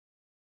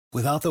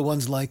Without the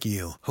ones like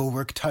you, who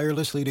work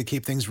tirelessly to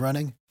keep things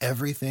running,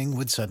 everything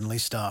would suddenly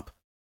stop.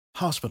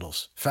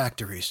 Hospitals,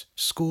 factories,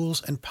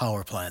 schools, and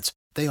power plants,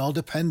 they all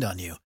depend on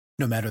you.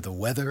 No matter the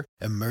weather,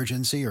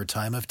 emergency, or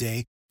time of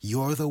day,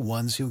 you're the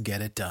ones who get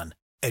it done.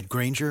 At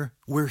Grainger,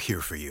 we're here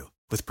for you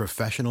with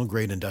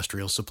professional-grade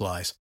industrial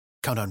supplies.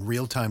 Count on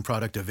real-time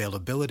product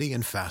availability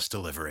and fast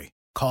delivery.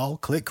 Call,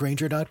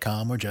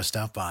 clickgrainger.com, or just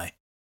stop by.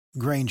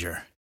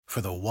 Grainger, for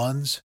the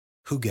ones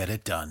who get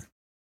it done.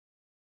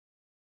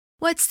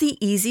 What's the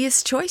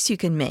easiest choice you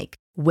can make?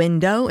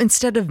 Window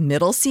instead of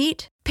middle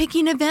seat?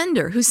 Picking a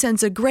vendor who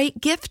sends a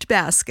great gift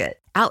basket?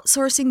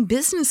 Outsourcing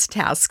business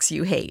tasks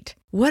you hate?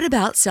 What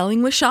about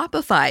selling with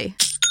Shopify?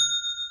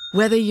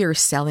 Whether you're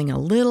selling a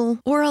little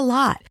or a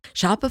lot,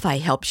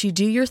 Shopify helps you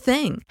do your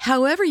thing,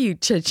 however you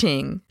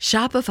cha-ching.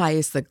 Shopify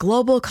is the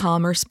global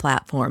commerce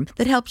platform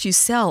that helps you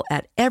sell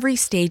at every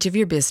stage of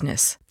your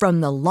business.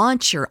 From the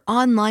launch your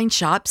online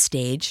shop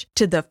stage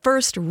to the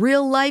first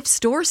real-life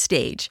store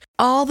stage,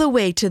 all the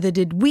way to the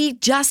did we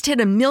just hit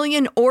 1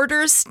 million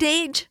orders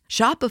stage.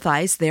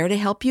 Shopify's there to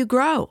help you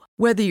grow.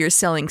 Whether you're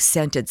selling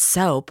scented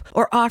soap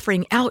or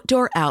offering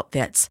outdoor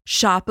outfits,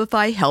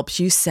 Shopify helps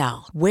you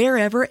sell.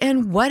 Wherever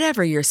and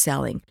whatever you're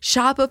selling,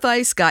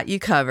 Shopify's got you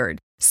covered.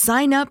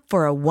 Sign up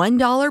for a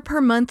 $1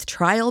 per month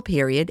trial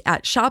period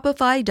at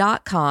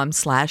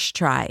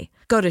shopify.com/try.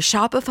 Go to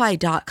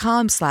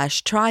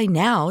shopify.com/try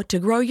now to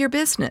grow your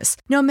business,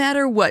 no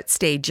matter what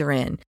stage you're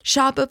in.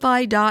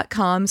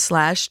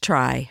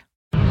 Shopify.com/try.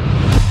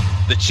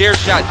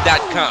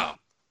 TheChairShot.com.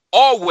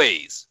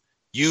 Always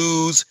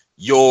use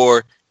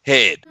your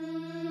head.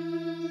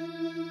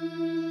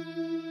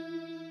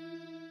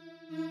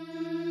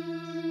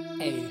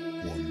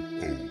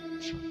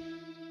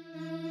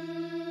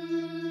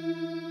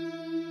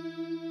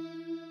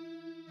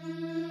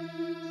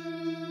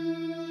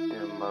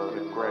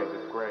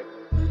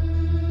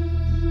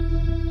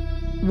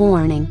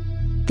 Warning.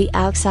 The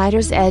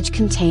Outsider's Edge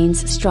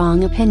contains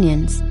strong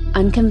opinions,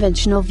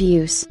 unconventional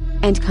views,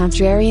 and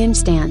contrarian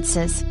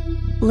stances.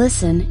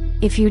 Listen,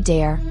 if you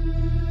dare.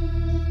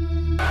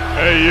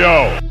 Hey,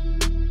 yo!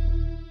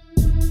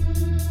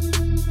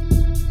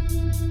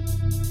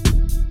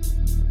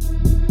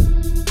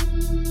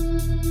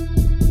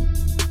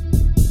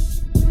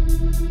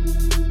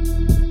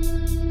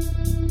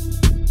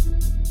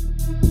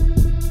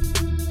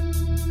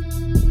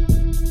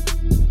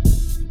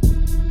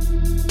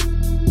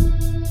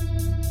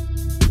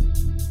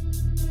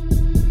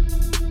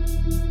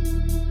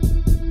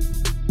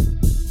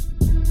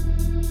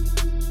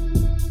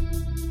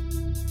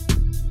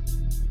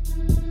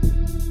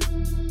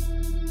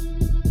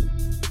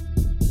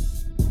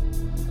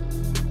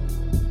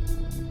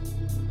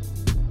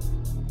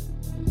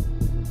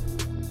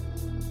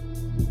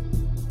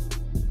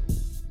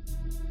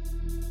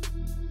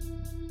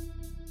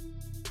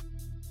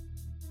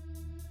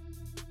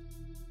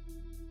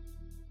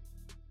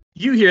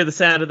 You hear the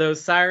sound of those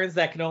sirens.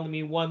 That can only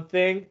mean one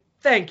thing.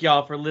 Thank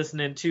y'all for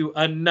listening to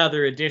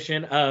another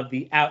edition of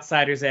the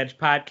Outsider's Edge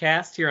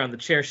podcast here on the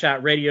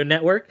Chairshot Radio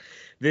Network.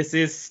 This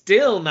is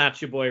still not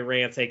your boy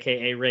Rance,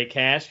 a.k.a. Ray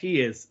Cash. He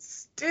is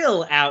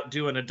still out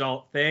doing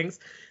adult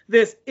things.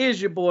 This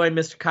is your boy,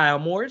 Mr. Kyle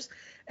Moores,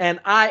 and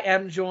I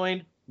am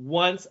joined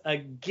once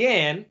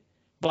again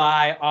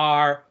by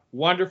our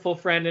wonderful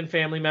friend and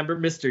family member,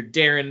 Mr.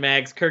 Darren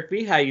Maggs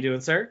Kirkby. How you doing,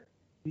 sir?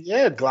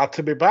 Yeah, glad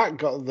to be back.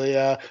 Got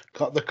the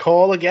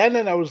call again,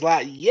 and I was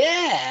like,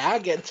 yeah, I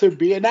get to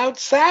be an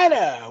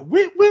outsider.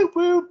 Woo, woo,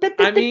 woo,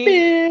 I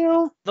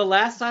mean, the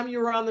last time you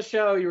were on the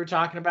show, you were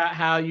talking about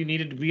how you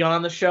needed to be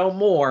on the show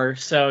more.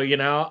 So, you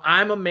know,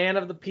 I'm a man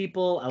of the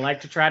people. I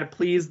like to try to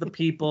please the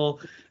people.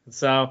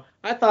 So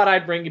I thought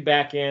I'd bring you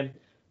back in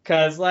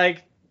because,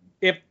 like,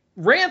 if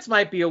Rance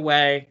might be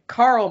away,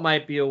 Carl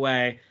might be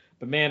away,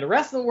 but, man, the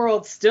rest of the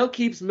world still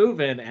keeps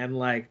moving, and,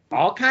 like,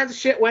 all kinds of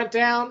shit went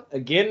down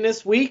again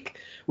this week.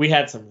 We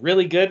had some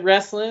really good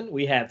wrestling.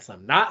 We had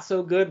some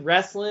not-so-good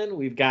wrestling.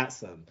 We've got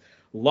some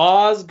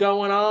laws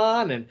going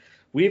on, and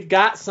we've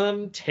got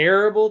some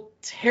terrible,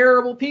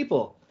 terrible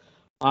people.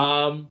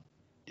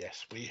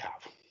 Yes, we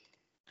have.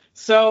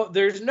 So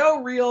there's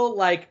no real,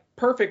 like,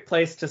 perfect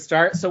place to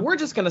start, so we're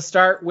just going to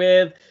start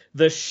with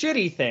the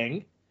shitty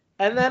thing,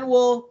 and then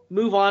we'll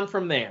move on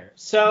from there.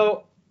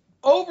 So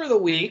over the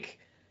week,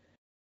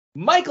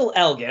 Michael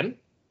Elgin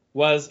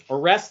was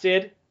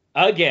arrested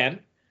again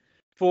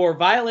for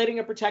violating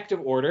a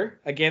protective order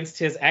against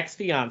his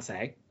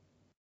ex-fiancée.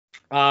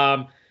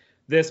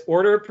 This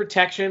order of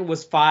protection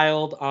was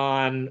filed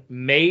on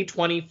May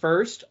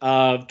 21st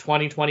of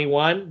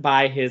 2021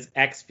 by his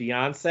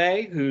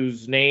ex-fiancée,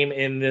 whose name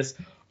in this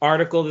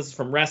article, this is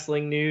from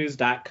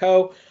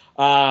WrestlingNews.co,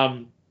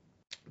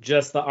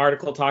 just the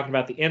article talking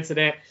about the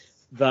incident.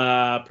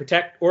 The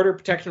order of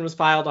protection was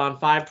filed on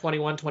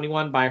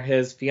 5/21/21 by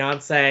his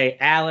fiancée,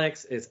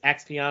 Alex, his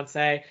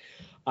ex-fiancée,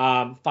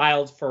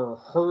 filed for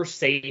her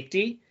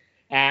safety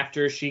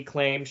after she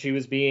claimed she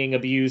was being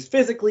abused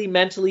physically,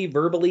 mentally,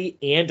 verbally,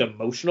 and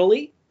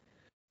emotionally.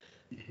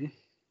 Mm-hmm.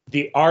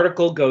 The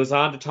article goes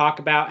on to talk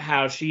about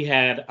how she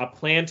had a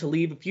plan to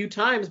leave a few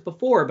times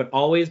before, but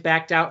always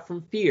backed out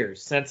from fear.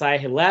 Since I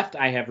had left,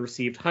 I have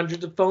received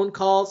hundreds of phone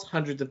calls,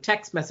 hundreds of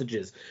text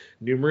messages,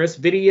 numerous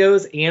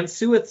videos, and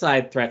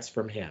suicide threats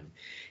from him.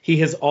 He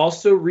has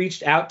also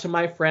reached out to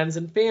my friends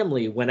and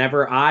family.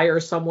 Whenever I or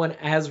someone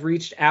has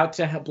reached out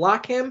to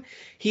block him,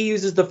 he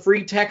uses the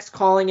free text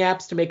calling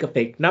apps to make a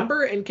fake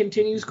number and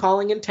continues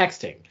calling and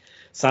texting.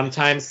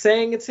 Sometimes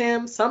saying it's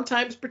him,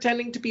 sometimes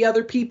pretending to be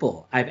other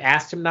people. I've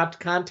asked him not to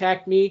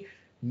contact me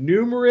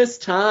numerous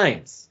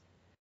times.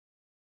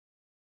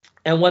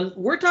 And when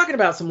we're talking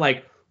about some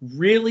like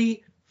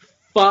really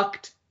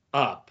fucked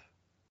up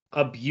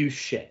abuse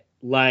shit,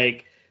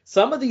 like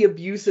some of the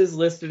abuses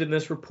listed in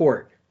this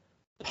report: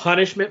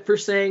 punishment for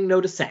saying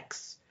no to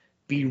sex,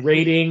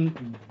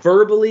 berating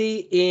verbally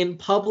in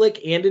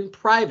public and in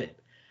private,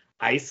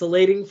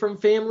 isolating from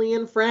family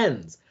and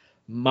friends,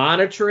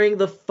 monitoring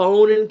the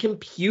phone and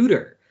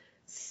computer,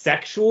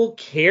 sexual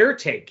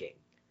caretaking,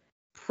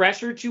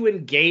 pressure to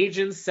engage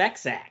in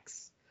sex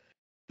acts.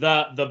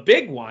 The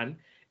big one,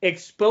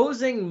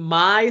 exposing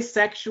my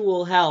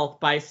sexual health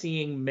by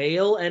seeing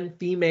male and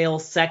female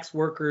sex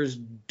workers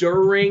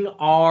during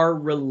our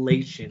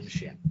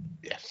relationship.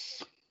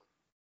 Yes.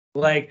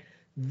 Like,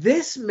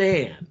 this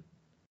man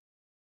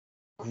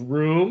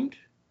groomed,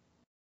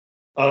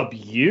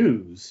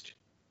 abused,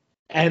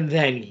 and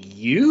then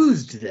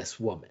used this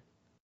woman.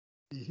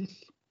 Mm-hmm.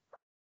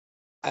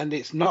 And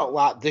it's not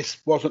like this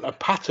wasn't a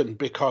pattern,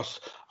 because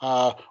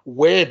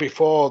way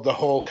before the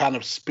whole kind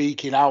of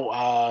speaking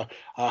out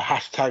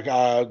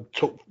hashtag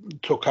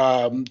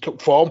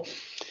took form,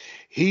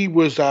 he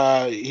was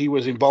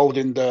involved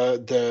in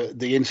the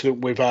incident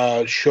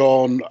with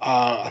Sean.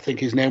 I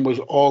think his name was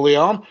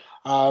Orlean,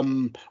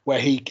 where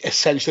he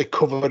essentially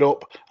covered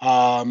up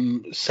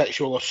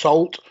sexual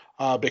assault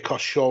because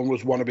Sean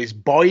was one of his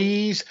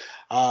boys.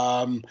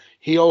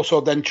 He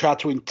also then tried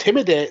to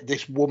intimidate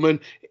this woman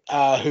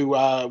who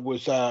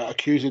was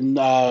accusing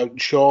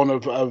Sean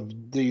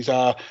of these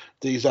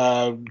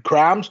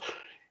crimes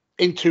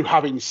into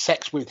having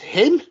sex with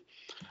him.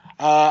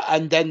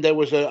 And then there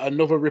was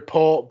another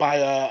report by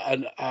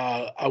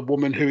a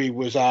woman who he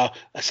was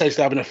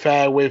essentially having an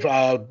affair with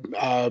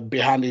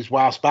behind his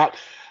wife's back,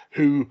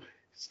 who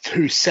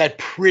said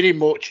pretty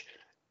much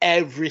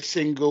every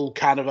single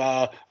kind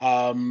of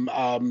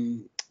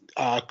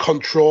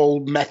control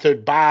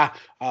method by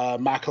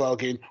Michael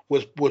Elgin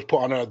was put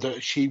on her,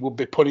 that she would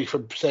be punished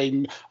for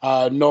saying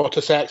no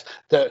to sex,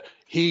 that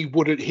he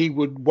wanted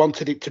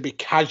it to be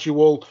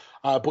casual,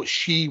 but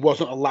she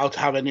wasn't allowed to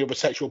have any other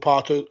sexual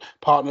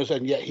partners,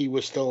 and yet he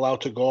was still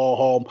allowed to go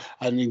home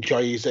and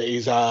enjoy his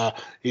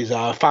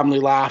family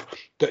life,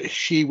 that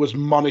she was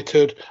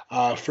monitored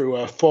through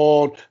her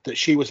phone, that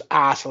she was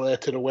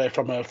isolated away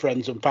from her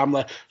friends and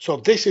family. So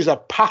this is a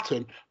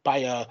pattern by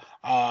a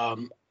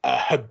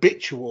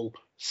habitual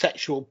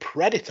sexual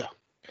predator.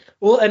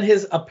 Well,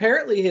 and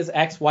apparently his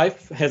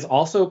ex-wife has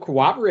also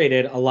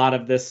corroborated a lot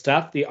of this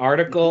stuff. The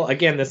article,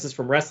 again, this is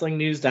from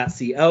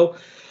WrestlingNews.co.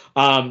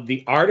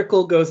 The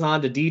article goes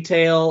on to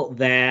detail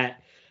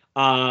that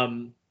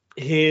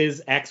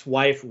his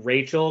ex-wife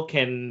Rachel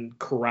can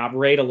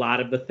corroborate a lot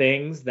of the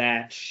things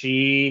that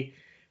she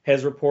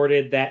has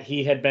reported that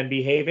he had been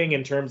behaving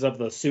in terms of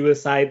the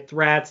suicide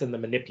threats and the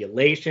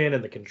manipulation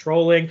and the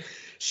controlling.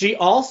 She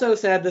also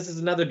said, this is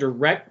another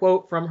direct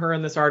quote from her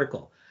in this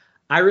article: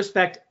 "I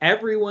respect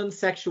everyone's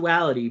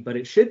sexuality, but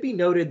it should be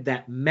noted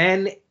that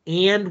men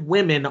and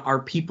women are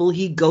people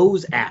he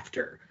goes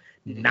after,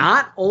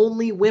 not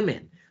only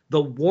women.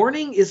 The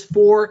warning is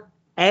for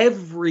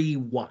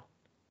everyone."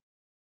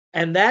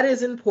 And that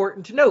is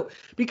important to note,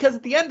 because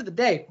at the end of the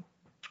day,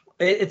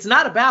 it's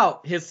not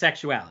about his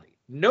sexuality.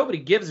 Nobody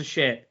gives a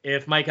shit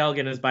if Mike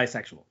Elgin is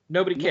bisexual.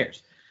 Nobody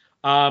cares.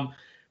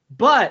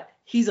 But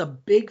he's a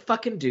big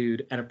fucking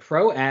dude and a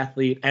pro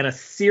athlete and a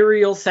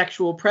serial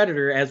sexual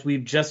predator, as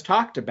we've just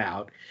talked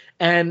about.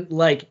 And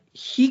like,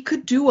 he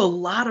could do a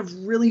lot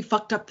of really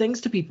fucked up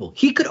things to people.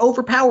 He could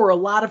overpower a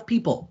lot of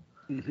people.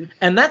 Mm-hmm.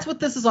 And that's what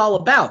this is all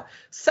about.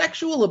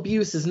 Sexual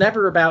abuse is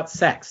never about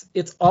sex.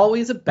 It's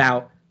always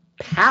about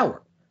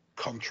power.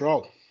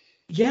 Control.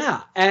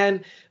 Yeah,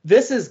 and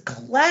this is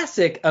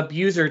classic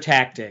abuser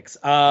tactics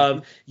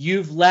of,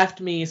 you've left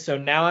me, so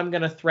now I'm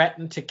going to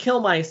threaten to kill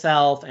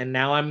myself, and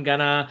now I'm going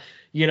to,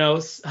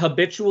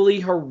 habitually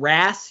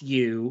harass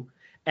you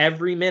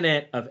every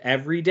minute of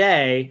every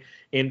day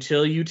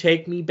until you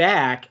take me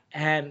back.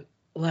 And,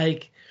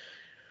 like,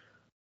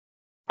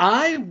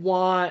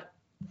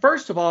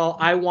 first of all,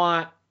 I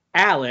want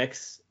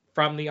Alex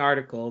from the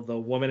article, the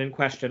woman in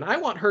question, I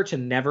want her to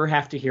never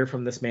have to hear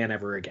from this man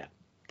ever again.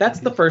 That's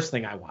the first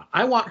thing I want.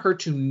 I want her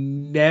to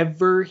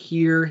never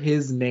hear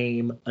his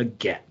name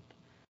again.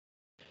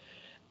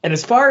 And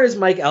as far as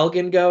Mike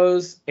Elgin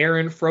goes,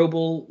 Aaron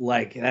Frobel,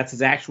 like, that's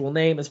his actual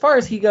name. As far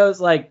as he goes,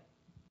 like,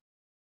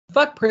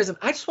 fuck prison.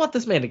 I just want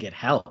this man to get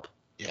help.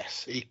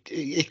 Yes,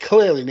 he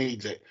clearly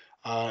needs it.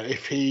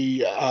 if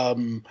he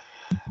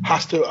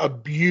has to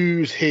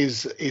abuse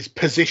his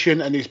position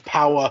and his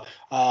power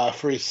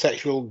for his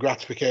sexual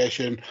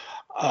gratification,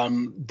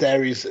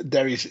 there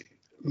is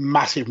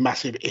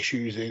massive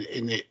issues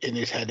in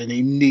his head, and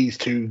he needs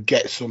to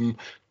get some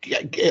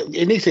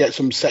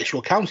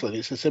sexual counseling.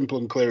 It's as simple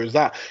and clear as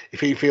that.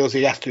 If he feels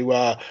he has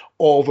to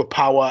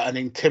overpower and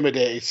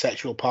intimidate his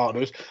sexual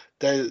partners,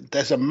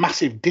 there's a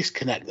massive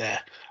disconnect there.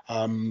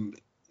 And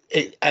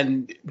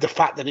the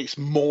fact that it's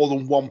more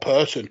than one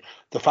person,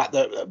 the fact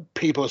that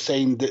people are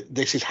saying that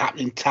this is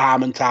happening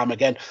time and time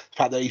again, the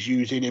fact that he's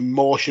using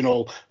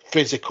emotional,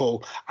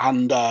 physical,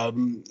 and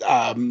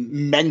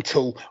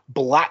mental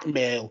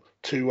blackmail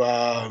to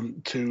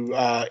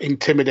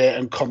intimidate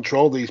and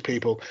control these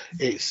people,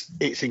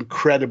 it's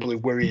incredibly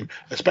worrying,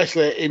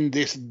 especially in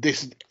this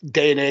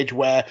day and age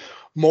where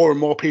more and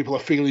more people are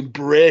feeling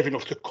brave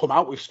enough to come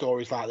out with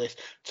stories like this,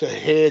 to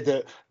hear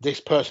that this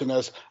person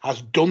has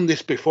done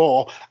this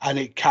before and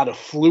it kind of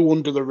flew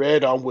under the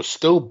radar and was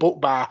still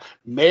booked by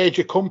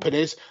major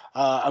companies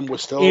and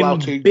was still allowed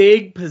to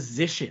big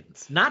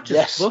positions, not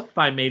just booked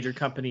by major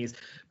companies,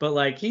 but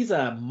like he's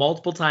a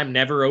multiple time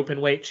never open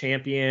weight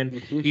champion.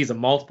 Mm-hmm. He's a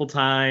multiple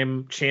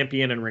time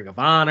champion in Ring of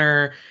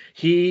Honor.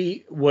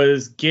 He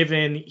was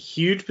given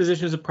huge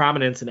positions of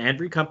prominence in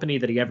every company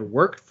that he ever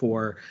worked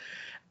for.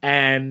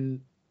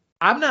 And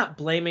I'm not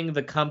blaming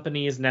the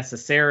companies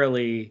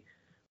necessarily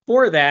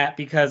for that,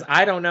 because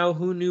I don't know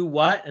who knew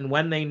what and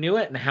when they knew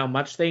it and how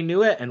much they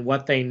knew it and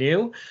what they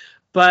knew.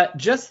 But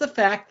just the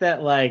fact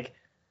that, like,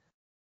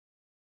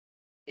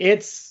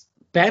 it's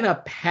been a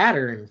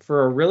pattern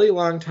for a really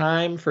long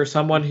time for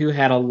someone who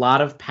had a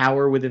lot of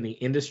power within the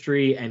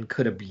industry and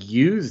could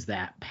abuse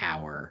that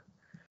power.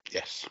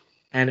 Yes.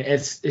 And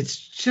it's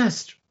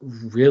just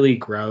really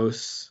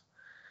gross.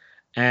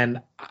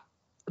 And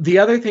the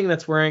other thing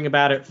that's worrying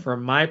about it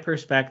from my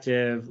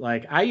perspective,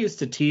 like I used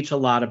to teach a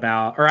law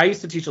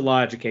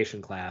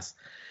education class.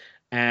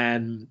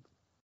 And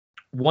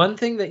one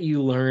thing that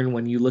you learn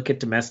when you look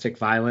at domestic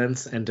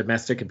violence and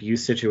domestic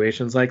abuse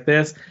situations like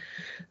this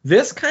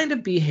kind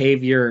of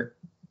behavior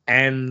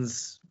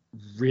ends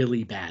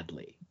really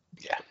badly.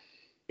 Yeah.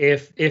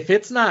 If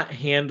it's not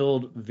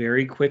handled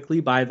very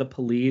quickly by the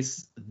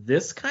police,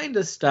 this kind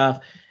of stuff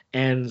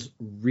ends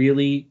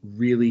really,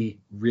 really,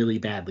 really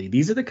badly.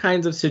 These are the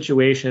kinds of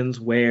situations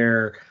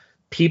where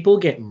people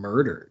get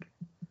murdered.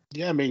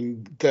 Yeah, I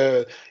mean,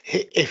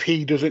 if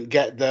he doesn't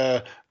get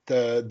the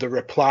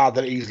reply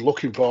that he's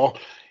looking for,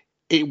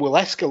 it will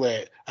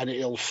escalate, and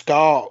it'll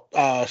start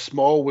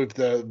small with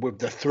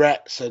the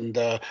threats and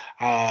the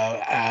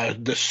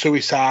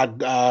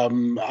suicide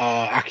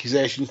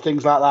accusations,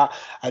 things like that.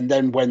 And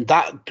then when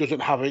that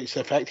doesn't have its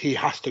effect, he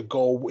has to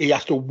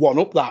one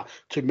up that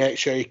to make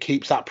sure he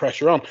keeps that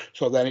pressure on.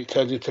 So then it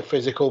turns into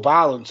physical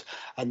violence,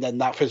 and then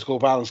that physical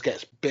violence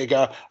gets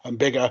bigger and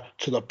bigger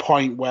to the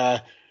point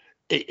where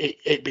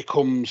it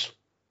becomes,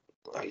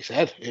 like you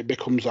said, it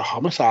becomes a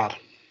homicide.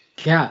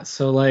 Yeah.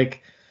 So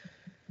like,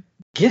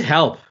 get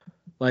help.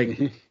 Like,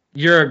 mm-hmm.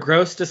 You're a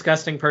gross,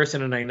 disgusting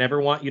person, and I never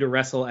want you to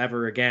wrestle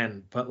ever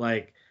again. But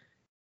like,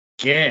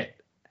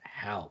 get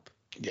help.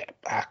 Yeah,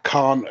 I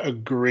can't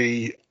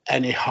agree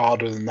any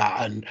harder than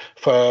that. And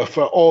for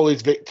all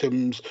his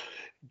victims,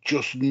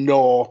 just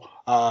know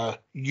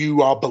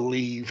you are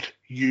believed,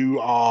 you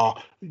are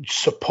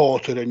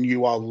supported, and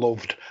you are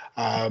loved.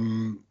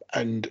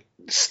 And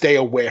stay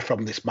away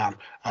from this man.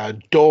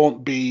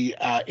 Don't be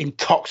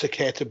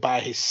intoxicated by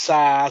his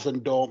SARS,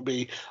 and don't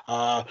be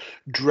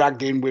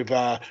dragged in with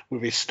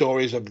his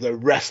stories of the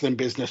wrestling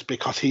business,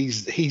 because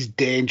he's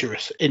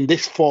dangerous. In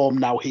this form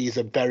now, he's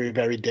a very,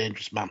 very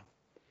dangerous man.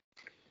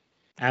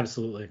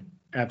 Absolutely.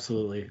 That's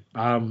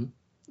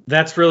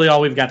really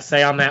all we've got to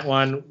say on that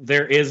one.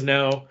 There is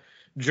no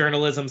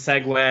journalism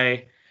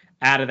segue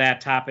out of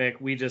that topic.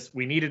 We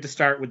needed to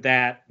start with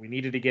that. We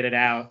needed to get it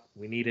out.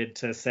 We needed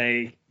to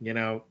say,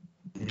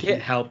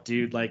 get help,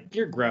 dude. Like,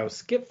 you're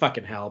gross. Get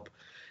fucking help.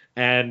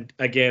 And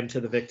again, to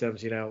the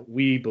victims,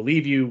 we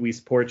believe you. We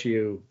support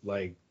you.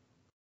 Like,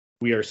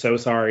 we are so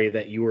sorry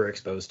that you were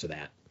exposed to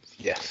that.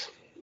 Yes.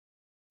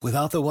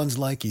 Without the ones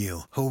like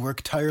you, who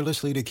work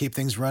tirelessly to keep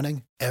things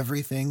running,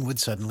 everything would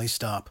suddenly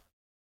stop.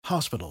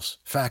 Hospitals,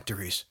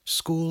 factories,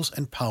 schools,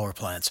 and power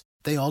plants,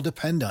 they all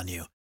depend on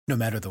you. No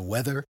matter the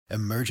weather,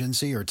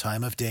 emergency, or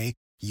time of day,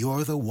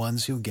 you're the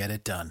ones who get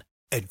it done.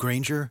 At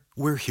Grainger,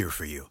 we're here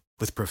for you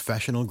with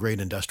professional-grade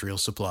industrial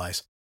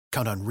supplies.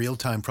 Count on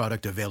real-time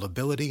product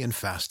availability and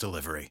fast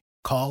delivery.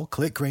 Call,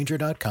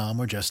 clickgrainger.com,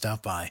 or just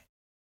stop by.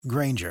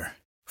 Grainger,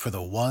 for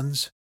the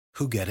ones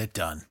who get it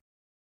done.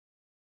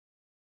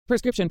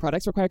 Prescription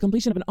products require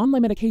completion of an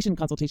online medication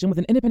consultation with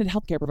an independent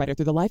healthcare provider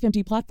through the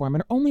LifeMD platform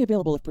and are only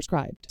available if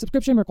prescribed.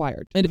 Subscription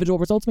required. Individual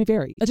results may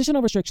vary.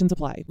 Additional restrictions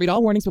apply. Read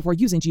all warnings before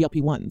using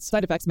GLP-1s.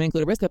 Side effects may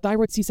include a risk of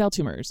thyroid C-cell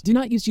tumors. Do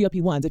not use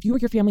GLP-1s if you or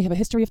your family have a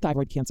history of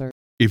thyroid cancer.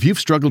 If you've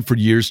struggled for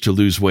years to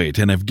lose weight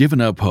and have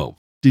given up hope,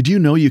 did you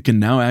know you can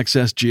now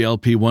access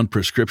GLP-1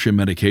 prescription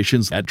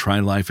medications at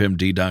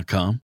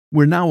TryLifeMD.com?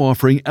 We're now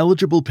offering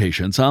eligible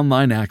patients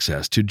online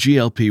access to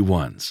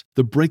GLP-1s,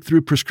 the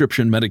breakthrough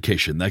prescription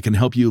medication that can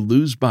help you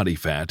lose body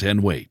fat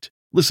and weight.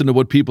 Listen to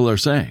what people are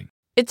saying.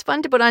 It's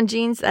fun to put on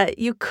jeans that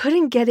you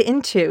couldn't get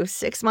into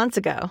 6 months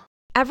ago.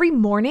 Every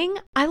morning,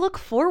 I look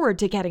forward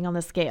to getting on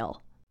the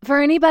scale.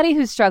 For anybody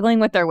who's struggling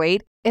with their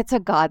weight, it's a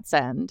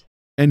godsend.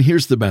 And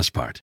here's the best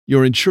part.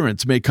 Your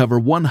insurance may cover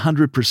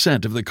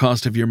 100% of the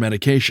cost of your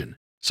medication.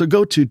 So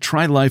go to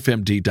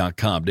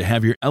TryLifeMD.com to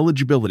have your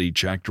eligibility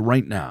checked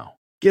right now.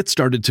 Get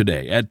started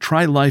today at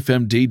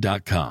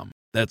TryLifeMD.com.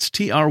 That's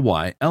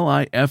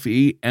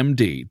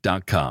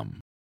TryLifeMD.com.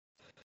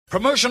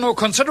 Promotional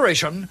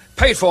consideration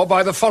paid for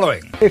by the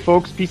following. Hey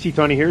folks, PC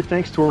Tony here.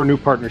 Thanks to our new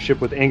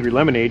partnership with Angry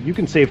Lemonade, you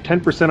can save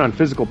 10% on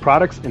physical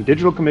products and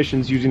digital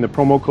commissions using the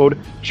promo code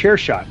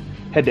ChairShot.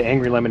 Head to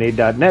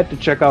angrylemonade.net to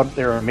check out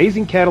their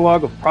amazing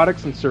catalog of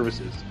products and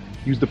services.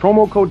 Use the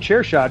promo code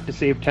ChairShot to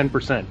save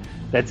 10%.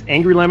 That's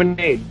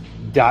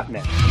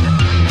angrylemonade.net.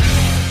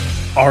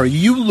 Are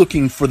you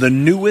looking for the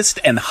newest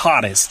and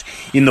hottest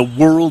in the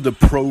world of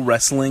pro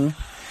wrestling?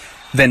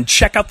 Then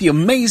check out the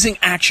amazing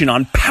action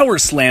on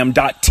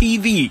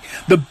Powerslam.tv,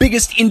 the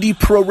biggest indie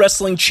pro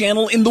wrestling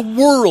channel in the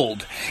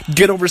world.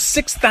 Get over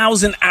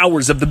 6,000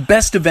 hours of the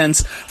best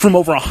events from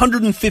over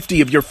 150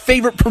 of your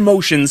favorite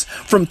promotions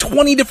from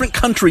 20 different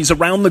countries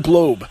around the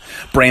globe.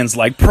 Brands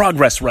like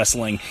Progress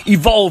Wrestling,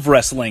 Evolve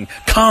Wrestling,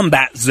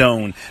 Combat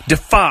Zone,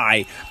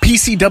 Defy,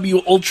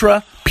 PCW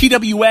Ultra,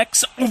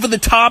 PWX, Over the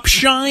Top,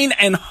 Shine,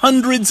 and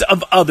hundreds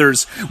of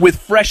others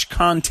with fresh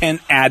content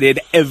added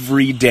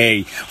every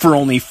day for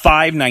only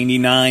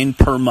 $5.99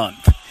 per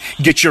month.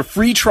 Get your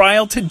free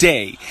trial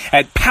today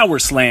at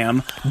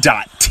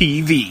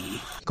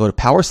Powerslam.tv. Go to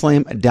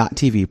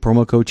Powerslam.tv,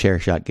 promo code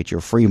ChairShot, get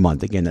your free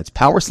month. Again, that's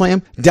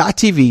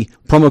Powerslam.tv,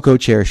 promo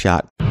code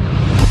ChairShot.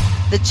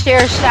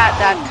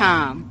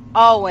 TheChairShot.com.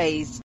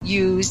 Always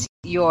use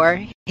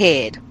your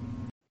head.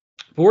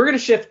 But we're going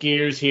to shift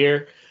gears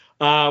here.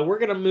 We're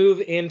going to move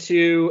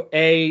into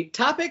a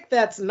topic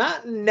that's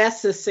not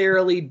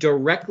necessarily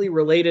directly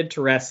related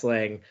to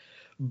wrestling,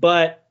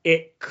 but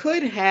it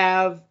could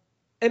have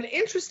an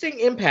interesting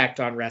impact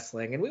on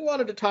wrestling, and we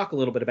wanted to talk a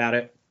little bit about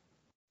it.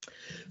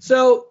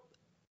 So,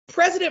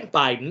 President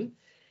Biden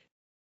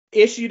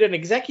issued an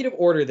executive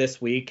order this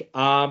week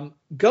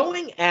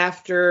going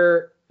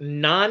after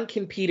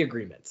non-compete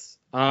agreements.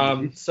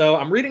 So,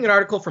 I'm reading an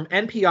article from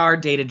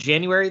NPR dated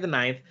January the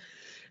 9th.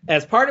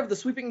 As part of the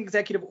sweeping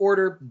executive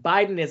order,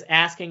 Biden is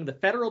asking the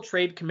Federal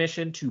Trade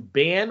Commission to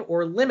ban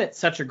or limit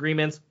such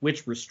agreements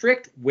which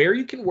restrict where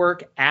you can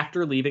work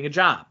after leaving a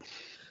job.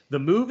 The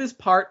move is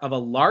part of a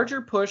larger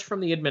push from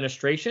the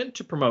administration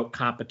to promote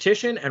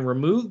competition and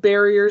remove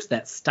barriers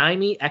that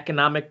stymie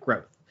economic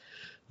growth.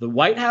 The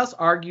White House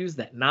argues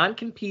that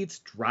non-competes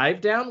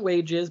drive down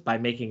wages by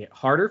making it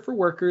harder for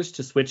workers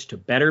to switch to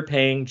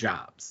better-paying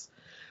jobs.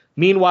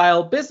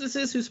 Meanwhile,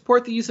 businesses who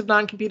support the use of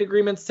non-compete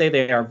agreements say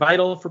they are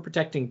vital for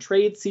protecting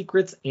trade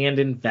secrets and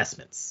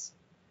investments.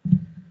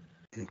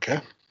 Okay.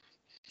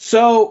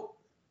 So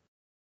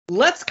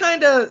let's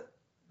kind of,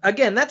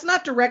 again, that's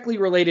not directly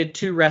related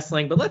to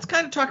wrestling, but let's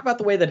kind of talk about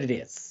the way that it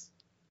is.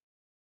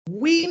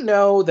 We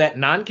know that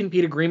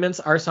non-compete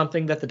agreements are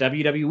something that the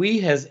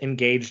WWE has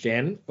engaged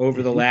in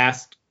over the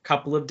last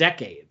couple of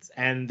decades,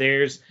 and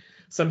there's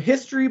some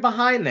history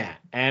behind that.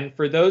 And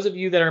for those of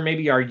you that are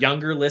maybe our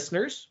younger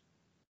listeners,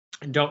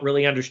 don't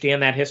really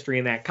understand that history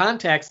in that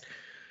context,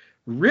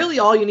 really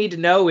all you need to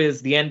know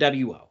is the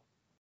NWO.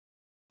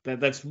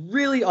 That's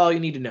really all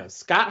you need to know.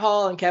 Scott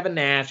Hall and Kevin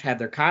Nash had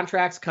their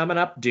contracts coming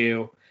up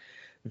due.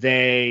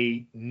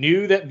 They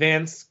knew that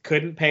Vince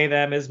couldn't pay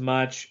them as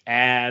much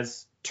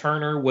as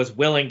Turner was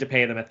willing to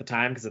pay them at the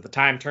time, because at the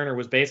time Turner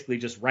was basically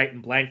just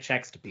writing blank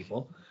checks to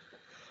people.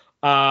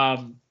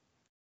 And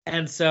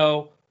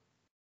so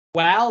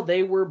while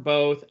they were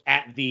both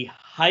at the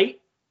height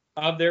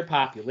of their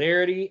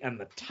popularity and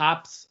the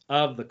tops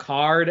of the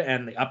card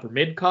and the upper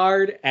mid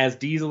card as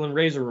Diesel and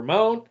Razor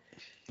Ramon,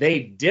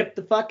 they dipped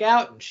the fuck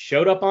out and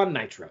showed up on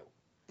Nitro.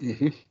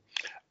 Mm-hmm.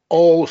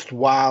 All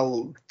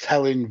while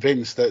telling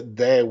Vince that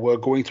they were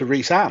going to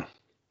resign.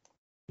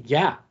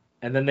 Yeah.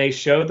 And then they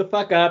showed the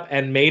fuck up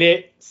and made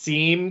it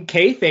seem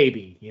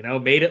kayfabe,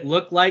 made it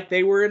look like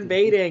they were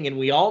invading. And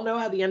we all know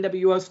how the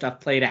NWO stuff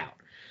played out.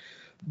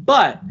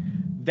 But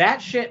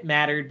that shit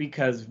mattered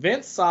because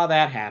Vince saw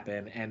that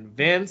happen, and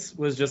Vince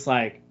was just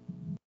like,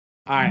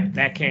 all right,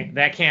 that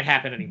can't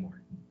happen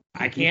anymore.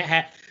 I can't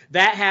have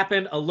that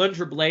happen.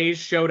 Alundra Blaze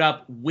showed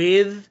up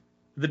with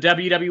the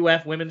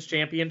WWF Women's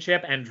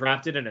Championship and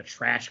dropped it in a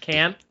trash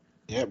can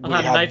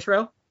on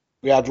Nitro.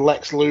 We had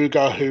Lex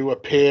Luger, who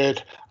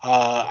appeared,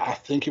 I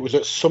think it was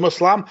at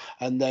SummerSlam,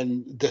 and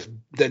then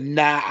the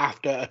night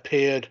after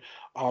appeared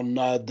on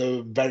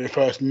the very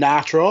first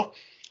Nitro.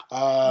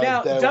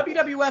 Now,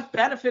 WWF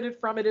benefited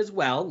from it as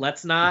well.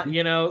 Let's not,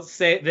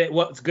 say that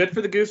what's good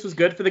for the goose was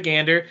good for the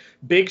gander.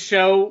 Big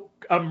Show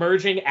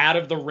emerging out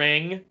of the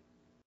ring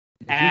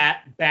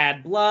at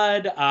Bad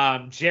Blood.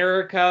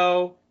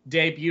 Jericho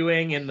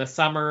debuting in the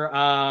summer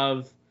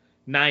of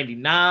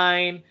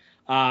 '99.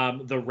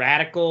 The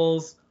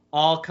Radicals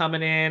all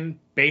coming in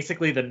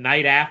basically the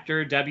night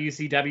after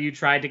WCW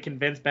tried to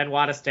convince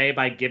Benoit to stay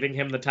by giving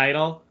him the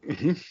title.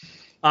 Mm-hmm.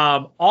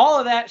 All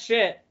of that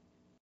shit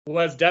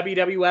was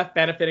WWF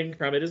benefiting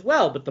from it as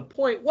well. But the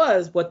point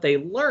was, what they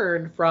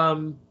learned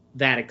from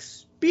that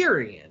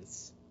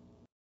experience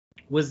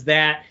was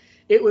that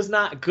it was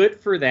not good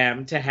for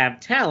them to have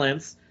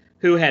talents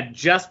who had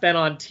just been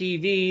on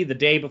TV the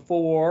day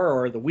before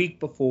or the week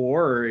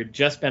before or had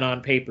just been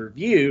on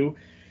pay-per-view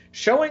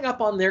showing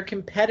up on their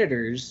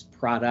competitor's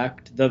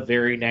product the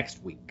very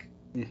next week.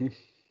 Mm-hmm.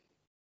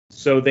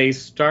 So they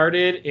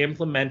started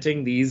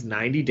implementing these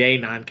 90-day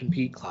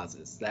non-compete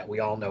clauses that we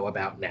all know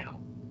about now.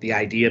 The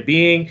idea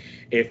being,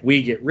 if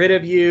we get rid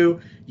of you,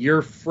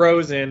 you're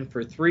frozen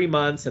for 3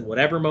 months, and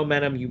whatever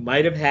momentum you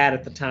might have had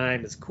at the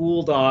time is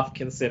cooled off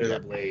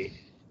considerably. Yep.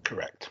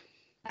 Correct.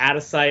 Out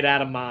of sight,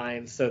 out of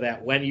mind, so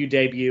that when you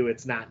debut,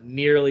 it's not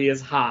nearly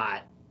as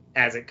hot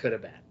as it could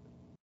have been.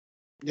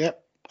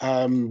 Yep.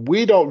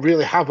 We don't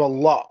really have a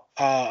lot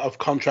of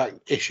contract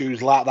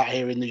issues like that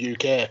here in the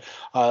UK.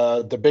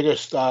 The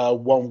biggest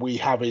one we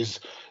have is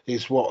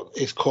what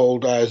is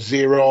called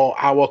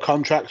 0-hour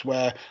contracts,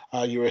 where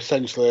you're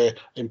essentially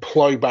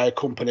employed by a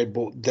company,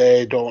 but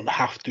they don't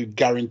have to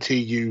guarantee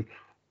you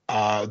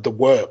the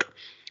work.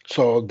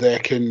 So they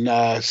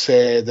can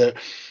say that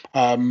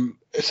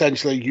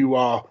essentially you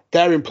are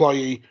their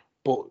employee,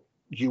 but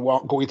you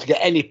aren't going to get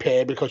any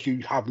pay because you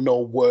have no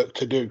work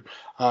to do.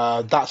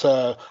 That's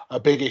a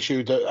big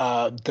issue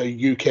that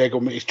the UK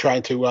government is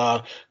trying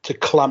to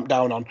clamp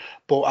down on.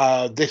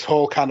 But this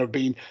whole kind of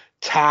being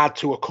tied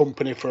to a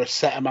company for a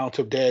set amount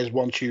of days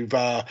once you've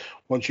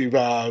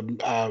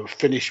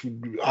finished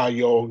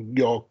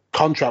your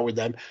contract with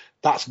them,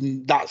 that's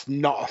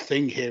not a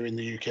thing here in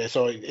the UK.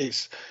 So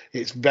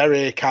it's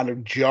very kind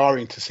of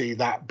jarring to see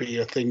that be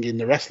a thing in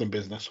the wrestling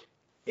business.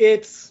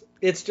 It's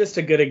just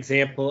a good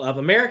example of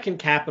American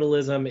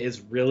capitalism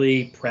is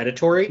really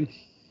predatory.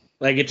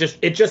 Like it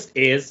just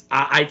is.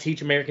 I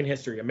teach American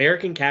history.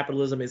 American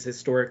capitalism is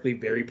historically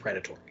very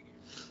predatory.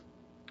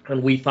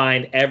 And we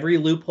find every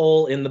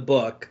loophole in the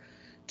book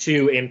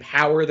to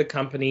empower the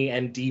company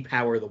and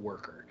depower the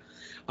worker.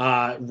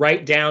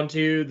 Right down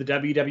to the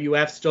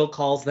WWF still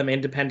calls them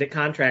independent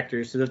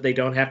contractors so that they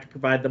don't have to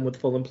provide them with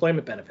full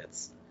employment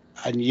benefits.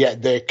 And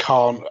yet they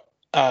can't,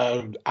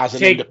 as an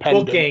take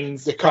independent,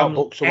 bookings they can't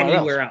book somewhere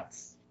anywhere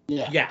else.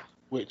 Yeah.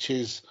 Which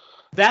is...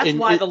 That's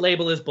why the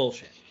label is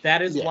bullshit.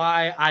 That is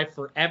why I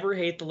forever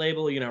hate the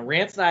label. You know,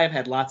 Rance and I have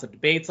had lots of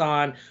debates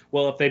on,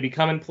 well, if they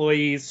become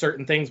employees,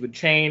 certain things would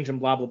change and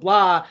blah, blah,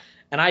 blah.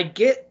 And I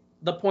get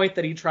the point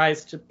that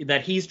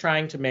he's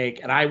trying to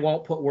make, and I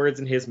won't put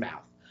words in his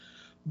mouth.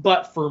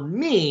 But for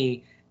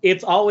me,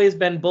 it's always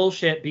been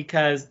bullshit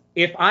because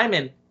if I'm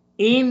an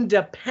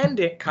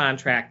independent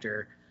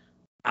contractor,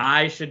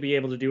 I should be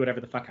able to do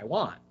whatever the fuck I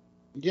want.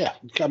 Yeah,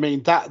 I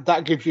mean,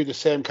 that gives you the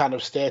same kind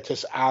of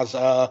status as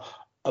a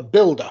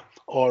builder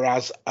or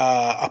as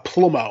a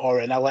plumber or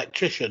an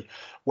electrician,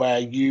 where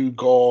you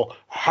go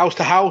house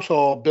to house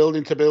or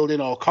building to building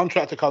or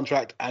contract to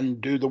contract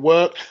and do the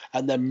work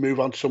and then move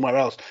on somewhere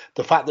else.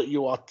 The fact that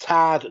you are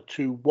tied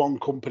to one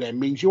company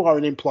means you are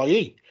an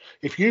employee.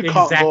 If you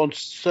can't go and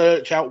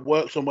search out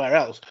work somewhere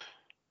else,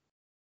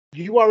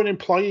 you are an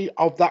employee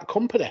of that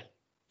company.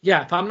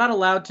 Yeah, if I'm not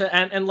allowed to,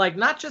 and like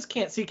not just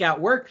can't seek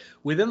out work,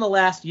 within the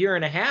last year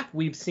and a half,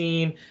 we've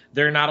seen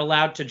they're not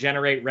allowed to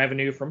generate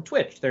revenue from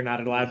Twitch. They're not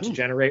allowed to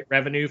generate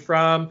revenue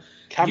from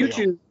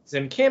YouTube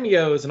and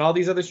Cameos and all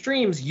these other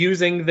streams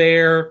using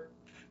their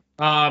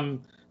the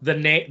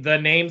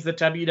names that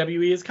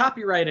WWE has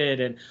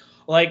copyrighted. And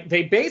like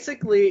they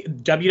basically,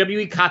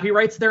 WWE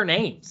copyrights their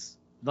names.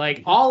 Like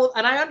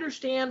and I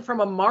understand from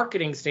a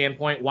marketing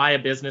standpoint why a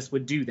business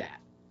would do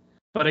that.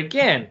 But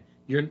again,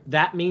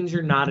 that means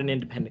you're not an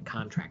independent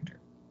contractor.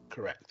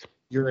 Correct.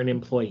 You're an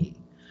employee.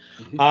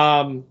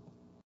 Mm-hmm.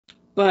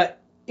 But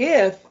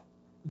if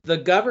the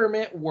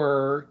government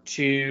were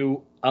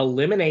to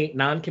eliminate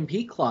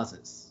non-compete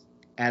clauses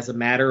as a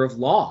matter of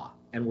law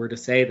and were to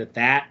say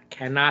that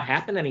cannot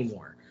happen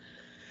anymore,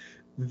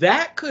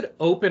 that could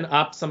open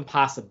up some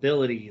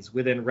possibilities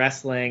within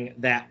wrestling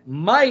that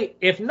might,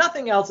 if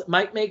nothing else, it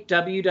might make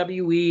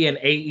WWE and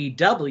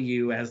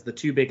AEW as the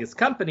two biggest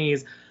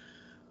companies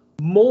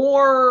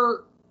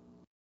more,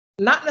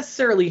 not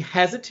necessarily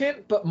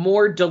hesitant, but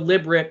more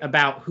deliberate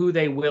about who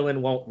they will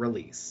and won't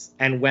release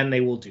and when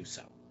they will do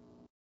so.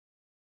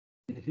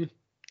 Mm-hmm.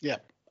 Yeah.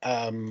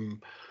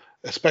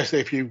 Especially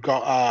if you've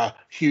got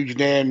huge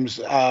names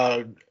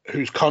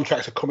whose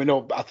contracts are coming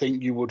up, I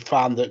think you would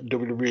find that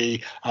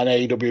WWE and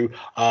AEW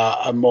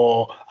are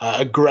more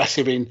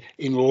aggressive in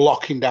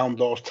locking down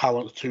those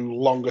talents to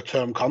longer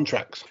term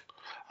contracts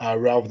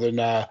rather than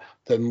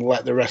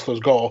let the wrestlers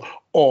go.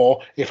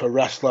 Or if a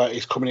wrestler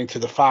is coming into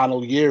the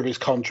final year of his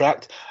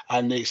contract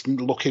and it's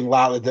looking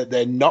likely that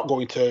they're not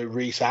going to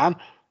re-sign,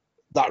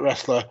 that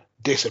wrestler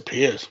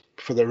disappears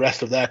for the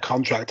rest of their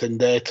contract and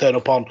they turn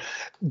up on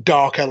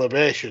Dark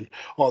Elevation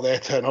or they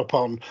turn up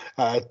on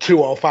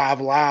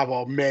 205 Live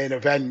or Main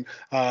Event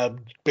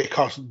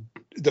because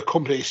the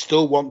company is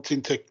still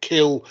wanting to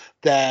kill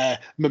their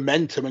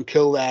momentum and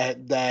kill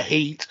their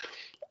heat.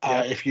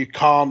 If you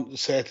can't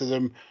say to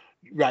them,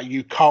 right,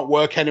 you can't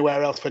work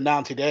anywhere else for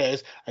 90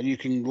 days and you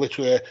can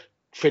literally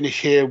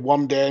finish here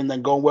one day and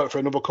then go and work for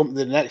another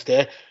company the next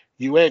day,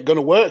 you ain't going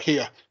to work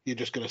here. You're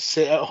just going to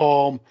sit at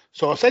home.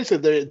 So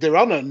essentially they're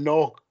on a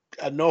no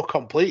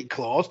complete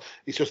clause.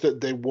 It's just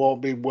that they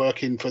won't be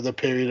working for the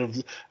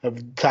period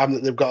of time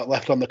that they've got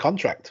left on the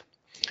contract.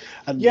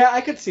 And yeah,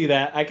 I could see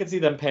that. I could see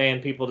them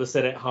paying people to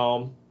sit at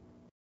home.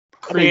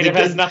 Creative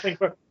has nothing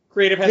for you.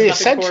 They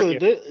essentially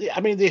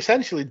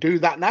do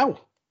that now.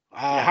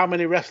 How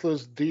many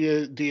wrestlers do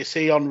you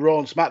see on Raw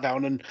and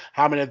SmackDown, and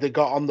how many have they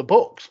got on the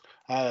books?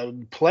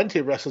 Plenty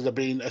of wrestlers are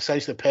being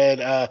essentially paid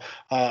a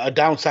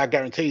downside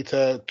guarantee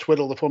to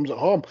twiddle the thumbs at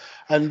home.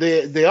 And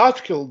the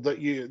article that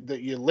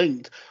you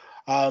linked,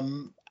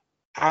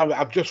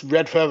 I've just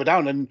read further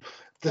down, and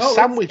the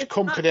sandwich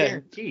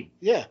company,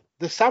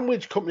 the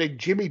sandwich company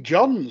Jimmy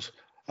John's,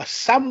 a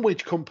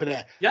sandwich company,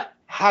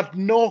 had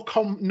no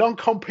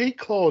non-compete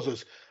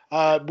clauses,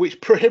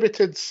 which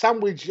prohibited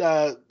sandwich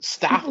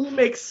staff who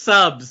make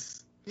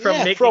subs from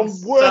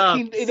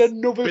working in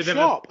another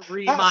shop a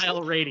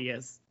 3-mile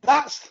radius.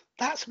 That's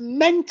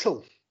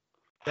mental.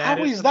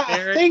 How is that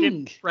a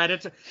thing?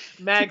 Predator.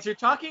 Mags, you're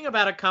talking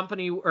about a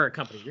company. You're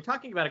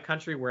talking about a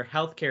country where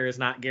healthcare is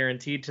not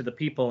guaranteed to the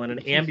people, and an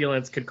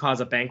ambulance could cause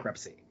a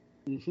bankruptcy.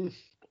 Mm-hmm.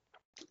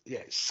 Yeah,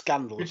 it's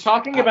scandalous. You're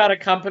talking about a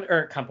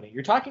company.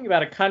 You're talking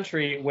about a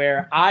country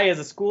where I, as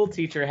a school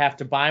teacher, have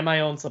to buy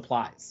my own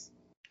supplies.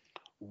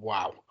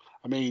 Wow.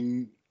 I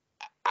mean,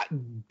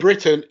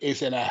 Britain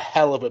is in a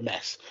hell of a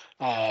mess,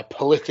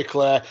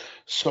 politically,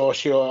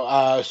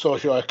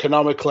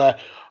 socio-economically.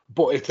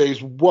 But if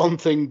there's one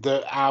thing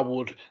that I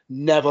would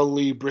never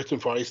leave Britain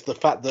for, it's the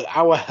fact that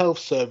our health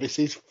service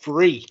is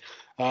free.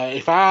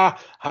 If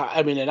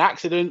I'm in an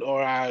accident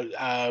or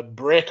I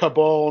break a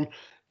bone,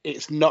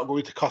 it's not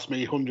going to cost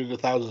me hundreds of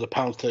thousands of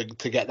pounds to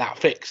get that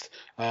fixed.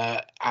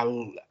 An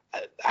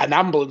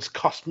ambulance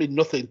costs me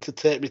nothing to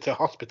take me to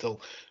hospital.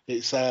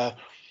 It's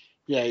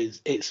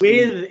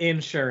with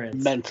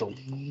insurance. Mental.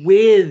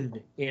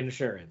 With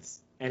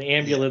insurance, an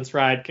ambulance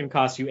ride can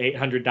cost you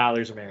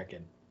 $800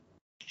 American.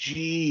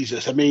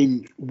 Jesus, I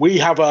mean, we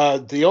have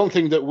the only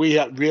thing that we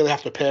really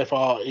have to pay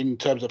for in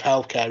terms of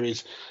healthcare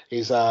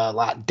is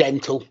like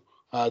dental.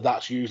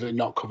 That's usually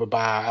not covered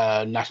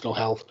by National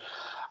Health,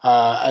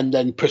 and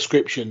then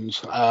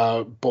prescriptions.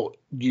 But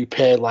you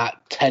pay like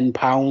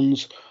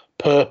 £10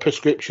 per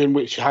prescription,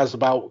 which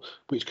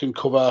can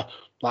cover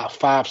like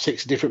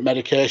 5-6 different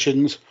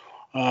medications.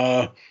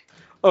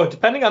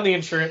 Depending on the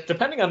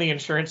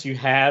insurance you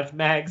have,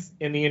 Mags,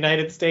 in the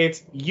United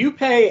States, you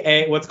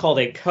pay what's called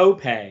a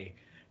copay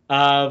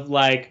of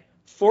like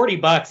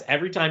 $40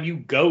 every time you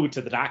go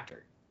to the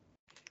doctor.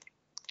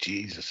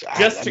 Jesus.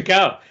 Just to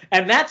go.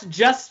 And that's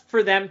just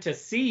for them to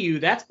see you.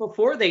 That's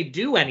before they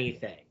do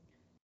anything.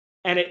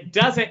 And it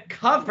doesn't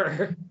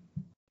cover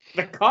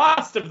the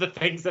cost of the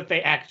things that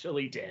they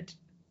actually did.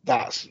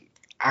 I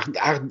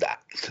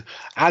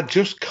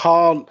just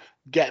can't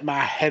get my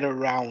head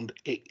around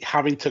it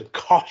having to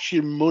cost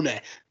you money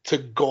to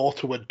go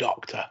to a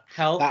doctor.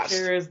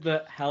 Healthcare is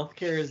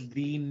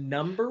the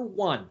number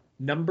one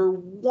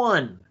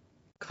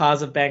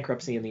cause of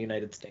bankruptcy in the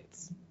United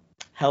States.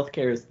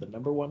 Healthcare is the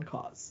number one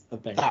cause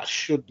of bankruptcy. That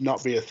should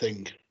not be a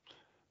thing.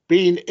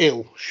 Being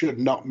ill should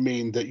not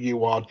mean that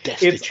you are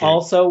destitute. It's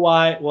also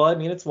why,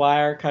 it's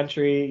why our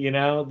country,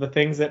 the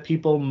things that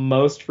people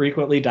most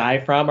frequently die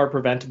from are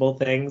preventable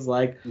things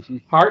like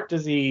heart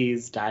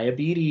disease,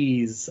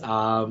 diabetes,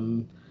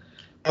 a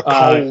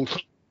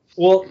cold.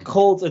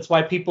 Colds. That's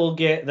why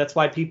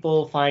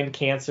people find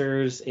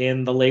cancers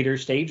in the later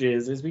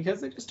stages, is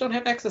because they just don't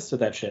have access to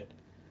that shit.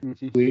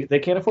 They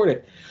can't afford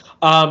it.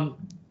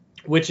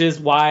 Which is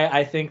why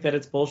I think that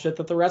it's bullshit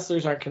that the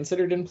wrestlers aren't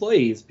considered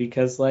employees,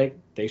 because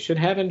they should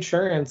have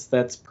insurance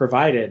that's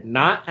provided. And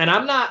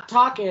I'm not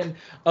talking,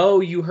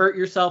 you hurt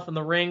yourself in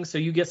the ring so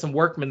you get some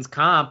workman's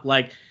comp.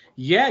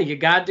 Yeah, you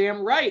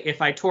goddamn right.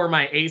 If I tore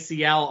my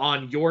ACL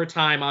on your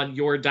time, on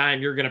your dime,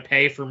 you're going to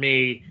pay for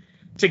me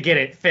to get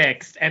it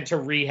fixed and to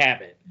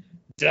rehab it.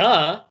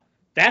 Duh.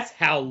 That's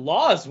how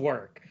laws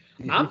work.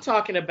 I'm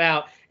talking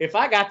about if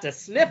I got the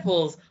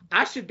sniffles,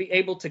 I should be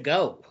able to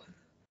go.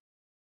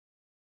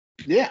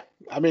 Yeah,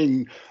 I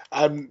mean,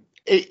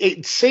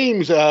 it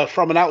seems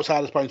from an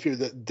outsider's point of view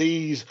that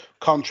these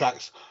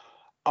contracts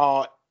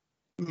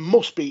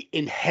must be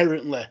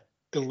inherently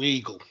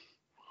illegal.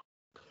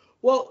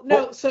 Well,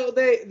 no, so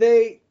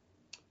that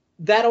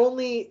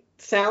only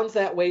sounds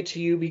that way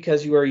to you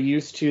because you are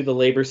used to the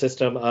labor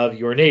system of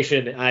your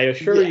nation. I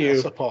assure you. I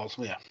suppose,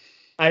 yeah.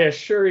 I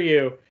assure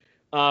you.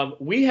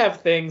 We have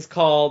states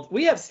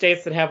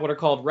that have what are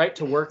called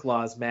right-to-work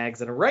laws,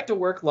 Mags, and a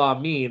right-to-work law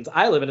means,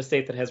 I live in a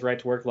state that has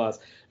right-to-work laws,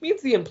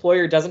 means the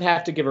employer doesn't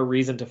have to give a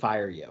reason to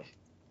fire you.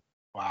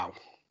 Wow.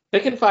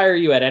 They can fire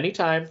you at any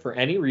time for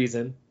any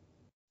reason,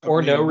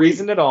 no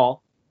reason at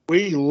all.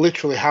 We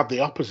literally have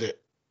the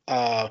opposite.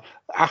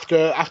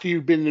 after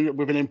you've been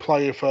with an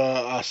employer for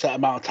a set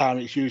amount of time,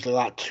 it's usually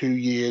like 2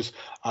 years.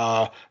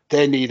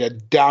 They need a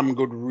damn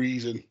good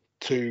reason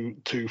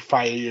to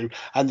fire you,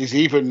 and there's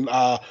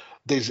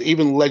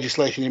even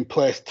legislation in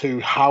place to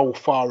how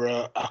far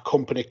a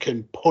company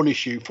can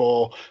punish you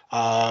for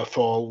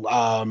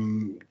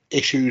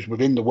issues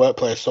within the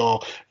workplace.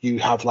 So you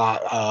have like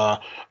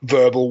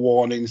verbal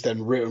warnings,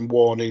 then written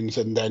warnings,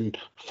 and then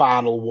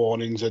final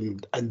warnings,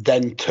 and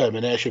then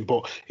termination.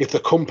 But if the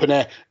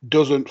company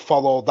doesn't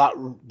follow that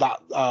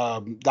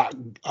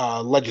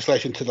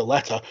legislation to the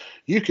letter,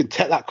 you can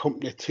take that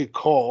company to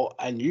court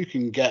and you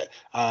can get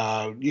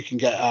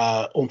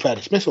unfair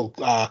dismissal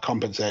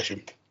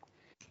compensation.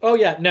 Oh,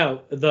 yeah,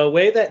 no. The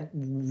way that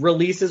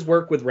releases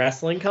work with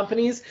wrestling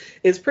companies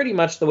is pretty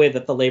much the way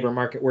that the labor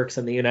market works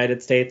in the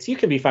United States. You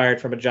can be fired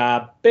from a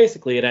job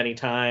basically at any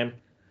time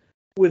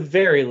with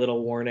very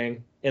little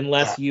warning,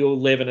 unless you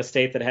live in a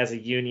state that has a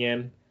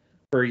union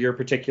for your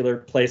particular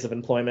place of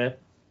employment.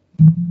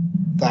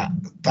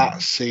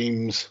 That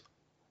seems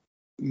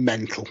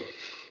mental.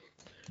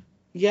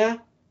 Yeah,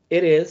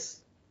 it is.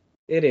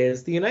 It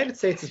is. The United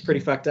States is pretty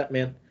fucked up,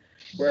 man.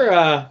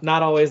 We're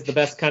not always the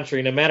best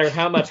country, no matter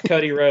how much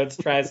Cody Rhodes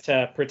tries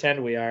to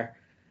pretend we are.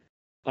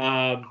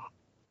 But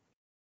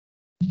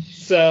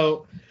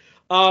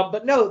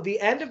no, the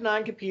end of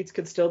non-competes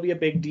could still be a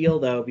big deal,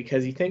 though,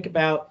 because you think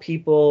about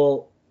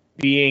people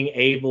being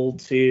able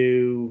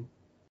to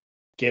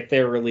get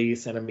their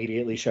release and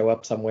immediately show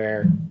up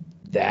somewhere,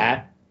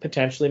 that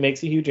potentially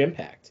makes a huge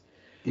impact.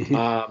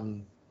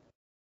 Mm-hmm.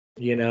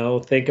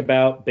 Think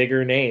about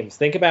bigger names.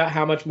 Think about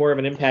how much more of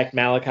an impact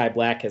Malachi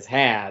Black has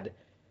had,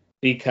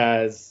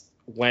 because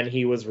when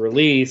he was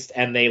released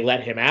and they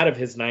let him out of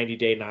his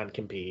 90-day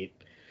non-compete,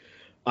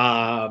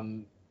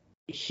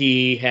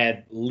 he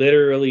had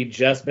literally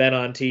just been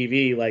on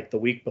TV like the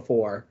week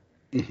before.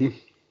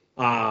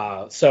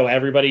 Mm-hmm. So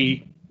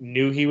everybody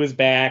knew he was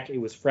back. He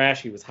was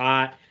fresh. He was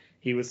hot.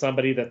 He was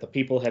somebody that the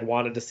people had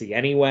wanted to see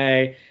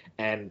anyway.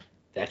 And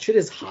that shit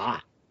is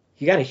hot.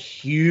 He got a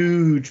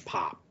huge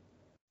pop.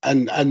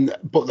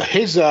 But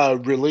his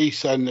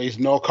release and his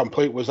no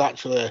complete was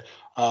actually,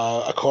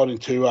 according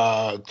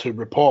to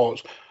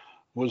reports,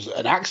 was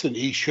an accident.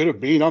 He should have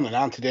been on an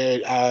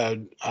 90-day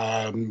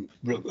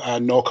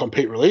no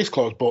compete release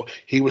clause, but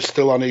he was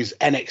still on his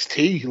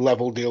NXT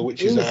level deal,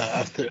 which is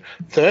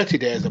 30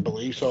 days, I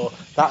believe. So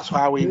that's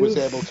how he was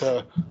able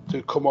to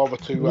come over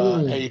to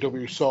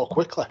AEW so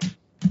quickly.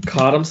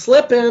 Caught him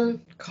slipping.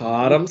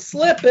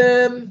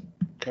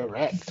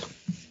 Correct.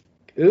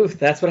 Oof,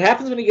 that's what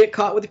happens when you get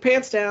caught with your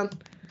pants down.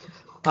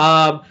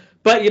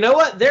 But you know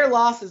what? Their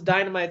loss is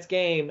Dynamite's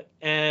game,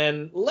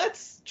 and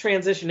let's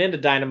transition into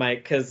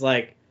Dynamite, because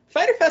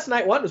Fyter Fest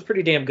Night 1 was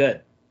pretty damn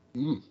good.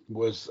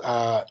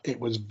 It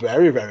was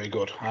very, very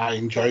good. I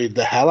enjoyed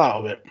the hell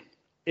out of it.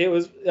 It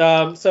was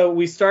so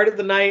we started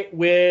the night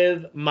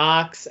with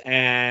Mox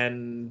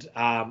and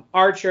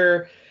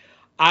Archer.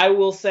 I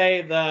will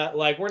say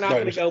we're not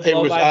going to go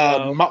blow by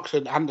blow. Mox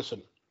and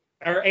Anderson.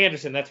 Or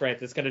Anderson, that's right.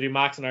 That's going to do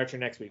Mox and Archer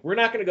next week. We're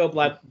not going to go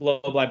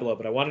blow by blow,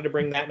 but I wanted to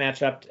bring that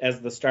match up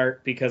as the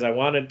start because I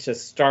wanted to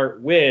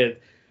start with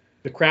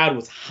the crowd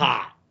was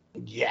hot.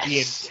 Yes. The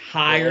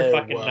entire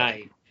fucking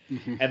night.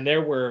 Mm-hmm. And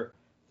there were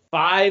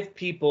 5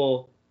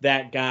 people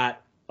that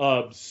got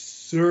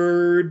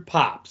absurd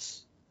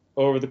pops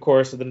over the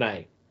course of the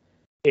night.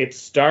 It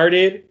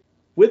started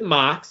with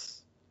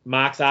Mox.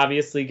 Mox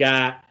obviously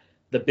got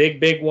the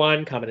big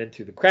one coming in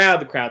through the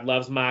crowd. The crowd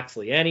loves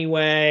Moxley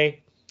anyway.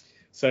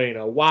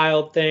 So,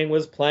 Wild Thing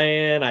was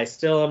playing. I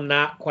still am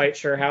not quite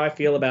sure how I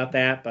feel about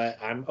that, but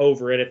I'm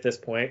over it at this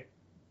point.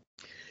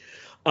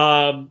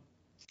 And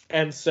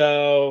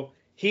so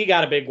he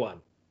got a big one.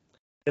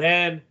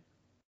 Then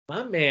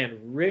my man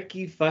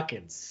Ricky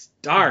fucking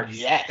Starks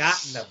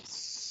got an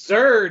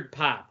absurd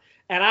pop.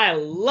 And I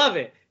love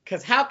it,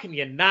 because how can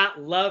you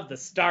not love the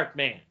Stark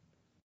man?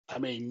 I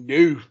mean,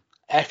 new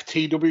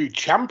FTW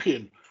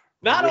champion.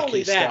 Not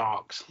only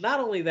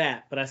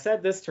that, but I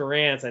said this to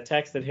Rance. I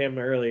texted him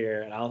earlier,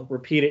 and I'll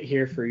repeat it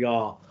here for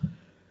y'all.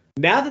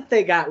 Now that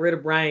they got rid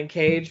of Brian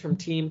Cage from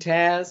Team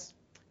Taz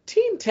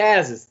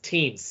is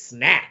Team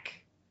Snack.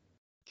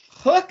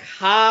 Hook,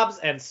 Hobbs,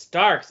 and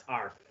Starks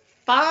are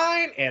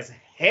fine as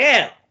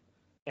hell,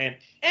 and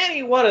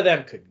any one of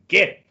them could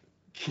get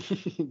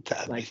it.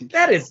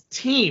 That is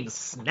Team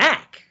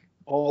Snack.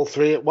 All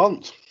 3 at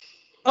once.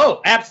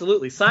 Oh,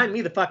 absolutely. Sign me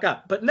the fuck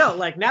up. But no,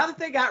 now that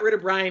they got rid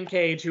of Brian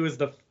Cage, who is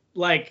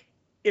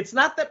it's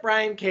not that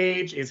Brian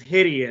Cage is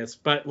hideous,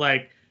 but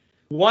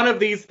one of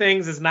these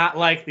things is not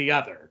like the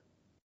other.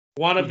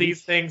 One of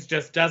these things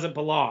just doesn't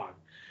belong.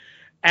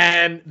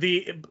 And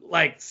the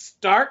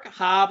Stark,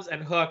 Hobbs,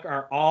 and Hook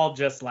are all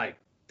just they're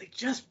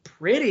just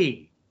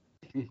pretty.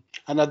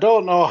 And I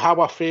don't know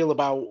how I feel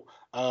about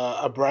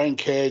a Brian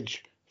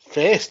Cage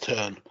face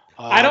turn.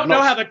 I don't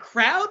know how the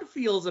crowd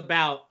feels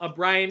about a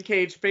Brian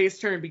Cage face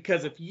turn,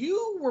 because if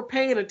you were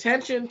paying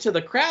attention to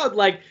the crowd,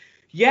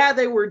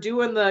 they were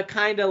doing the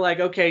kind of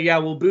okay, yeah,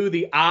 we'll boo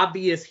the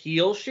obvious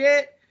heel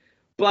shit,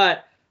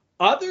 but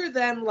other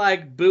than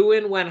like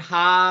booing when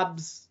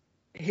Hobbs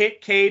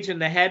hit Cage in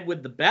the head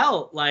with the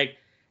belt, like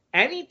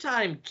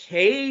anytime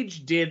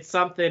Cage did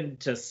something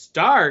to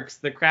Starks,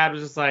 the crowd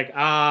was just like,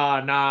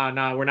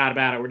 nah, we're not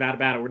about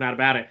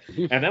it.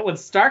 And then when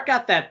Stark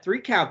got that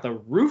 3 count, the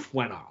roof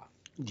went off.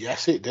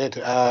 Yes, it did.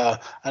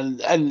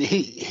 And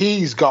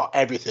he's got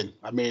everything.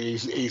 I mean,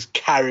 he's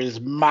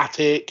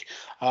charismatic.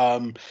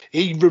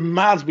 He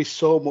reminds me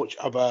so much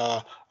of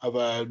a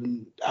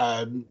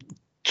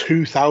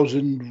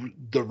 2000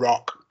 The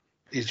Rock.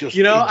 He's just,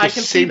 I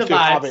can see the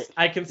vibes.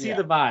 I can see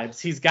the vibes.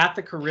 He's got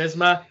the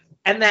charisma,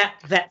 and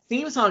that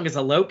theme song is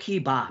a low key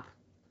bop.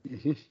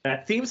 Mm-hmm.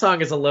 That theme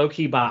song is a low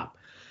key bop.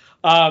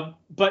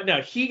 But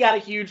no, he got a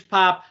huge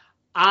pop.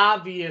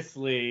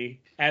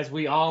 Obviously, as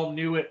we all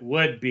knew it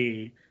would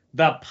be,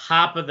 the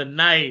pop of the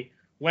night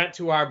went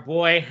to our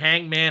boy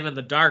Hangman and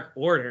the Dark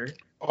Order.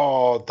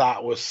 Oh,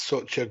 that was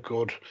such a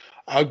good.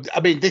 I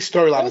mean, this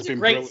storyline has been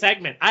a great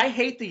segment. I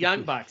hate the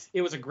Young Bucks.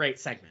 It was a great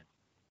segment.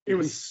 It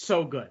was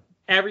so good.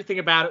 Everything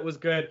about it was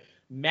good.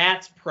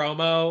 Matt's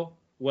promo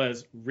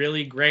was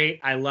really great.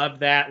 I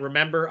loved that.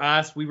 Remember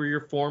us? We were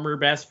your former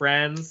best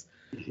friends.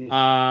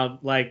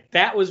 Like,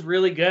 that was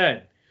really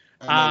good.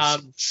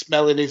 And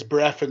smelling his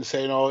breath and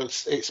saying, "Oh, it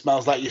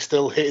smells like you're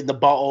still hitting the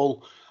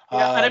bottle."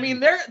 Yeah, and I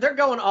mean, they're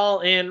going all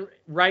in,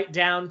 right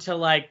down to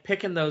like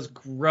picking those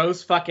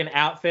gross fucking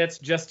outfits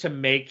just to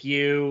make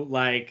you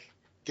like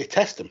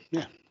detest them.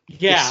 Yeah,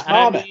 yeah.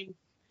 I mean,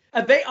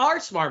 they are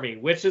smarmy,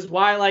 which is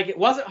why like it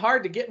wasn't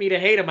hard to get me to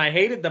hate them. I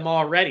hated them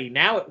already.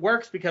 Now it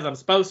works because I'm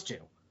supposed to.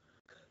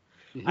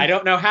 I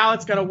don't know how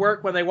it's gonna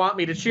work when they want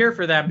me to cheer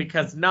for them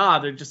because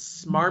they're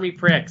just smarmy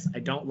pricks. I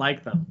don't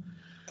like them.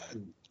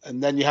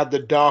 And then you had the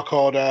Dark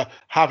Order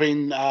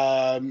having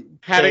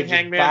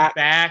Hangman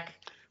back.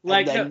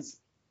 Like,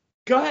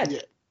 go ahead.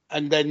 Yeah,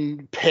 and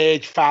then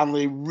Page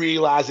finally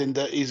realizing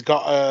that he's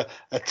got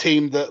a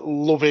team that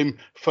love him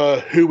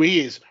for who he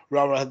is,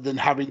 rather than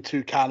having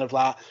to kind of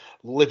like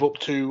live up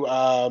to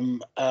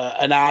an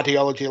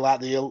ideology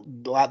like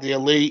the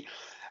Elite.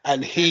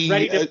 And he's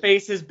ready to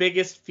face his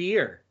biggest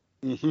fear.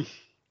 Mm-hmm.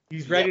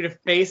 He's ready to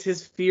face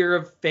his fear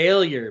of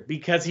failure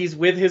because he's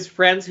with his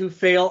friends who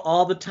fail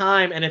all the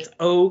time, and it's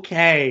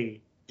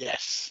okay.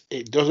 Yes,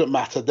 it doesn't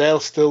matter. They'll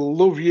still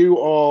love you,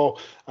 or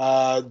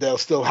they'll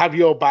still have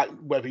your back,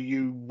 whether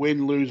you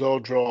win, lose, or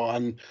draw.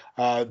 And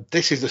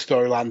this is the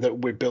storyline that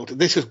we built.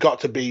 This has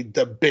got to be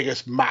the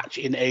biggest match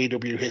in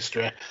AEW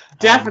history.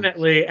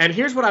 Definitely. And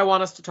here's what I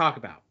want us to talk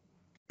about.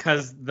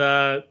 Because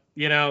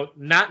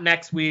not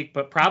next week,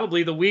 but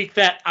probably the week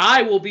that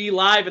I will be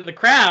live in the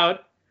crowd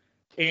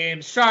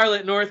in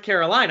Charlotte, North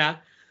Carolina,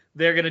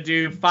 they're going to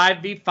do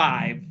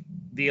 5v5,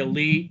 the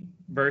Elite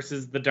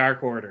versus the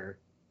Dark Order.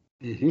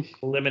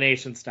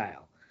 Elimination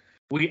style.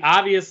 We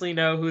obviously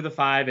know who the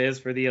 5 is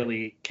for the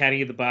Elite: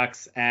 Kenny, the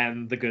Bucks,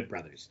 and the Good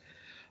Brothers.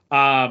 Who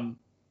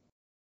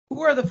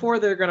are the 4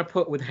 they're going to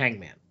put with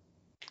Hangman?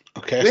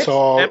 Okay, which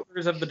so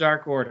members of the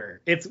Dark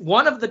Order? It's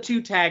one of the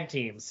 2 tag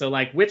teams. So,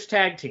 like, which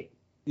tag team?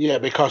 Yeah,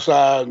 because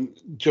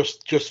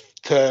just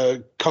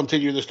to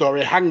continue the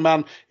story,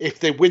 Hangman,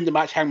 if they win the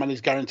match, Hangman is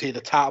guaranteed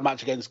a title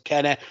match against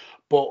Kenny,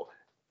 but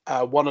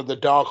one of the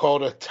Dark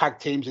Order tag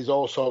teams is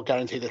also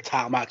guaranteed a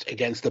title match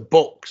against the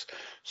Bucks.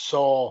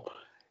 So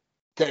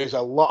there's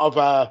a lot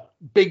of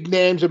big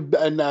names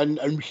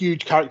and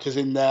huge characters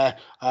in there.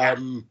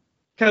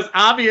 Because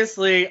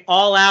obviously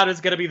All Out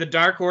is going to be the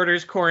Dark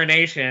Order's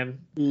coronation.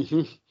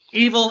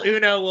 Evil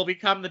Uno will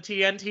become the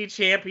TNT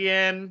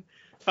champion.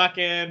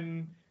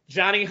 Fucking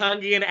Johnny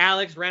Hungy and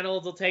Alex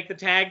Reynolds will take the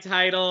tag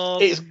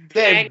titles.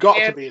 They've got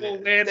to be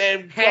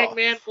there.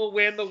 Hangman will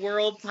win the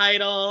world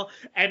title,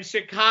 and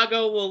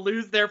Chicago will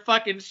lose their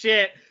fucking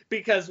shit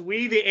because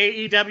we, the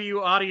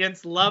AEW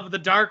audience, love the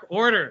Dark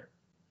Order.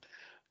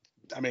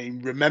 I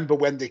mean, remember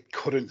when they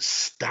couldn't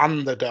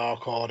stand the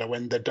Dark Order,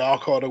 when the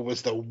Dark Order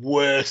was the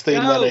worst thing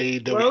that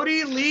AEW...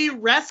 Brody Lee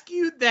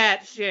rescued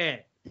that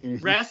shit.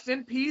 Rest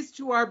in peace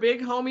to our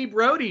big homie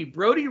Brody.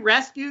 Brody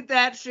rescued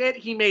that shit.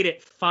 He made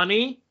it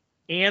funny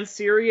and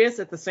serious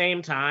at the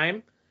same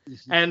time.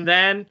 And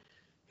then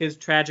his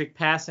tragic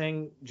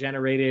passing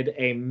generated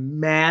a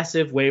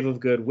massive wave of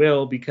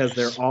goodwill because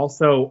they're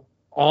also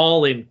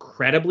all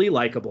incredibly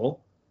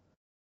likable.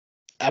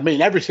 I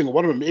mean, every single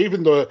one of them,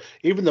 even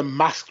the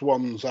masked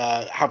ones,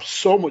 have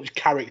so much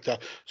character.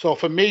 So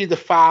for me, the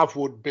 5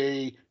 would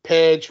be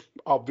Page,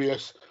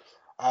 obvious.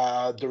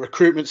 The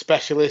recruitment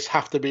specialists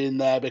have to be in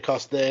there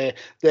because they're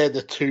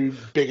the 2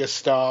 biggest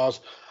stars.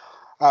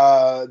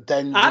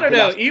 Then I don't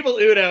know. Evil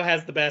Uno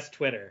has the best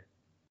Twitter.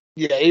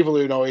 Yeah, Evil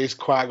Uno is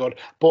quite good.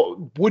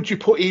 But would you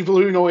put Evil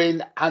Uno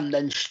in and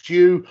then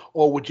Stu,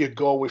 or would you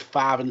go with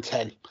 5 and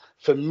 10?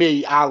 For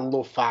me, I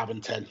love 5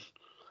 and 10.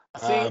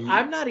 See,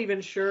 I'm not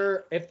even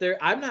sure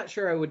I'm not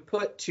sure I would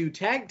put 2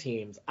 tag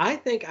teams. I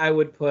think I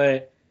would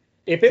put,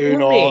 if it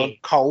Uno were me,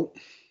 Colt.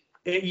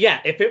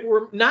 If it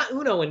were not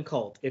Uno and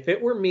Colt, if it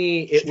were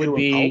me, it would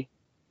be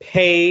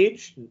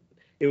Page.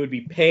 It would be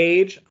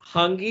Page,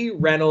 Hungy,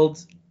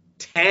 Reynolds,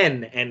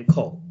 10, and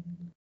Colt.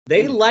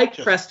 They like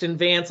Preston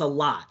Vance a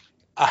lot.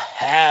 a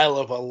hell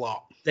of a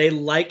lot. They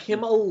like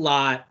him a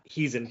lot.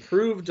 He's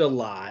improved a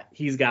lot.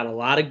 He's got a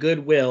lot of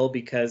goodwill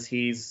because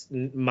he's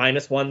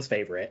 -1's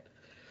favorite.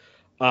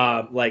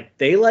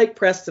 They like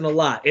Preston a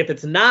lot. If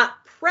it's not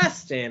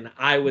Preston,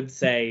 I would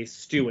say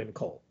Stu and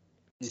Colt.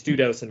 Stu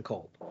Dose and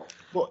Colt.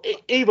 But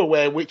either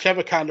way,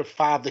 whichever kind of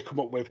 5 they come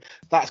up with,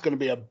 that's going to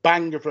be a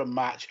banger of a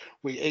match.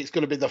 It's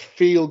going to be the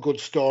feel-good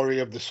story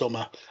of the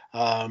summer.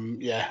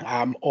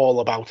 I'm all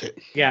about it.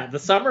 Yeah, the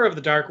Summer of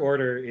the Dark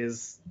Order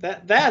is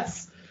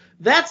that's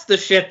the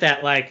shit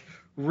that like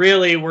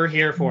really we're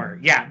here for.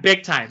 Yeah,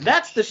 big time.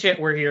 That's the shit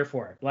we're here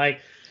for.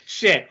 Like,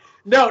 shit.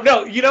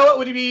 No, you know what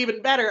would be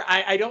even better?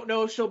 I don't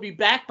know if she'll be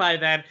back by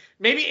then.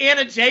 Maybe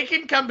Anna Jay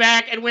can come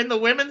back and win the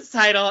women's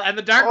title, and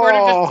the Dark Order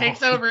just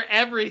takes over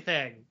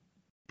everything.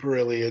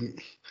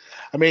 Brilliant.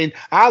 I mean,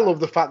 I love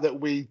the fact that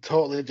we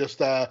totally just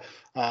covered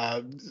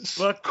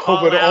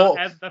all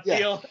as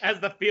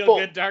the feel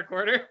good Dark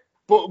Order.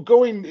 But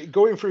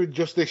going through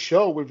just this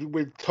show,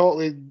 we've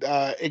totally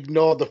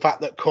ignored the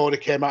fact that Cody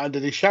came out and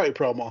did his shouty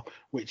promo,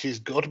 which is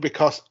good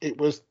because it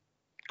was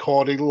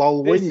Cody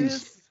lol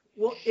wins.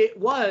 Well, it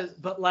was,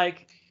 but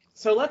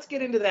so let's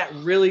get into that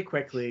really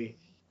quickly.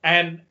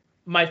 And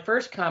my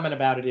first comment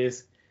about it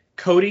is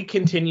Cody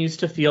continues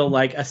to feel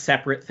like a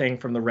separate thing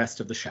from the rest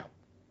of the show.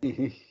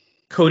 Mm-hmm.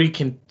 Cody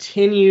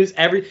continues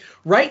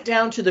right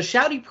down to the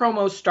shouty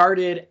promo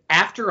started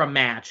after a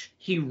match.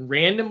 He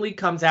randomly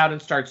comes out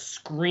and starts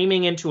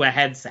screaming into a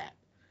headset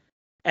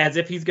as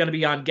if he's going to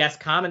be on guest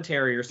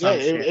commentary or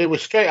something. Yeah, it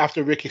was straight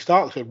after Ricky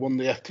Starks had won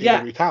the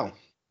FTW title.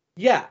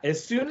 Yeah,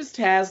 as soon as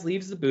Taz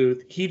leaves the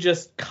booth, he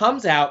just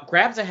comes out,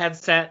 grabs a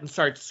headset, and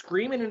starts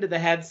screaming into the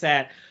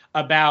headset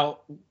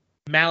about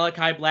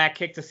Malachi Black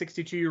kicked a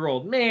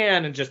 62-year-old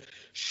man and just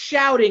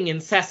shouting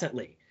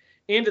incessantly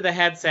into the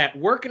headset,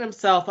 working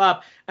himself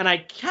up. And I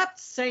kept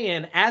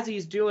saying, as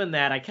he's doing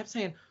that,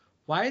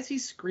 why is he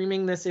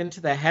screaming this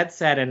into the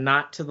headset and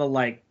not to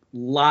the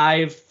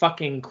live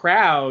fucking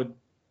crowd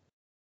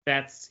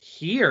that's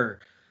here?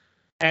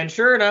 And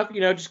sure enough,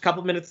 just a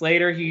couple minutes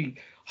later, he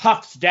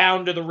huffs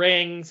down to the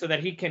ring so that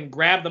he can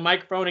grab the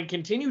microphone and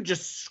continue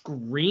just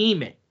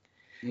screaming.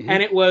 Mm-hmm.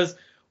 And it was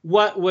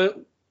what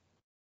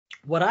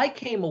I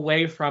came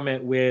away from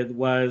it with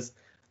was,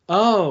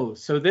 oh,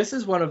 so this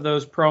is one of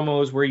those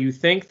promos where you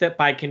think that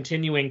by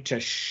continuing to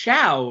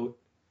shout,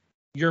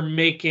 you're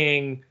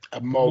making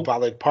a more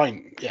valid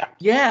point. Yeah.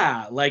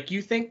 Yeah.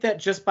 You think that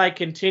just by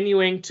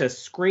continuing to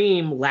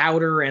scream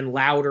louder and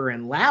louder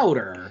and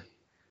louder,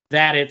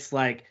 that it's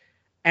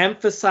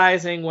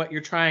emphasizing what you're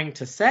trying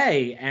to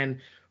say. And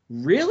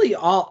really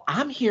all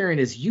I'm hearing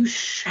is you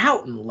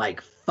shouting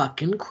like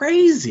fucking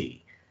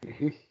crazy.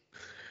 Mm-hmm.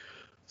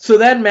 So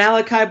then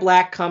Malachi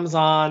Black comes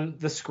on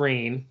the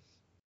screen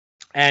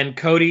and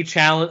Cody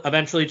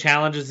eventually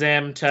challenges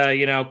him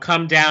to,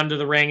 come down to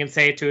the ring and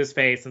say it to his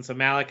face. And so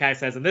Malachi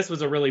says, and this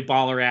was a really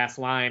baller ass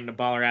line, a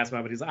baller ass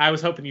moment. He's like, I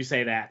was hoping you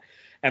say that.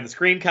 And the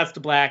screen cuts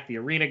to black, the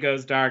arena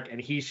goes dark, and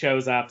he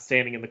shows up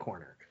standing in the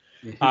corner.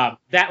 Mm-hmm.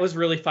 That was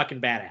really fucking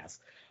badass.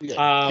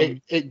 Yeah,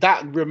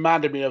 that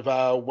reminded me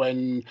of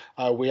when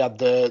we had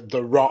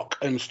the Rock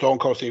and Stone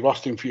Cold Steve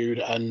Austin feud,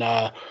 and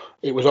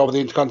it was over the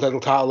Intercontinental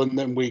title, and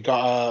then we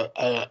got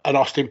an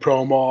Austin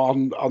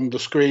promo on the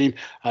screen,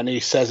 and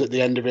he says at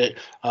the end of it,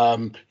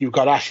 you've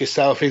got to ask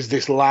yourself, is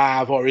this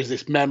live or is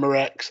this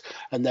Memorex?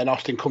 And then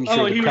Austin comes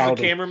through the crowd. Oh, he was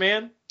the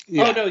cameraman?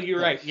 Yeah. Oh, no,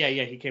 you're right. Yeah,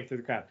 he came through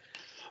the crowd.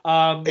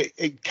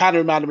 It kind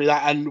of reminded me of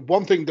that, and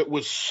one thing that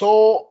was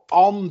so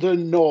on the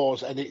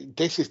nose, and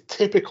this is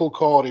typical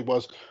Cody,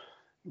 was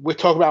we're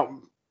talking about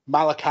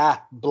Malachi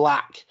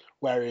Black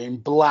wearing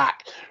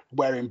black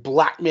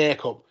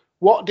makeup.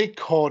 What did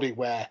Cody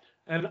wear?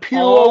 An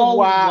pure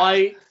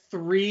white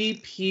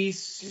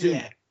 3-piece suit.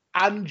 Yeah,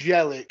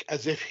 angelic,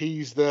 as if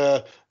he's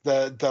the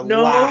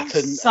no lat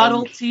and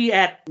subtlety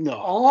at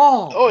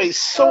all. Oh, it's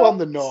so on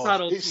the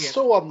nose. It's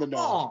so on the nose.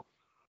 All.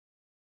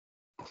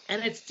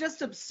 And it's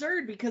just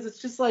absurd because it's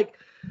just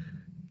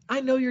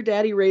I know your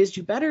daddy raised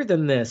you better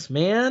than this,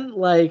 man.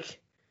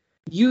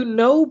 You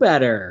know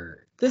better.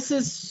 This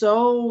is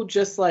so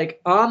just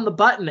on the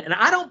button. And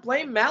I don't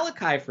blame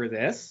Malachi for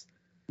this.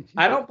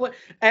 I don't blame.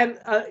 And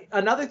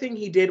another thing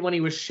he did when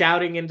he was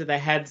shouting into the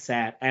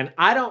headset, and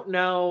I don't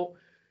know,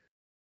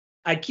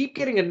 I keep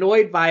getting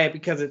annoyed by it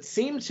because it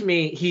seemed to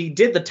me he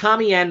did the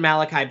Tommy End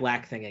Malachi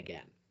Black thing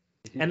again.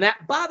 Mm-hmm. And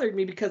that bothered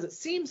me because it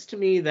seems to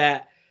me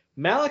that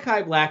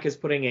Malachi Black is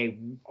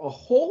putting a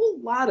whole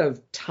lot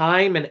of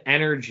time and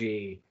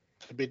energy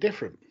to be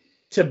different,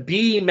 to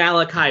be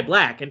Malachi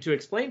Black and to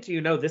explain to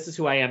you, no, this is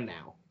who I am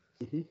now.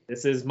 Mm-hmm.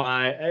 This is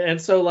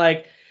and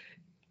so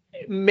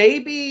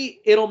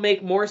maybe it'll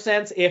make more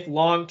sense if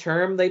long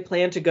term they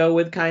plan to go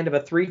with kind of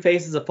a 3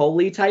 Faces of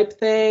Foley type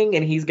thing,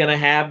 and he's gonna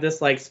have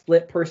this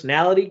split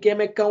personality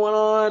gimmick going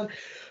on.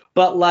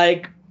 But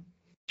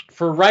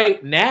for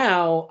right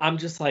now, I'm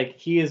just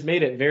he has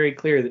made it very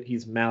clear that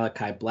he's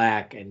Malachi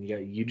Black, and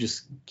you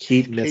just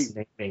keep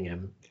misnaming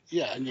him.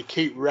 Yeah, and you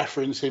keep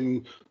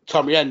referencing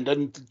Tommy End,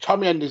 and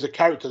Tommy End is a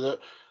character that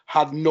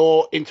had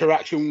no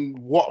interaction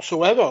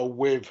whatsoever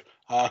with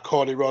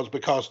Cody Rhodes,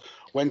 because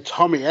when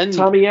Tommy End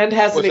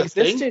hasn't was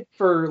existed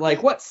for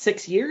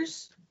 6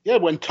 years? Yeah,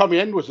 when Tommy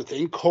End was a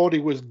thing, Cody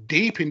was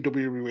deep in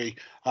WWE.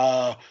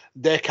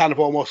 They kind of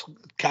almost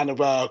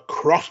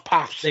cross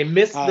paths. They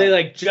missed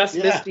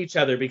each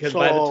other, because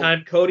by the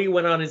time Cody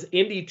went on his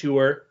indie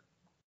tour,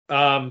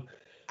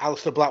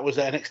 Aleister Black was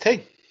at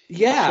NXT.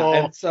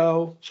 Yeah, and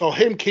so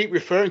him keep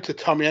referring to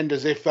Tommy End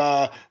as if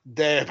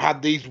they've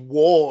had these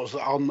wars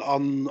on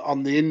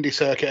the indie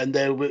circuit and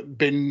they've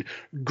been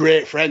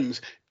great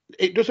friends.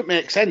 It doesn't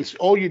make sense.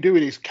 All you're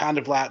doing is kind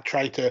of like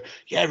try to,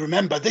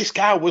 remember this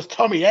guy was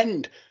Tommy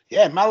End.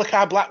 Yeah,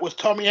 Malachi Black was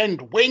Tommy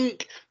End.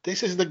 Wink.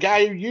 This is the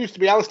guy who used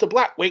to be Aleister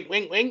Black. Wink,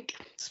 wink, wink.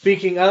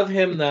 Speaking of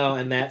him, though,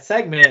 in that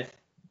segment,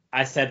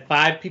 I said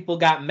 5 people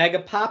got mega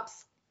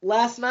pops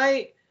last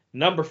night.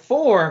 Number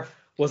 4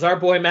 was our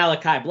boy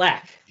Malachi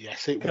Black.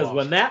 Yes, it was. Because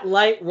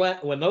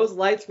when those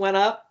lights went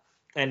up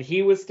and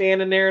he was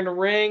standing there in the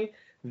ring,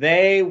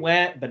 they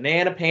went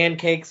banana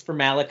pancakes for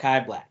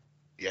Malachi Black.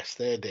 Yes,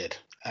 they did.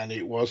 And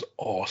it was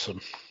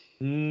awesome.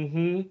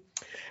 Mm-hmm.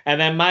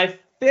 And then my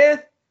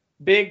 5th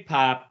big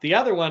pop, the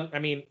other one, I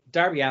mean,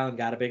 Darby Allin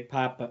got a big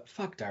pop, but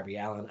fuck Darby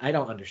Allin. I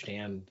don't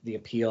understand the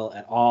appeal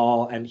at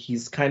all, and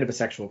he's kind of a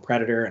sexual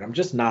predator, and I'm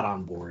just not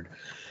on board.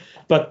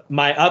 But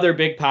my other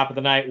big pop of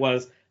the night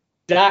was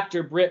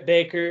Dr. Britt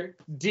Baker,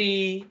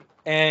 DMD.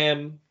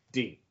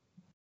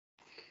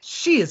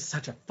 She is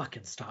such a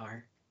fucking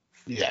star.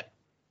 Yeah.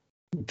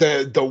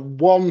 The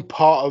one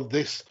part of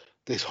this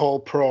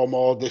whole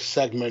promo, this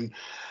segment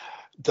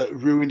that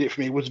ruined it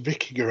for me was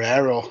Vicky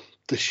Guerrero.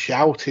 The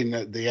shouting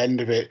at the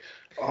end of it.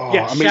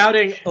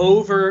 Shouting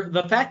over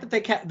the fact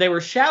that they were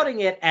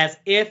shouting it as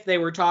if they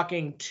were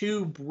talking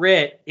to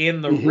Britt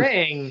in the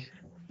ring,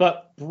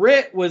 but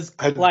Britt was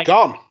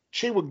gone.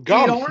 She was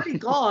gone. She'd already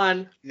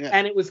gone,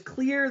 and it was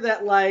clear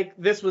that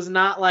this was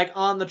not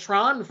on the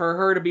Tron for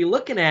her to be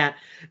looking at,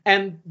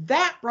 and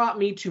that brought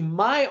me to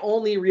my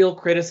only real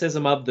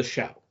criticism of the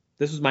show.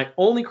 This was my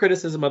only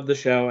criticism of the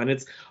show, and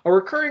it's a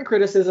recurring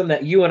criticism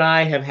that you and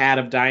I have had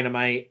of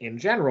Dynamite in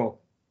general.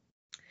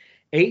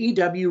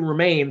 AEW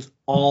remains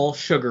all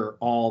sugar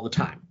all the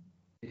time.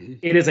 Mm-hmm.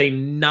 It is a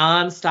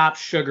nonstop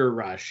sugar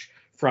rush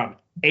from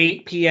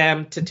 8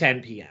 p.m. to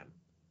 10 p.m.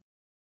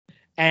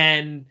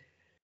 And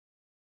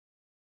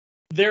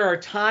there are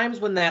times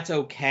when that's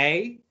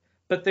okay,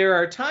 but there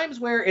are times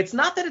where it's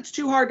not that it's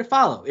too hard to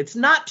follow. It's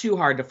not too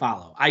hard to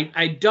follow.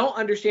 I don't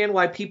understand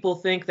why people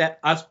think that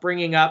us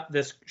bringing up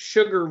this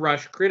sugar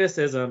rush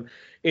criticism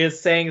is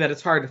saying that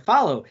it's hard to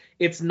follow.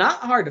 It's not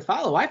hard to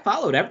follow. I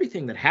followed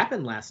everything that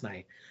happened last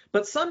night.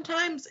 But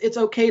sometimes it's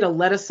okay to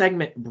let a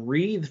segment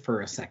breathe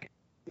for a second.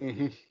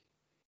 Mm-hmm.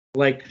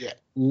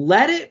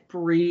 Let it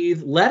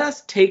breathe. Let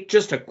us take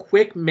just a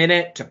quick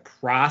minute to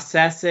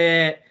process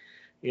it.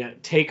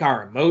 Take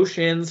our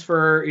emotions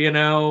for,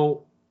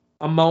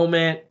 a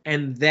moment,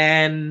 and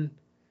then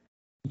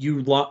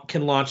you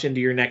can launch into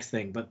your next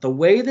thing. But the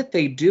way that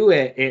they do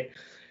it,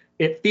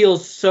 it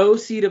feels so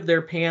seat of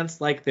their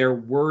pants, like they're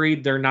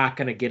worried they're not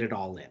going to get it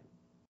all in.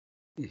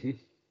 Mm-hmm.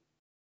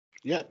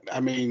 Yeah, I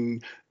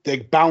mean, they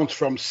bounce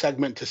from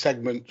segment to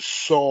segment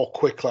so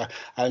quickly,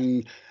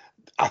 and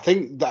I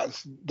think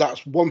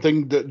that's one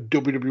thing that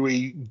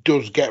WWE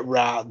does get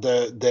right.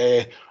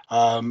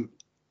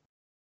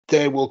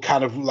 They will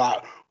kind of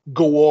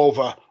go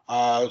over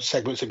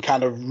segments and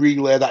kind of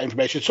relay that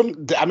information.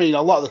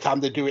 A lot of the time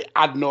they do it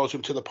ad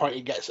nauseum to the point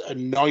it gets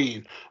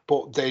annoying,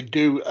 but they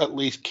do at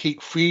least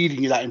keep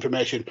feeding you that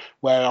information.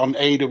 Where on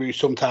AEW,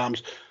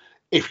 sometimes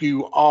if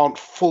you aren't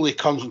fully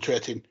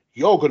concentrating,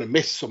 you're going to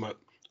miss something,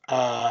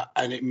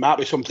 and it might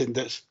be something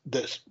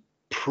that's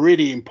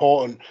pretty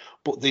important,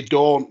 but they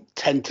don't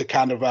tend to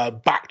kind of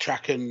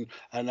backtrack and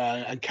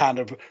kind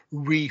of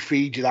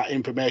refeed you that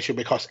information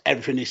because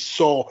everything is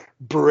so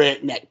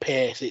breakneck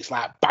pace. It's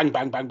like bang,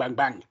 bang, bang, bang,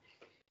 bang.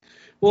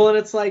 Well, and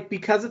it's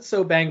because it's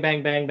so bang,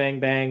 bang, bang,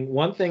 bang, bang.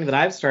 One thing that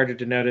I've started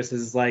to notice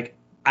is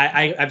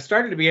I've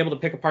started to be able to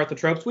pick apart the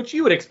tropes, which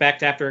you would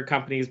expect after a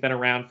company's been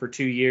around for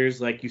 2 years.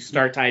 You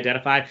start to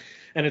identify,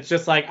 and it's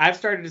just I've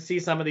started to see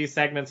some of these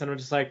segments, and I'm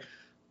just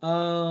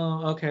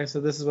oh, okay,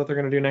 so this is what they're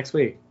going to do next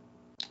week.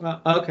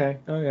 Okay.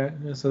 Oh, yeah.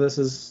 So this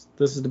is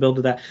the build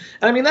to that.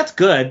 And I mean, that's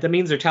good. That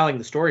means they're telling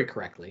the story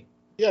correctly.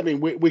 Yeah, I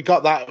mean, we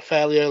got that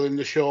fairly early in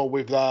the show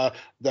with the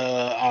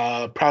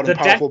Proud and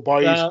Powerful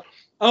Boys.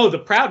 The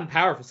Proud and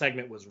Powerful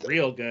segment was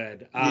real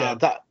good.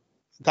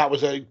 That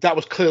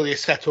was clearly a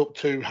setup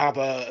to have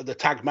the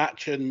tag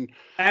match, and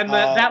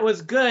that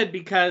was good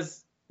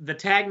because the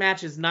tag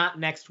match is not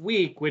next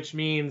week, which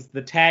means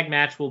the tag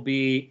match will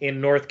be in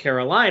North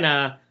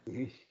Carolina.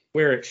 Mm-hmm.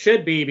 Where it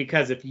should be,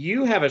 because if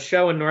you have a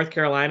show in North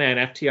Carolina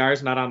and FTR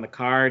is not on the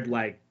card,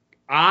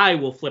 I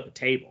will flip a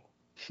table.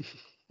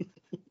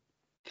 I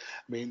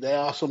mean, they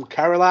are some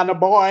Carolina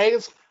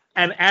boys.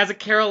 And as a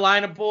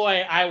Carolina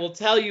boy, I will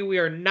tell you, we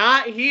are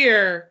not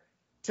here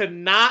to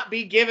not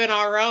be given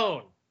our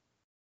own.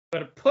 But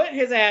to put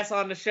his ass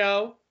on the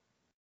show.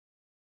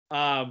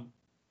 But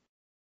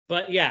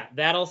yeah,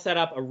 that'll set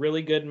up a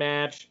really good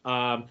match.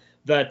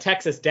 The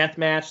Texas Death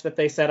Match that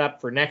they set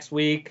up for next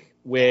week.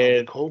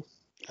 with cool.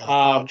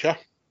 Archer.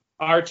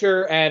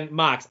 Archer and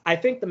Mox. I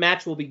think the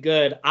match will be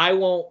good. I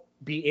won't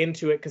be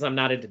into it because I'm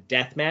not into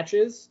death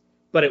matches,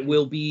 but it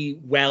will be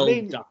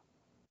done.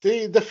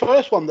 The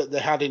first one that they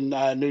had in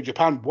New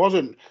Japan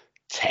wasn't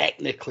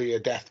technically a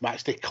death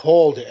match. They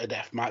called it a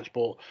death match,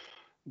 but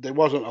there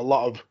wasn't a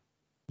lot of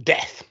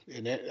death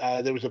in it.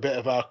 There was a bit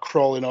of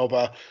crawling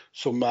over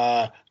some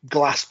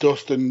glass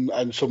dust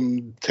and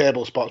some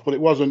table spots, but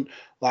it wasn't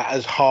like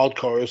as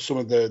hardcore as some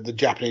of the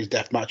Japanese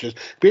death matches.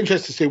 Be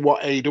interested to see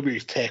what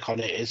AEW's take on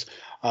it is.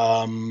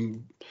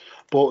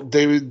 But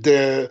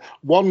the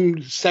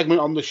one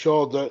segment on the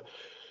show that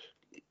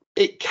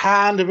it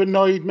kind of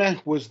annoyed me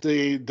was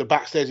the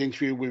backstage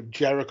interview with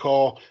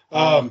Jericho.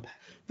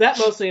 That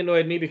mostly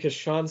annoyed me because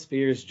Sean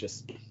Spears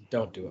just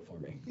don't do it for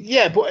me.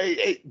 Yeah, but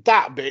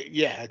that bit,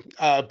 yeah.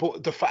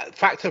 But the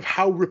fact of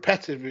how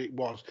repetitive it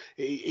was,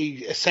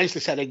 he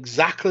essentially said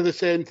exactly the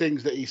same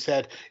things that he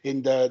said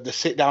in the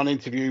sit down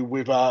interview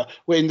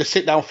in the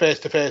sit down face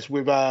to face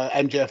with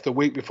MJF the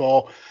week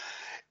before.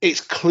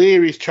 It's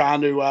clear he's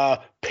trying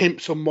to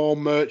pimp some more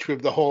merch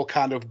with the whole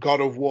kind of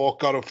God of War,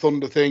 God of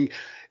Thunder thing.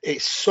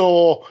 It's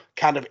so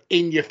kind of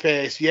in your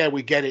face. Yeah,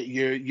 we get it.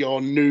 Your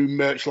new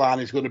merch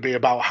line is going to be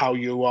about how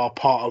you are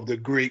part of the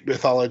Greek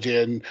mythology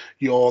and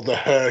you're the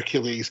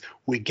Hercules.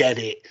 We get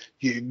it.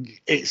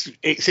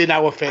 It's in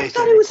our face. I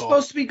thought he was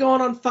supposed to be going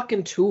on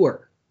fucking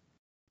tour.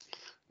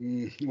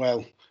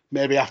 Well,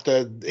 maybe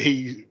after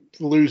he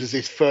loses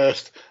his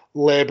first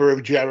Labor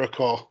of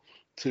Jericho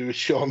to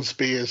Sean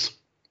Spears.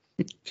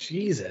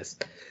 Jesus.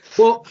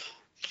 Well,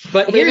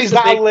 but I mean, is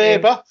that a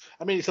Labour?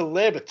 I mean, it's a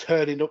Labour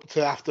turning up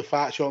to have to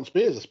fight Sean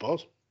Spears, I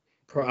suppose.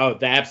 Oh,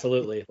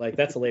 absolutely. Like,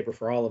 that's a Labour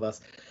for all of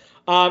us.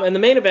 And the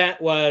main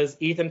event was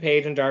Ethan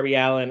Page and Darby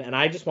Allin, and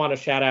I just want to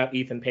shout out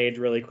Ethan Page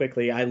really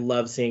quickly. I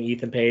love seeing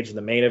Ethan Page in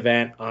the main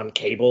event on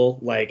cable.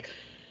 Like,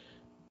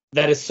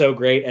 that is so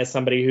great. As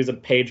somebody who's a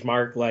Page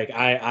mark, like,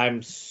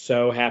 I'm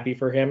so happy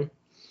for him.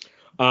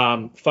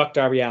 Fuck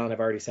Darby Allin, I've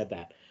already said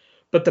that.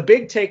 But the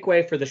big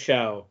takeaway for the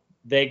show,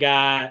 they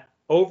got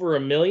over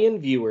 1 million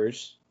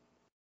viewers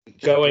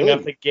going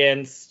up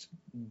against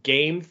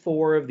Game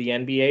 4 of the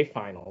NBA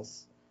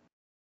Finals.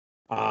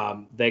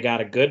 They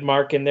got a good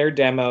mark in their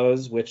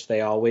demos, which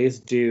they always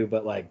do,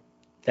 but like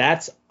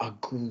that's a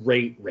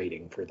great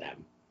rating for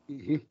them.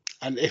 Mm-hmm.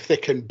 And if they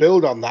can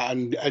build on that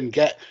and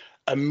get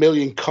 1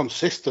 million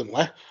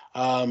consistently,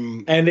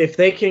 and if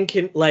they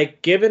can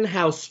like, given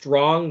how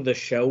strong the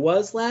show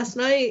was last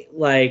night,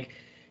 like,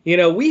 you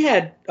know, we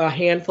had a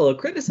handful of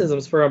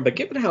criticisms for them, but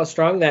given how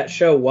strong that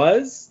show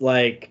was,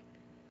 like,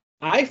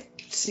 I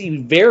see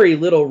very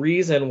little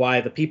reason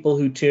why the people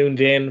who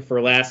tuned in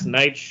for last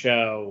night's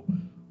show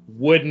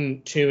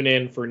wouldn't tune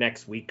in for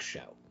next week's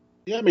show.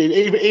 Yeah, I mean,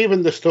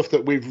 even the stuff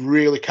that we've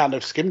really kind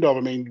of skimmed over.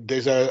 I mean,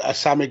 there's a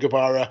Sammy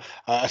Guevara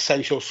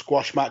essential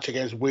squash match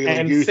against Wheeler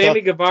and Yuta. Sammy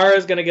Guevara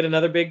is going to get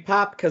another big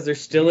pop because they're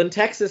still in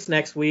Texas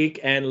next week,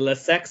 and Le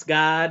Sex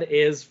God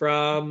is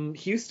from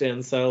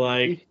Houston, so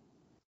like...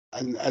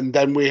 And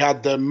then we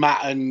had the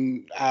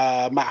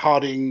Matt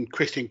Hardy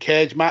Christian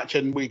Cage match,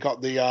 and we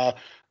got the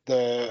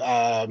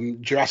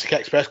Jurassic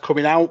Express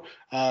coming out.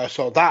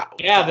 So that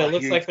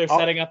looks like they're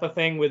setting up a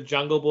thing with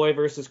Jungle Boy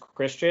versus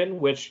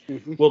Christian, which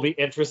will be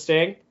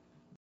interesting.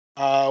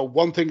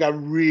 One thing I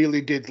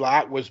really did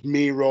like was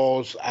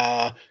Miro's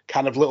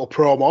kind of little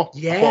promo.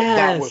 Yes.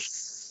 That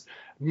was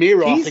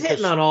Miro. He's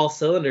hitting on all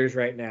cylinders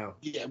right now.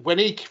 Yeah, when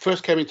he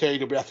first came into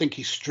AEW, I think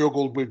he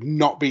struggled with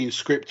not being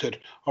scripted.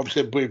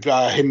 Obviously, with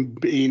him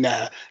being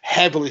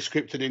heavily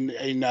scripted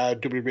in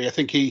WWE, I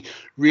think he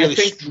really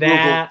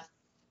struggled.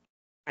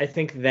 I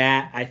think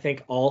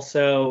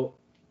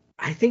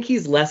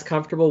he's less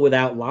comfortable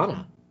without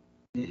Lana.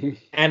 Mm-hmm.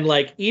 And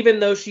like,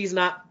 even though she's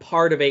not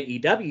part of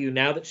AEW,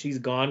 now that she's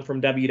gone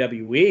from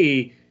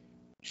WWE,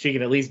 she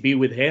can at least be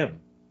with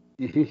him.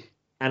 Mm-hmm.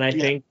 And I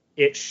think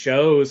it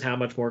shows how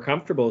much more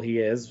comfortable he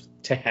is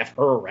to have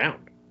her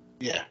around.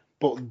 Yeah,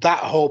 but that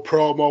whole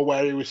promo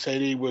where he was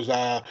saying he was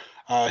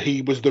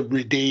the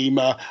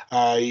Redeemer,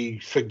 he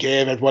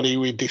forgave everybody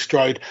he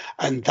destroyed,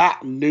 and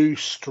that new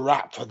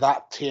strap for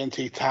that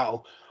TNT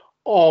title.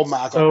 Oh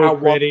my God! So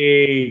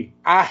pretty.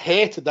 I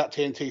hated that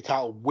TNT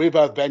title with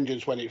a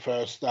vengeance when they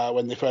first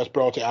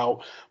brought it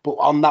out, but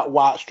on that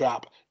white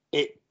strap,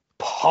 it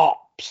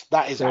pops.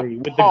 That is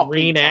with the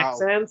green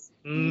accents.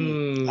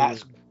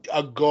 That's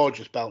a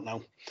gorgeous belt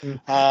now.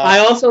 I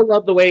also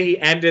love the way he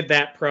ended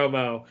that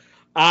promo.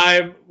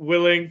 I'm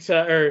willing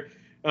to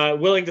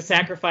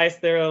sacrifice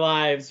their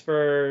lives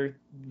for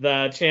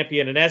the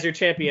champion, and as your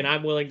champion,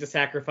 I'm willing to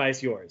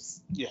sacrifice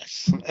yours.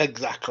 Yes,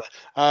 exactly.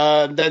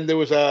 Then there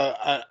was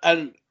a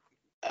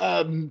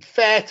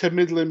fair to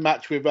middling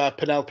match with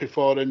Penelope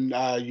Ford and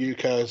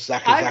Yuka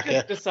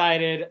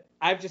Sakazaki.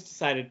 I've just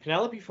decided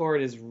Penelope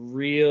Ford is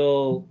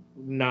real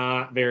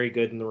not very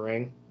good in the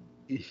ring.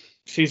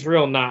 She's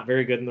real not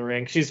very good in the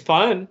ring. She's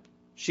fun.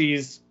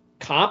 She's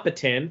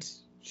competent.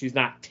 She's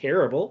not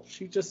terrible.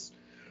 She's just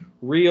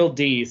real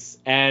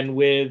decent. And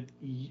with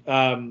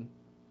I'm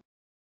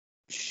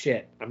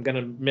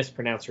gonna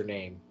mispronounce her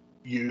name.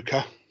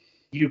 Yuka.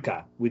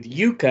 Yuka. With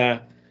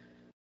Yuka,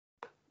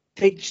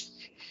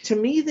 to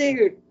me,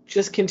 they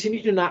just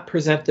continue to not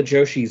present the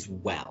Joshis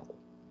well.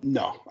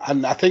 No,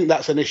 and I think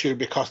that's an issue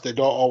because they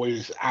don't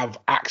always have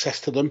access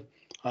to them.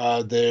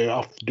 They're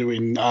off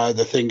doing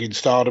the thing in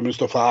Stardom and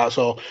stuff like that,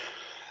 so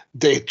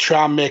they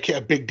try and make it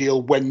a big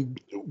deal when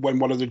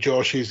one of the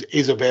Joshis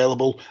is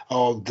available,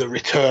 or the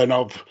return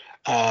of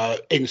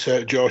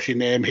insert Joshi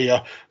name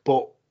here.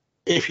 But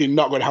if you're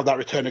not going to have that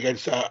return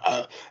against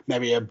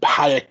maybe a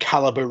higher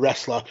caliber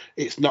wrestler,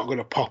 it's not going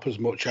to pop as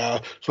much.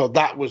 So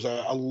that was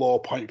a low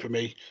point for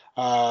me.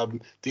 The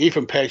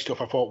Ethan Page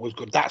stuff I thought was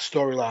good. That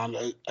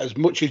storyline, as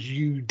much as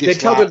you dislike, they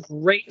tell a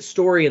great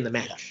story in the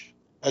match.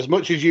 As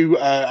much as you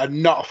are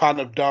not a fan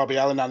of Darby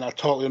Allin, and I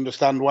totally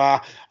understand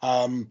why,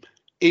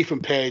 Ethan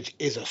Page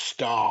is a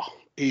star.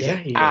 He's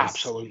an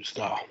absolute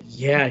star.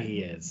 Yeah, he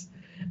is.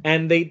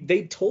 And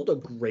they told a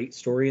great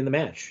story in the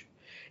match.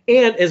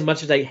 And as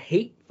much as I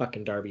hate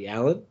fucking Darby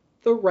Allin,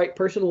 the right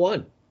person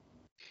won.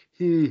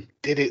 Did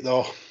it,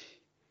 though?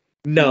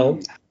 No.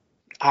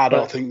 I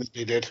don't think that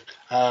he did.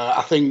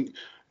 I think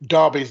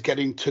Darby's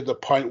getting to the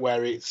point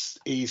where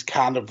he's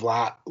kind of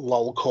like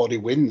lol Cody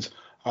wins.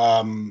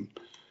 How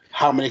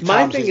many times?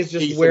 My thing is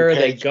just where are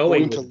they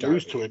going to with Darby?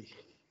 Lose to him?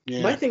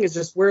 Yeah. My thing is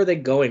just where are they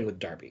going with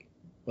Darby?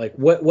 Like,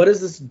 what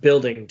is this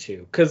building to?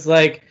 Because,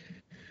 like,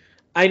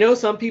 I know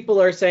some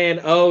people are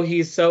saying, oh,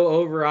 he's so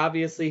over.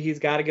 Obviously, he's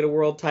got to get a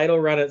world title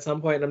run at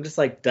some point. And I'm just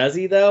like, does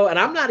he, though? And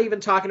I'm not even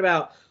talking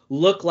about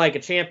look like a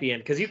champion,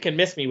 because you can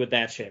miss me with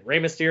that shit. Rey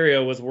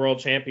Mysterio was world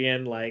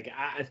champion. Like,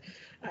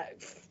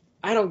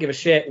 I don't give a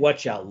shit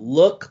what y'all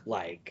look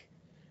like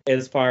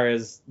as far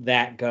as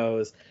that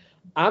goes.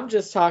 I'm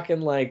just talking,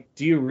 like,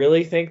 do you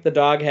really think the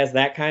dog has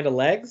that kind of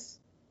legs?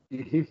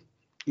 Mm-hmm.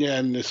 Yeah,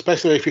 and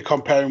especially if you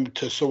compare him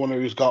to someone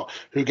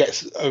who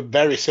gets a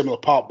very similar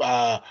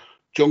pop,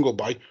 Jungle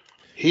Boy.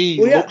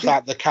 He looks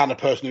like the kind of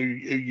person who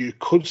you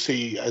could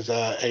see as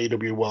a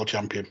AEW World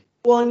Champion.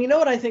 Well, and you know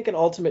what I think an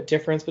ultimate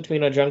difference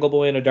between a Jungle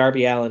Boy and a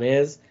Darby Allin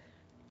is?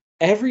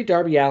 Every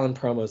Darby Allin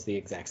promo is the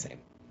exact same.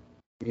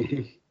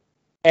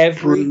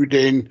 Mm-hmm.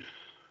 Brooding,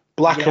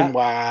 black and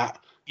white.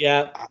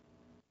 Yeah.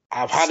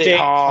 I've had it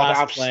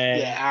hard.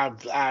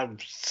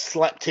 I've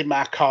slept in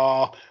my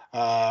car.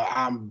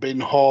 I've been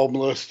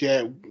homeless.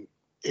 Yeah,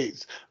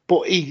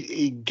 but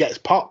he gets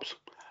pops,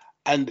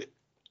 and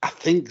I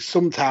think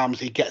sometimes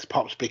he gets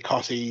pops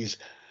because he's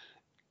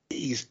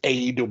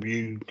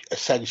AEW,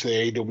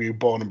 essentially AEW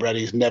born and bred.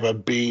 He's never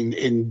been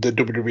in the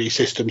WWE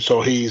system,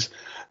 so he's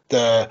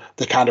the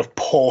kind of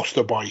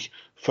poster boy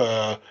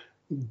for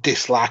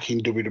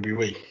disliking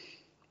WWE.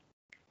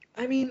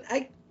 I mean,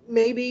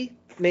 maybe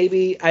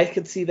I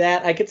could see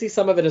that. I could see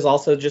some of it is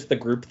also just the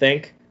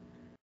groupthink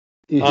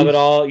of it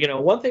all. You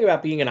know, one thing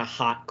about being in a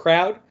hot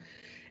crowd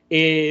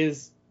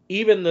is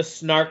even the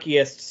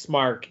snarkiest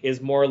smark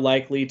is more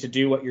likely to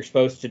do what you're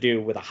supposed to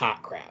do with a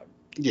hot crowd.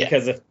 Yeah.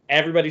 Because if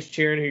everybody's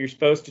cheering who you're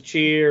supposed to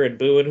cheer and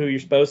booing who you're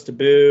supposed to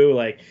boo,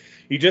 like,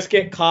 you just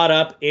get caught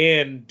up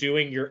in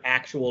doing your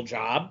actual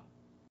job.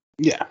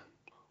 Yeah.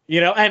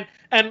 You know,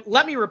 and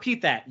let me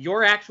repeat that.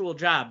 Your actual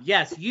job.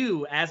 Yes,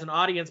 you, as an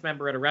audience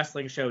member at a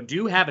wrestling show,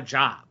 do have a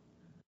job.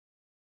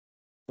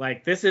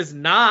 Like, this is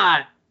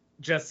not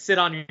just sit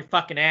on your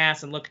fucking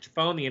ass and look at your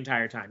phone the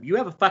entire time. You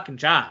have a fucking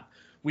job.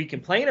 We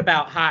complain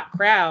about hot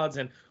crowds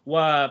and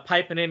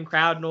piping in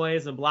crowd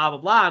noise and blah, blah,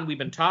 blah. And we've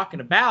been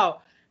talking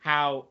about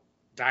how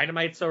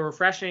Dynamite's so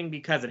refreshing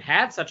because it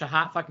had such a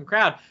hot fucking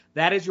crowd.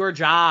 That is your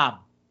job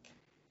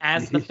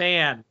as the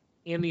fan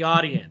in the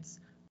audience.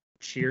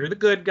 Cheer the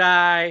good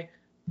guy,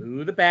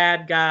 boo the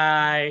bad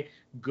guy,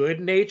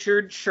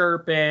 good-natured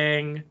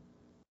chirping.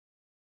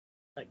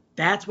 Like,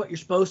 that's what you're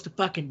supposed to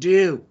fucking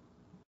do.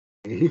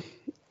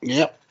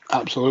 Yep,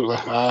 absolutely.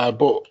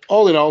 But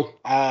all in all,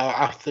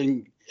 I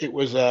think it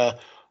was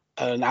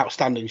an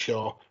outstanding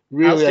show.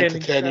 Really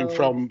entertaining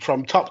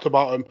from top to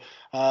bottom.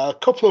 A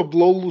couple of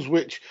lulls,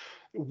 which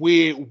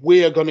we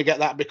are going to get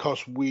that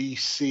because we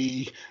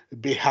see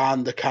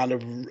behind the kind of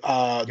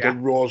the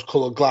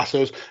rose-coloured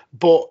glasses.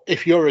 But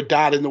if you're a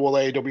dad in the world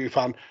AEW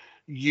fan,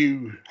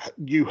 you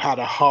had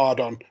a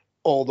hard-on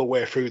all the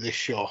way through this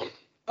show.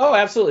 Oh,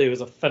 absolutely. It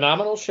was a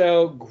phenomenal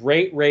show,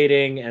 great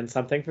rating, and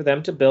something for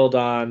them to build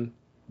on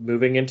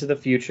moving into the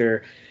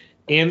future,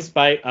 in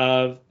spite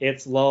of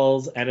its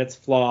lulls and its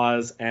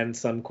flaws and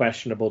some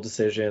questionable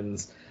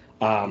decisions.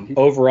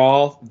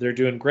 Overall, they're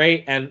doing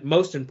great. And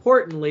most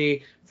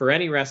importantly, for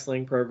any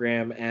wrestling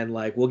program, and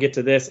like we'll get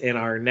to this in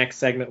our next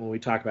segment when we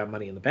talk about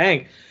Money in the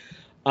Bank,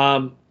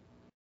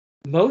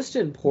 most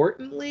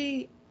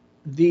importantly,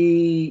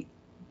 the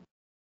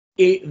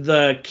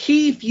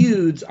key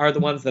feuds are the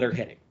ones that are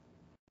hitting.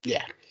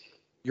 Yeah.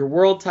 Your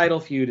world title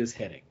feud is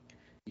hitting.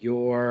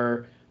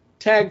 Your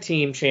tag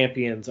team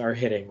champions are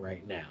hitting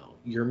right now.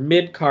 Your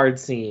mid-card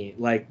scene,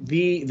 like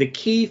the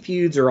key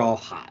feuds are all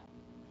hot.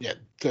 Yeah,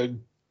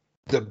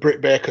 the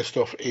Britt Baker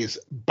stuff is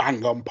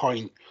bang on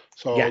point.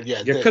 So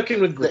yeah, you're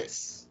cooking with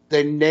grease.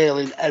 They're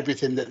nailing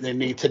everything that they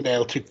need to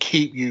nail to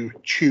keep you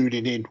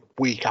tuning in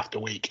week after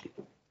week.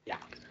 Yeah.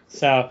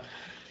 So,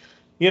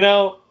 you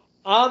know,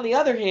 On the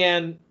other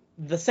hand,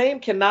 the same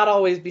cannot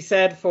always be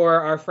said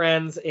for our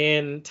friends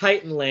in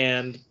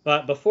Titanland.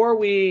 But before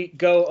we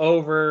go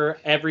over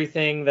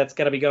everything that's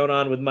going to be going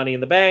on with Money in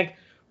the Bank,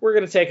 we're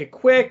going to take a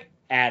quick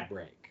ad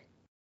break.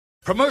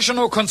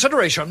 Promotional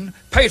consideration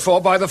paid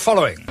for by the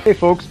following. Hey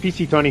folks,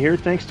 PC Tony here.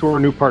 Thanks to our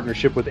new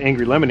partnership with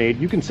Angry Lemonade,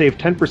 you can save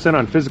 10%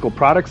 on physical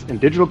products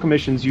and digital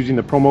commissions using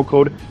the promo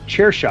code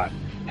ChairShot.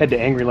 Head to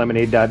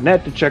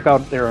angrylemonade.net to check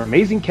out their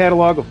amazing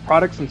catalog of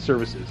products and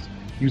services.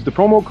 Use the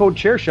promo code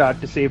ChairShot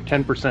to save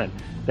 10%.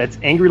 That's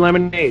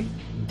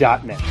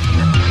angrylemonade.net.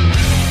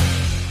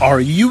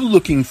 Are you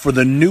looking for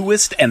the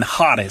newest and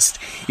hottest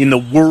in the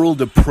world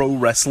of pro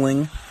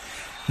wrestling?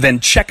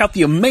 Then check out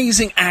the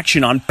amazing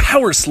action on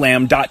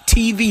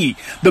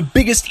Powerslam.tv, the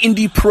biggest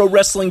indie pro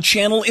wrestling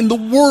channel in the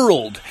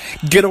world.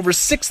 Get over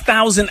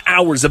 6,000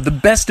 hours of the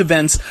best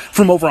events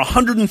from over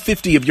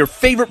 150 of your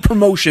favorite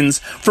promotions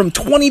from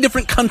 20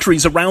 different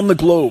countries around the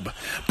globe.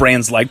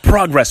 Brands like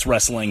Progress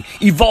Wrestling,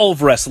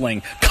 Evolve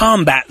Wrestling,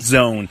 Combat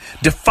Zone,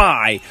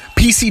 Defy,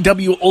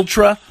 PCW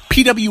Ultra,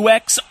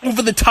 PWX,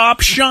 Over the Top,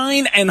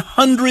 Shine, and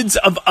hundreds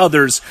of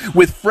others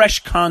with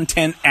fresh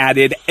content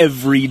added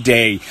every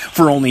day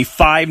for only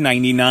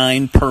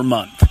 $5.99 per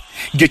month.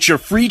 Get your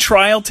free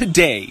trial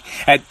today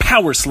at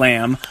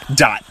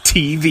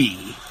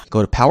Powerslam.tv.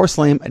 Go to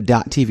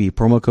Powerslam.tv,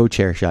 promo code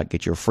ChairShot,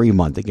 get your free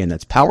month. Again,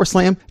 that's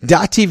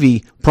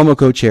Powerslam.tv, promo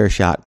code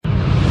ChairShot.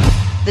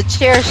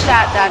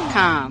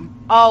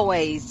 TheChairShot.com.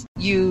 Always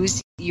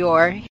use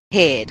your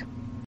head.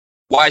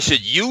 Why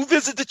should you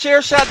visit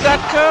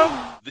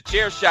TheChairShot.com?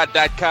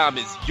 TheChairShot.com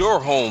is your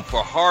home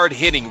for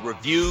hard-hitting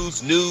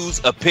reviews,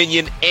 news,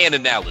 opinion, and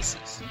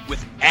analysis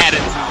with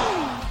attitude.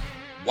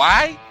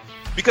 Why?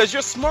 Because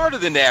you're smarter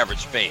than the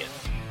average fan.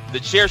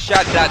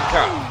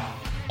 TheChairShot.com.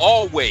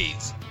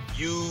 Always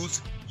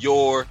use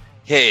your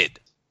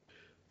head.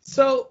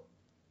 So,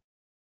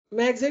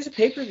 Mags, there's a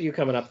pay-per-view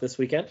coming up this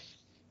weekend.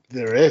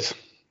 There is.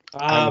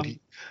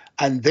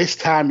 And this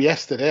time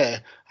yesterday,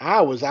 I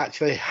was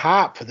actually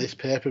hyped for this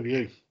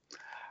pay-per-view.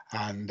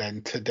 And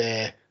then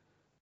today,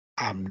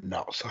 I'm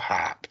not so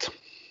hyped.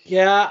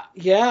 Yeah,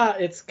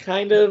 it's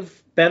kind of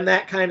been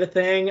that kind of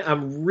thing.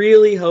 I'm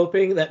really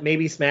hoping that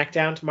maybe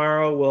SmackDown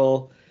tomorrow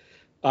will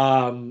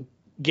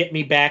get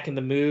me back in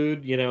the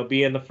mood,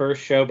 being the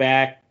first show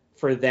back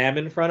for them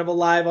in front of a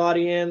live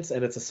audience,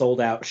 and it's a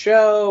sold-out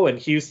show, and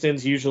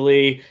Houston's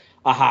usually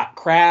a hot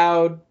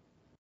crowd.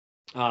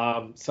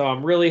 So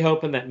I'm really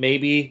hoping that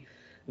maybe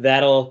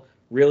that'll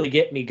really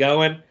get me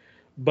going.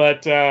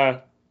 But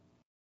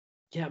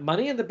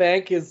Money in the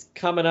Bank is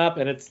coming up,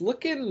 and it's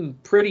looking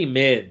pretty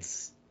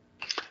mids.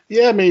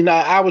 Yeah, I mean,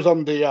 I was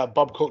on the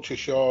Bob Culture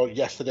show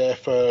yesterday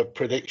for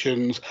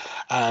predictions,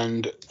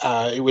 and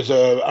it was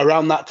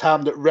around that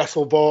time that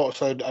WrestleVotes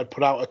had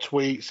put out a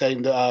tweet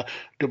saying that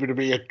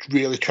WWE are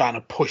really trying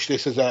to push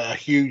this as a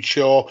huge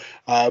show,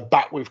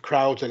 back with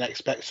crowds, and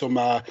expect some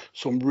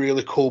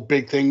really cool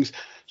big things.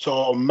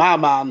 So my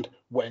mind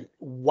went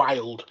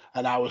wild,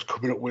 and I was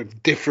coming up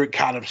with different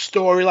kind of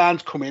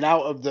storylines coming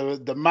out of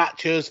the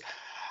matches,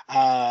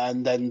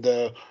 and then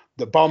the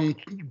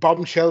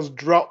bombshells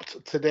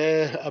dropped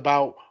today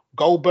about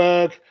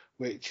Goldberg,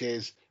 which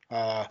is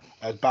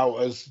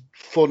about as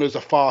fun as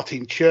a fart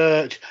in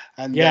church.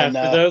 And for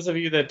those of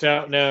you that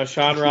don't know,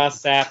 Sean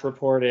Ross Sapp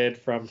reported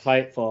from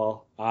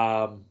Fightful.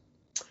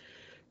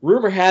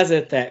 Rumor has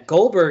it that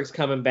Goldberg's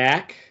coming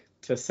back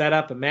to set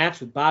up a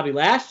match with Bobby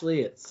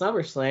Lashley at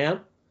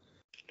SummerSlam.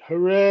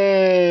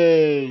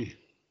 Hooray!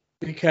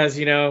 Because,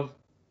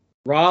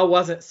 Raw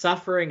wasn't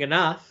suffering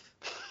enough.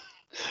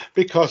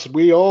 Because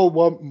we all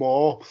want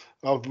more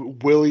of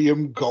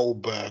William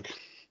Goldberg.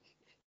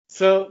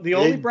 So the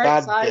only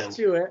bright side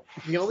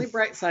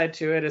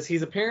to it is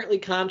he's apparently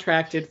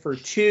contracted for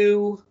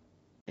 2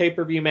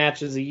 pay-per-view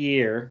matches a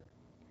year.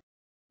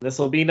 This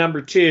will be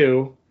number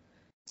 2.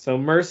 So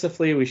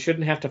mercifully, we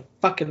shouldn't have to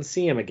fucking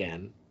see him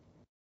again.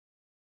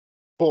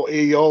 But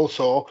he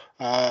also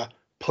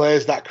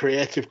plays that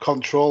creative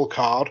control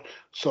card,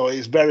 so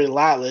it's very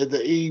likely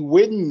that he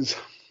wins.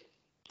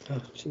 Oh,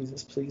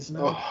 Jesus, please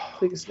no.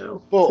 Please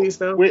no. But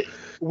please no.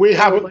 We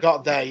haven't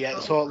got there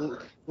yet, so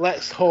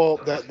let's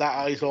hope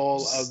that is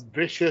all a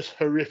vicious,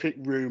 horrific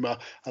rumour,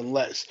 and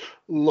let's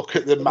look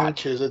at the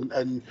matches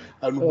and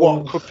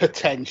what could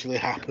potentially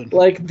happen.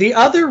 Like, the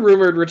other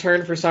rumored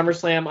return for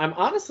SummerSlam, I'm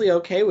honestly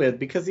okay with,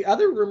 because the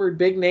other rumored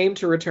big name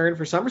to return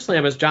for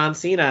SummerSlam is John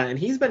Cena, and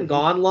he's been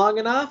gone long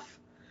enough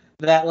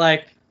that,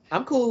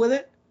 I'm cool with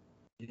it.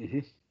 Mm-hmm.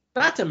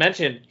 Not to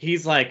mention,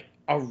 he's,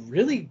 a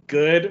really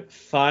good,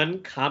 fun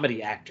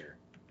comedy actor.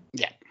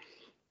 Yeah.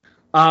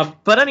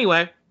 But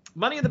anyway,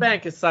 Money in the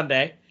Bank is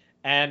Sunday,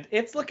 and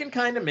it's looking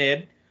kind of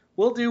mid.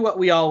 We'll do what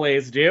we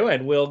always do,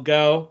 and we'll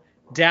go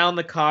down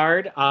the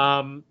card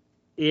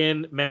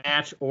in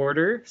match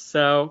order.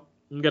 So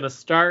I'm going to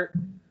start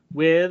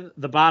with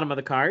the bottom of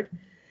the card.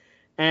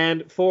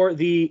 And for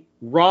the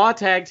Raw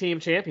Tag Team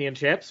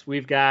Championships,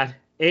 we've got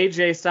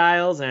AJ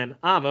Styles and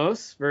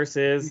Amos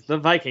versus the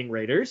Viking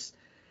Raiders.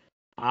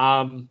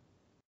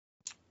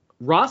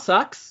 Raw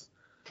sucks.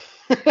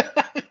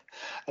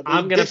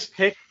 I'm going to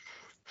pick...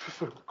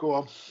 Go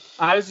on.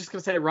 I was just going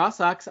to say Raw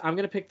sucks. I'm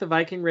going to pick the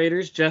Viking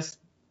Raiders. Just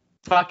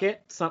fuck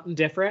it. Something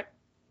different.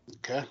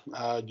 Okay.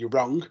 You're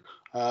wrong.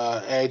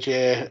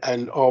 AJ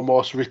and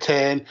Omos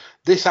retain.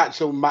 This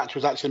actual match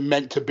was actually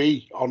meant to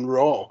be on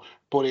Raw,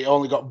 but it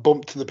only got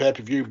bumped to the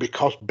pay-per-view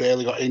because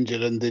Bayley got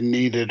injured and they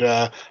needed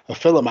a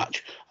filler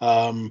match.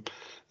 I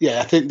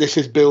think this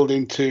is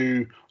building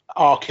to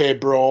RK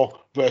Bro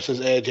versus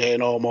AJ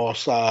and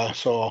Omos.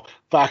 So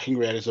Viking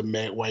Raiders are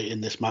mate weight in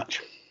this match.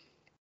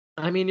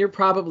 I mean, you're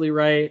probably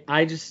right.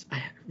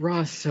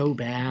 Raw is so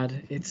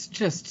bad. It's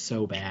just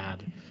so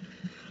bad.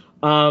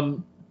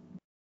 The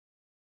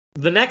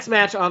next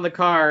match on the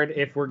card,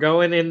 if we're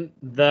going in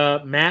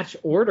the match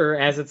order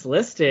as it's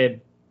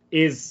listed,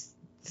 is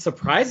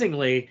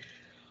surprisingly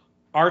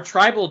our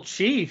tribal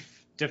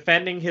chief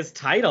defending his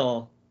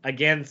title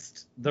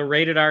against the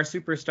Rated R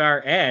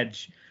Superstar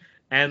Edge.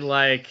 And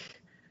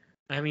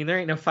there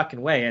ain't no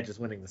fucking way Edge is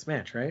winning this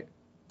match, right?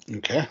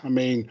 Okay. I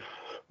mean,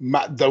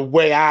 the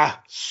way I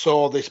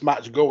saw this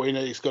match going,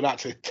 it's going to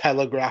actually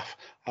telegraph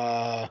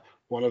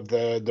one of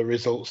the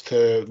results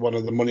to one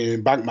of the Money in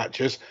the Bank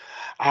matches.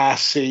 I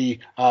see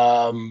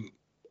the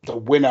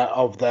winner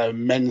of the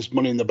men's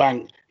Money in the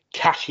Bank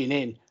cashing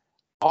in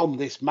on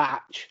this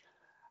match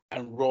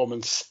and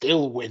Roman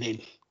still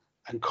winning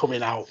and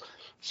coming out.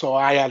 So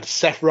I had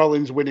Seth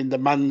Rollins winning the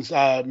men's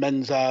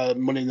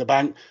Money in the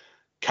Bank,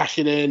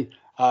 cashing in,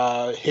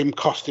 him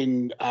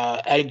costing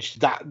Edge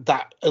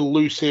that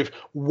elusive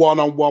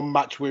one-on-one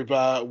match with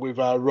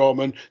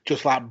Roman,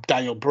 just like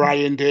Daniel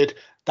Bryan did.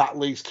 That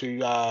leads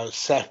to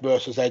Seth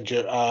versus Edge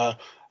at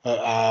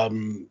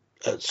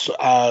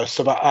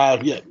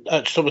SummerSlam. Yep.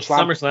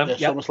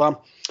 SummerSlam.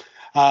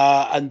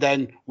 And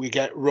then we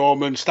get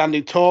Roman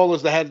standing tall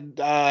as the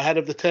head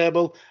of the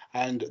table.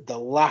 And the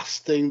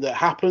last thing that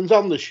happens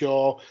on the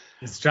show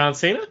is John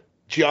Cena.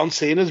 John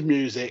Cena's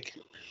music.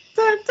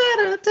 Da, da,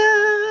 da,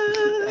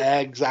 da.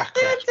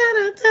 Exactly. Da,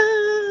 da,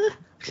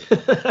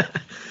 da.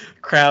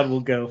 Crowd will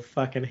go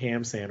fucking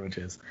ham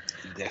sandwiches.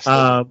 Yes,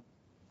 I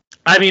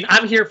mean,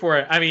 I'm here for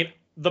it. I mean,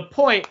 the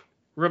point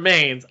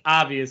remains,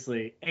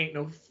 obviously, ain't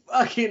no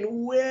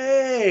fucking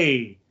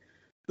way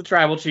the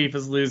tribal chief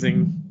is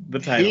losing the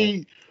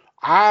title.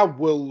 I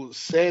will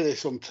say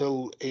this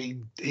until he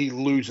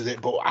loses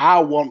it, but I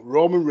want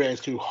Roman Reigns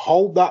to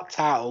hold that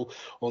title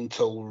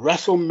until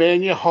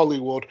WrestleMania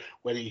Hollywood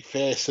when he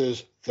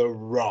faces The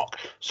Rock.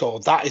 So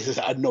that is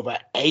another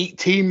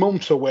 18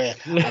 months away,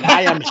 and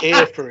I am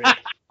here for it.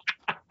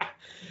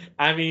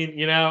 I mean,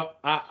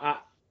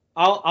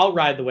 I'll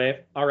ride the wave.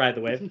 I'll ride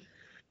the wave.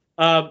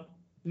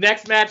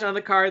 Next match on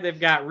the card, they've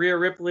got Rhea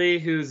Ripley,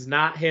 who's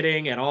not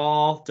hitting at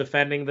all,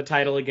 defending the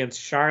title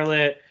against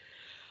Charlotte.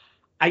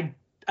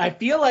 I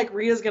feel like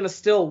Rhea's going to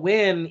still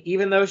win,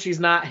 even though she's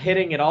not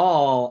hitting at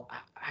all.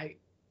 I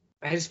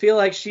just feel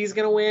like she's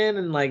going to win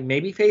and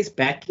maybe face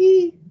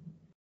Becky.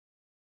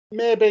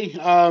 Maybe.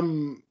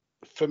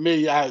 For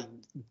me,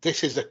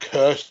 this is a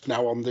curse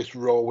now on this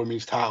Raw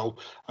Women's title.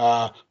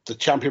 The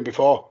champion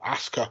before,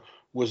 Asuka,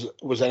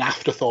 was an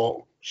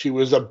afterthought. She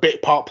was a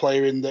bit part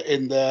player in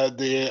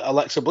the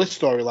Alexa Bliss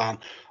storyline.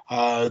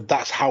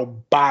 That's how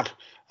bad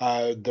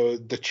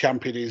the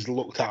champion is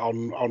looked at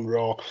on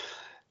Raw.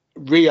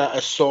 Rhea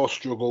has so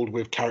struggled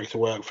with character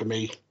work for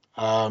me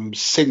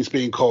since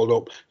being called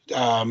up.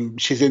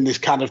 She's in this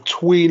kind of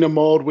tweener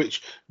mode,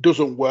 which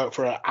doesn't work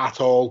for her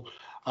at all.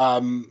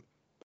 I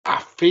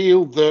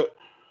feel that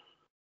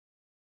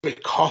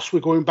because we're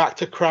going back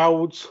to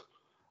crowds,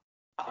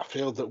 I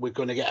feel that we're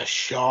going to get a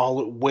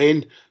Charlotte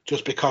win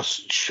just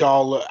because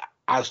Charlotte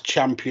as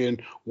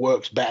champion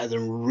works better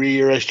than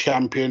Rhea as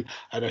champion,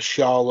 and a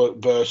Charlotte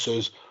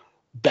versus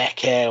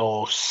Becky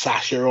or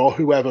Sasha or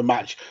whoever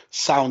match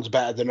sounds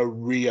better than a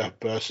Rhea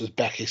versus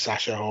Becky,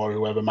 Sasha or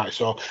whoever match.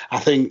 So I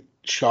think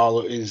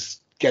Charlotte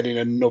is getting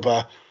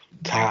another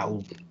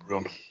title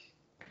run.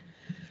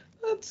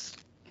 That's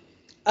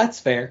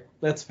fair.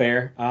 That's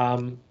fair.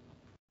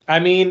 I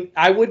mean,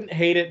 I wouldn't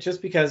hate it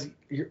just because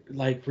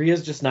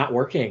Rhea's just not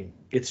working.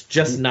 It's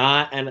just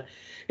not, and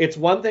it's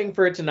one thing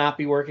for it to not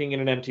be working in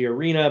an empty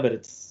arena, but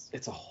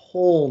it's a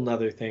whole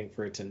nother thing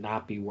for it to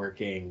not be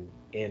working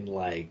in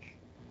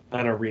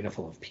an arena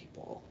full of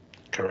people.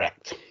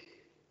 Correct.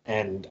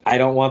 And I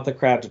don't want the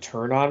crowd to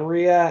turn on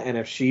Rhea, and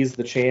if she's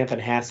the champ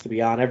and has to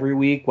be on every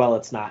week while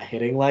it's not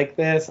hitting like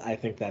this, I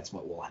think that's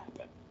what will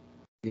happen.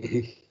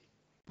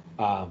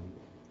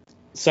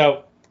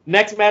 So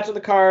next match on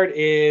the card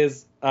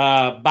is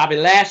Bobby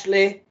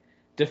Lashley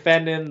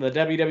defending the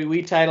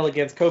WWE title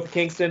against Kofi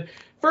Kingston.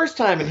 First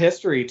time in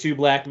history, two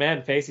black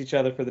men face each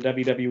other for the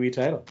WWE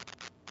title.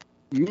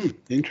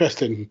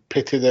 Interesting.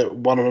 Pity that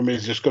one of them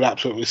is just going to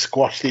absolutely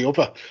squash the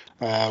other,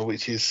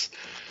 which is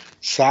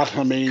sad.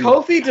 I mean,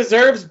 Kofi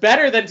deserves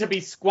better than to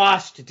be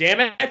squashed, damn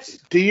it.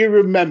 Do you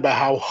remember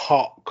how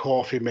hot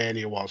Kofi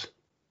Mania was?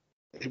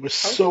 It was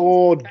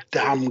so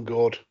damn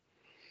good.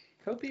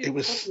 Kofi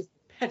was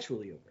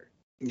perpetually over.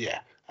 Yeah.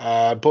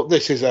 But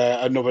this is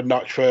another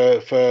notch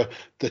for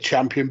the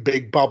champion,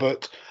 Big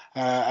Bobbert.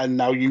 and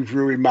now you've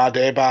ruined my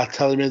day by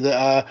telling me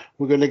that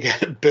we're going to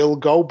get Bill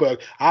Goldberg.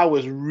 I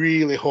was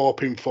really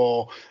hoping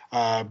for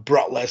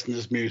Brock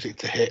Lesnar's music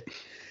to hit.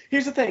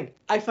 Here's the thing.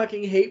 I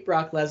fucking hate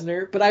Brock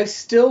Lesnar, but I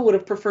still would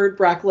have preferred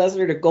Brock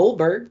Lesnar to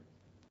Goldberg.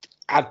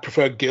 I'd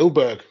prefer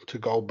Gilbert to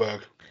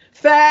Goldberg.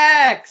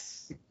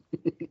 Facts!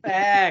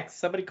 Facts.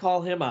 Somebody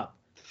call him up.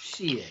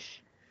 Shit.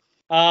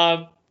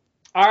 All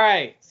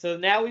right. So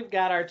now we've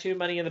got our 2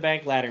 Money in the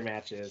Bank ladder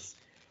matches.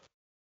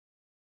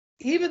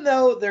 Even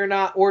though they're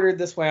not ordered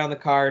this way on the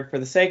card, for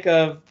the sake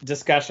of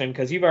discussion,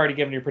 because you've already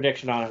given your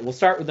prediction on it, we'll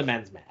start with the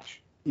men's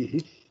match. Mm-hmm.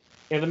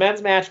 In the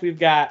men's match, we've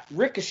got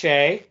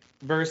Ricochet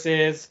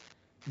versus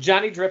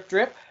Johnny Drip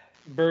Drip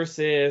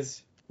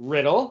versus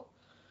Riddle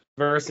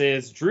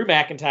versus Drew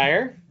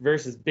McIntyre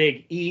versus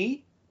Big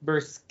E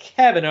versus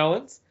Kevin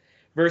Owens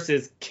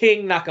versus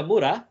King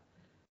Nakamura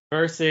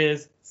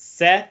versus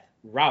Seth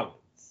Rollins.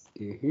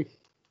 Mm-hmm.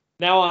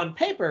 Now on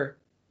paper,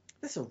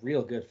 this is a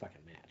real good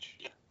fucking match.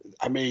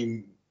 I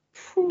mean,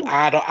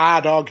 I'd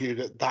argue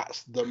that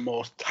that's the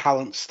most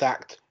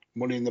talent-stacked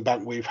Money in the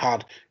Bank we've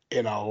had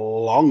in a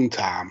long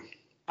time.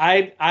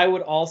 I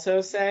would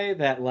also say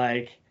that,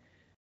 like,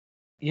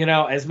 you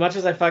know, as much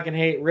as I fucking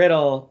hate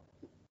Riddle,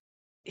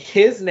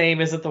 his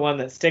name isn't the one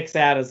that sticks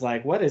out as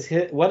like, what is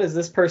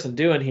this person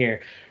doing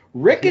here?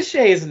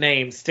 Ricochet's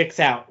name sticks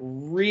out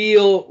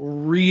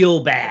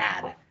real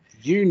bad.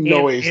 You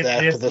know he's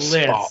there for the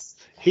spot.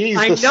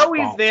 I know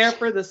he's there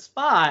for the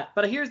spot,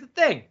 but here's the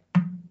thing.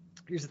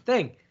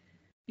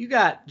 You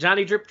got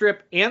Johnny Drip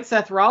Drip and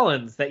Seth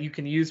Rollins that you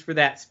can use for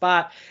that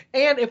spot.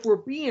 And if we're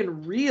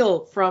being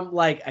real from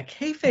like a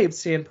kayfabe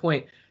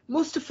standpoint,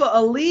 Mustafa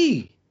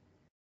Ali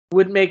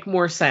would make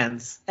more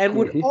sense and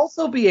would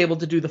also be able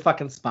to do the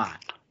fucking spot.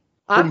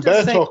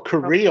 Humberto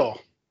Carrillo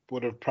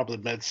would have probably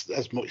made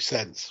as much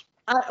sense.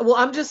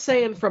 I'm just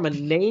saying from a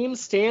name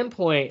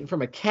standpoint and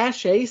from a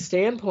cachet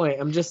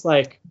standpoint, I'm just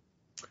like,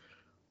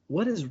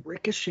 what is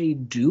Ricochet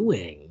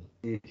doing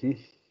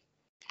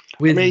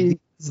with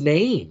these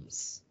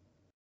names?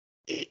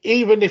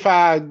 Even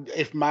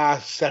if my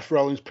Seth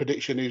Rollins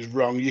prediction is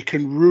wrong, you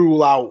can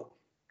rule out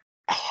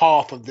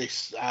half of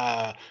this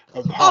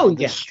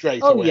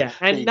straight away. Oh yeah,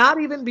 and not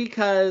even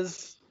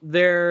because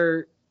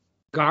they're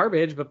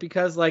garbage, but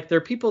because like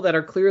they're people that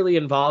are clearly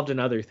involved in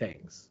other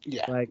things.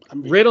 Yeah, like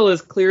Riddle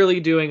is clearly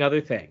doing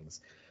other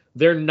things.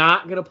 They're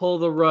not going to pull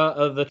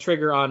the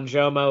trigger on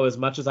Jomo as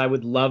much as I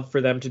would love for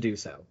them to do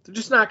so. They're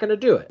just not going to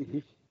do it.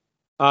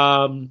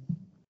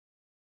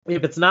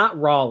 If it's not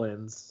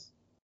Rollins,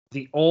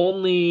 the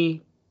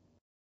only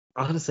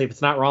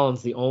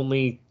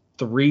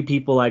 3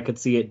 people I could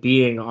see it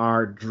being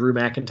are Drew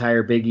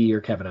McIntyre, Big E, or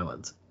Kevin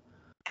Owens.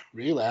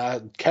 Really?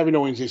 Kevin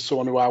Owens is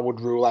someone who I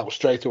would rule out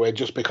straight away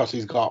just because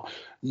he's got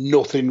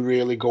nothing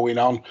really going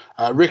on.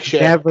 Ricochet...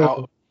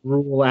 Never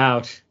rule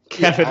out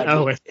Kevin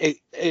Owens.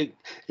 It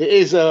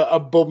is a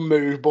bum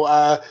move,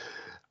 but...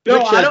 no,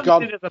 I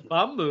don't mean it as a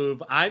bum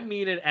move. I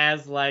mean it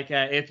as like,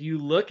 if you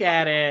look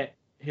at it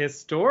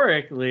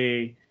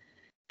historically,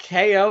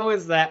 KO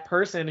is that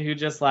person who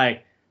just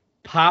like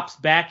pops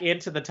back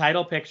into the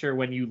title picture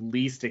when you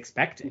least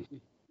expect it.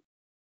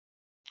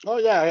 Oh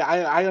yeah,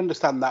 I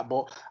understand that,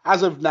 but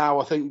as of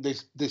now, I think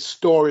there's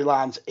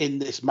storylines in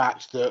this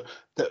match that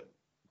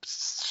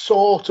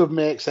sort of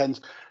make sense.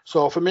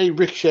 So for me,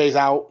 Ricochet's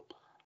out,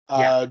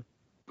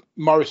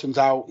 Morrison's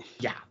out.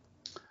 Yeah.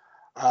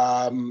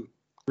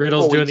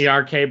 Riddle's doing the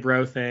RK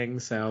Bro thing.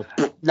 So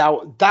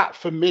now that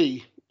for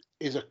me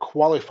is a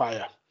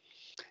qualifier.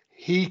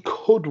 He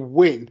could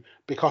win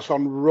because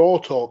on Raw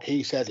Talk,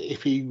 he said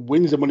if he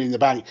wins the Money in the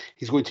Bank,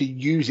 he's going to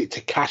use it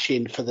to cash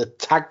in for the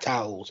tag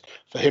titles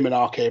for him and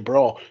RK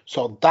Bro.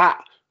 So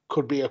that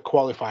could be a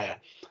qualifier.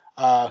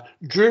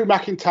 Drew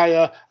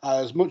McIntyre,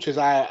 as much as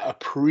I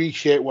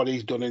appreciate what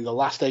he's done in the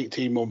last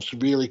 18 months,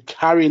 really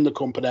carrying the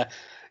company,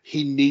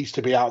 he needs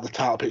to be out of the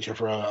title picture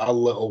for a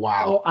little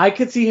while. Oh, I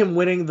could see him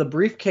winning the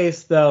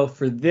briefcase, though,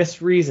 for this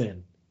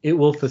reason. It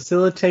will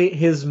facilitate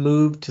his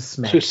move to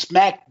SmackDown. To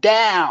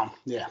SmackDown.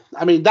 Yeah.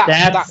 I mean,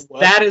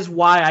 that is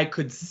why I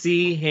could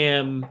see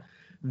him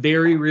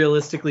very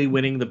realistically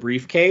winning the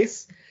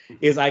briefcase,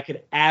 is I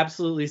could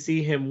absolutely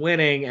see him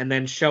winning and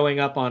then showing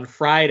up on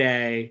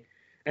Friday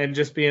and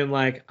just being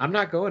like, I'm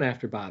not going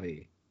after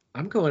Bobby.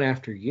 I'm going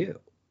after you.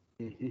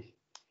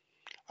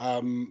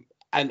 And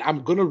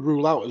I'm going to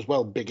rule out as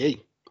well Big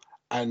E.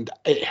 And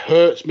it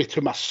hurts me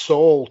to my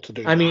soul to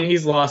do that. I mean,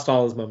 he's lost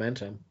all his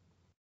momentum.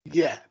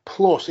 Yeah,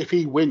 plus if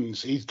he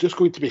wins, he's just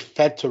going to be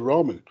fed to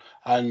Roman.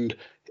 And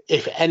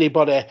if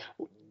anybody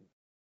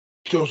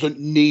doesn't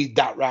need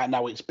that right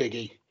now, it's Big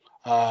E.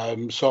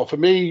 So for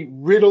me,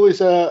 Riddle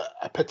is a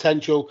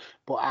potential,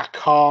 but I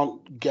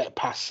can't get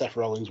past Seth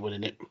Rollins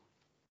winning it.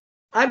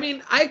 I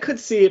mean, I could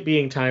see it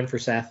being time for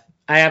Seth.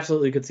 I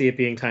absolutely could see it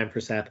being time for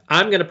Seth.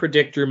 I'm going to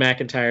predict Drew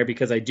McIntyre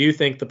because I do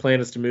think the plan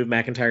is to move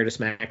McIntyre to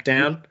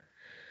SmackDown.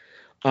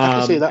 I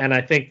can see that. And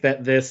I think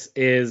that this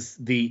is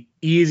the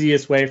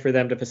easiest way for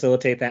them to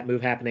facilitate that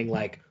move happening,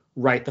 like,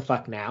 right the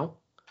fuck now,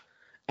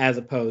 as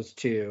opposed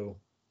to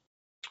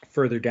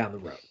further down the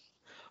road.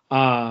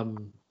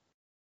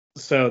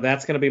 So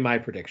that's going to be my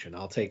prediction.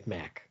 I'll take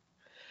Mac.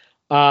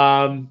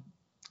 All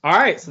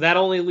right, so that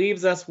only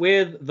leaves us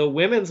with the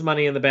women's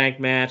Money in the Bank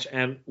match,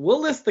 and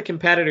we'll list the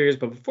competitors,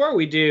 but before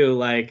we do,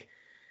 like,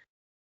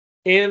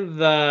 in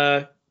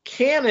the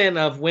canon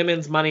of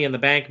women's Money in the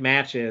Bank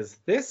matches,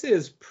 this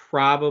is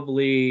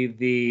probably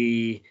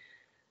the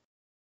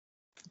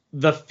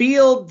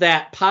field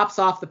that pops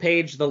off the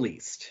page the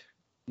least.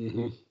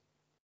 Mm-hmm.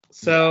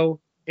 So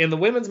in the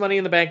women's Money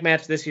in the Bank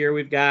match this year,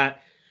 we've got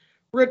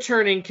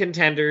returning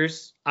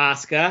contenders,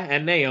 Asuka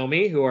and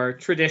Naomi, who are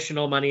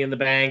traditional Money in the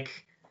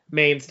Bank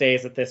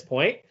mainstays at this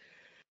point.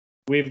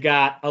 We've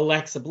got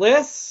Alexa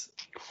Bliss,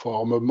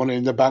 former Money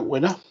in the Bank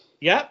winner.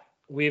 Yep.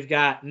 We've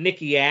got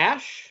Nikki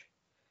Ash.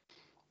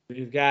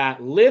 We've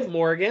got Liv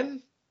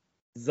Morgan,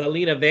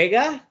 Zelina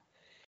Vega,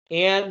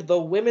 and the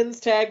women's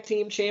tag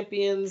team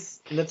champions,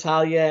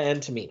 Natalya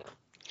and Tamina.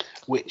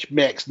 Which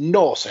makes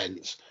no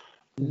sense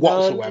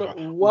whatsoever.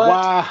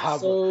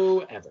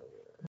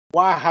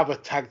 Why have a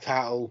tag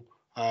title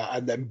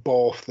and then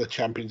both the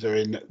champions are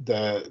in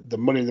the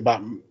Money in the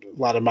Bank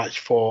ladder match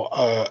for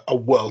a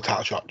world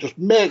title shot? Just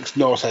makes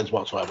no sense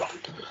whatsoever.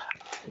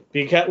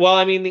 Because, well,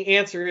 I mean, the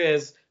answer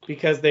is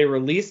because they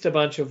released a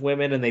bunch of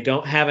women and they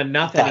don't have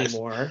enough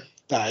anymore.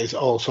 That is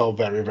also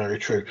very, very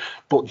true.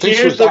 But this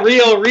here's the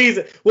real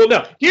reason. Well,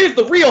 no, here's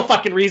the real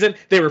fucking reason.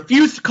 They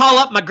refused to call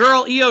up my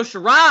girl Io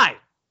Shirai. I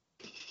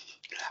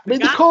mean,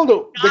 they called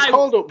up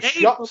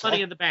Shotzi.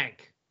 Money in the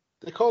Bank.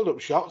 They called up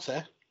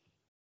Shotzi.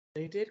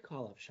 They did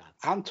call up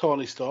Shotzi. And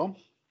Toni Storm.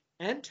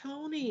 And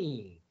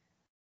Toni.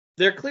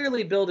 They're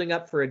clearly building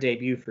up for a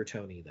debut for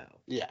Toni, though.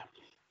 Yeah.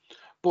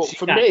 But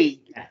for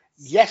me,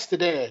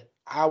 yesterday,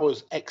 I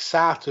was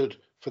excited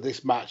for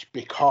this match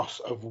because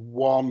of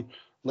one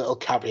little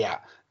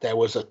caveat. There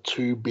was a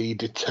to be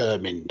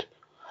determined.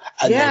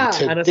 And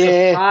and a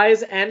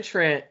surprise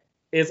entrant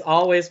is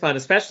always fun,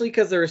 especially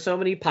because there are so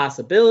many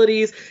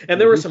possibilities. And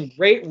there were some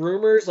great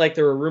rumors, like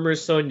there were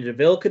rumors Sonya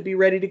Deville could be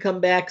ready to come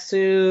back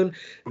soon.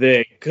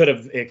 It could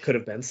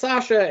have been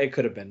Sasha, it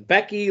could have been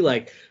Becky.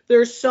 Like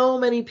there's so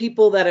many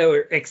people that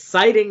are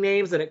exciting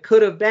names that it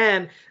could have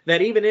been,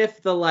 that even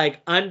if the like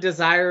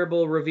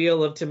undesirable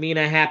reveal of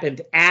Tamina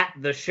happened at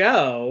the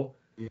show,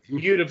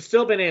 you'd have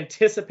still been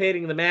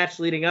anticipating the match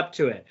leading up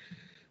to it.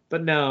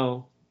 But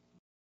no,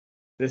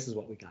 this is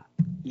what we got.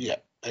 Yeah.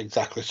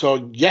 Exactly.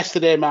 So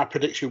yesterday, my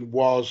prediction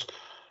was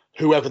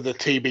whoever the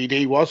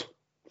TBD was,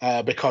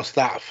 because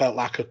that felt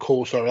like a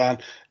cool storyline.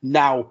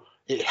 Now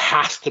it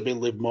has to be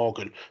Liv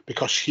Morgan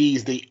because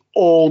she's the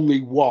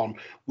only one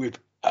with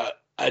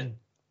a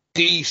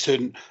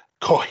decent,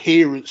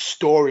 coherent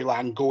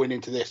storyline going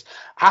into this.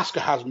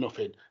 Asuka has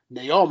nothing.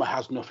 Naomi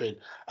has nothing.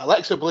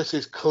 Alexa Bliss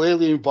is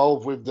clearly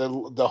involved with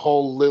the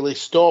whole Lily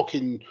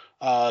stalking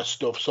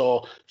stuff,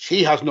 so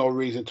she has no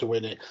reason to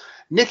win it.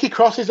 Nikki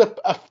Cross is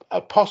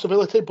a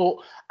possibility, but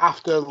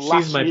after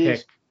last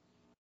year's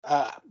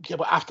but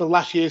after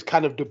last year's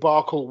kind of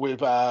debacle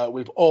with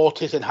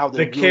Otis and how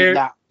they ruined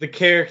that, the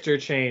character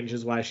change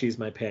is why she's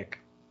my pick.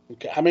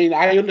 Okay, I mean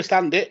I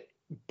understand it,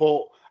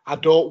 but I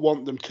don't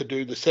want them to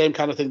do the same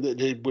kind of thing that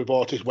they did with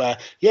Otis, where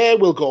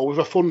we'll go with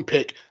a fun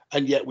pick,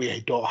 and yet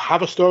we don't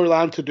have a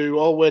storyline to do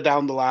all the way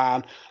down the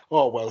line.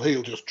 Oh well,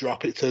 he'll just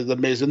drop it to the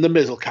Miz, and the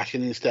Miz will cash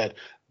in instead.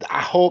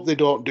 I hope they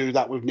don't do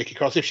that with Nikki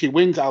Cross. If she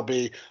wins, I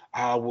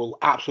will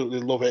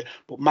absolutely love it.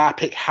 But my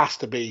pick has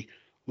to be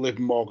Liv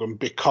Morgan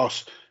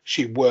because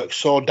she worked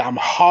so damn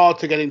hard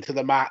to get into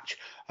the match.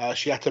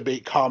 She had to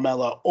beat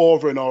Carmella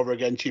over and over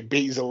again. She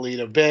beat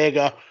Zelina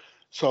Vega.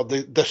 So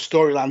the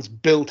storyline's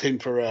built in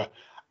for her.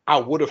 I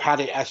would have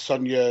had it as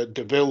Sonya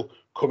Deville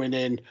coming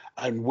in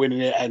and winning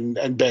it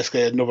and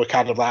basically another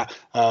kind of that,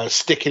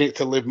 sticking it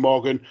to Liv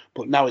Morgan.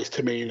 But now it's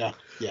Tamina.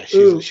 Yeah,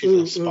 she's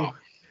a spot.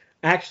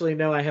 Actually,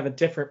 no, I have a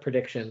different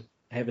prediction.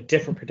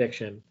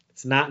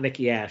 It's not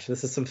Nikki Ash.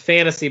 This is some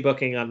fantasy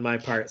booking on my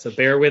part, so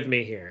bear with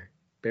me here.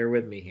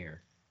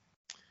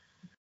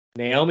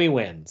 Naomi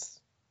wins.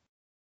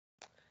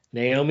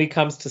 Naomi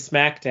comes to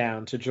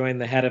SmackDown to join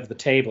the head of the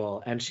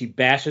table, and she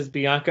bashes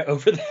Bianca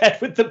over the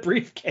head with the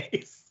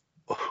briefcase.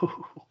 I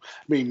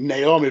mean,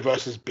 Naomi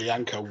versus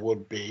Bianca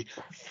would be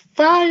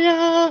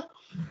fire.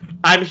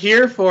 I'm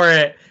here for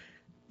it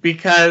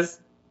because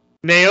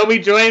Naomi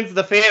joins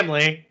the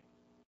family.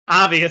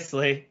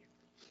 Obviously,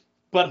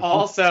 but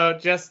also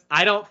just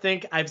I don't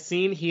think I've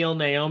seen heel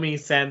Naomi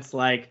since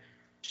like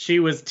she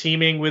was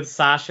teaming with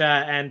Sasha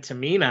and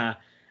Tamina,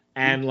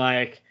 and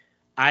like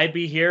I'd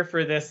be here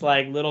for this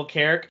like little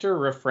character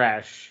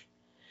refresh,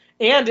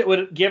 and it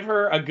would give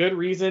her a good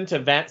reason to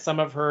vent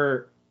some of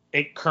her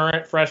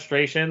current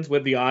frustrations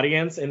with the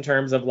audience in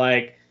terms of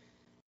like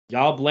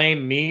y'all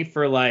blame me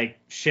for like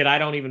shit I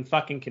don't even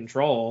fucking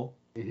control.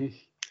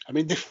 I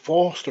mean, they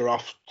forced her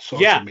off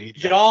social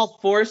media. Y'all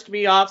forced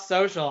me off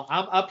social.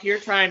 I'm up here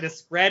trying to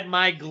spread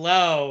my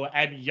glow,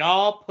 and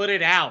y'all put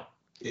it out.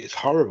 It's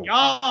horrible.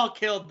 Y'all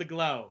killed the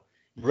glow.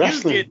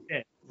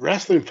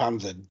 Wrestling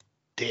fans are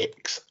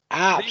dicks.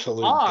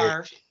 Absolute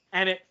dicks.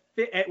 And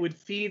it would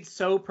feed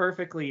so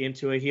perfectly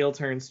into a heel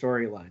turn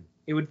storyline.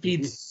 It would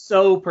feed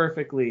so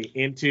perfectly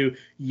into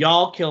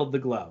y'all killed the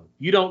Glow.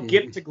 You don't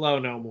get to glow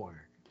no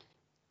more.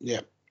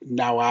 Yeah.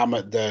 Now I'm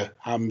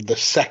the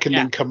second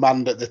in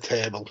command at the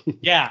table.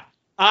 Yeah.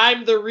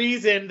 I'm the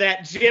reason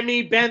that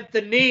Jimmy bent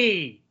the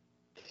knee.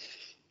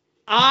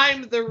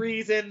 I'm the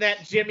reason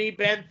that Jimmy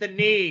bent the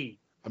knee.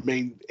 I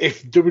mean,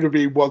 if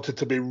WWE wanted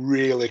to be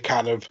really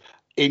kind of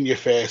in your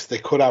face, they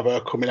could have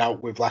her coming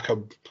out with like a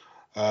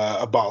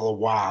bottle of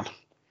wine,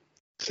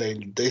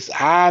 saying, "This,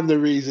 I'm the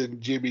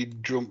reason Jimmy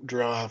drunk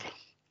drive."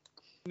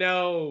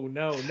 No.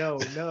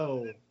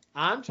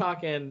 I'm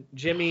talking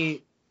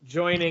Jimmy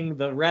joining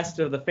the rest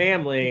of the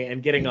family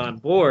and getting on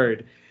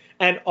board,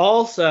 and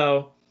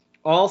also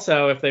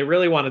if they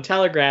really want to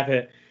telegraph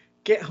it,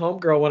 get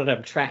Homegirl one of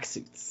them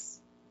tracksuits.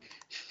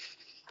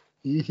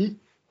 Mm-hmm.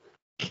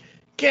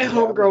 Get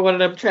Homegirl one of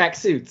them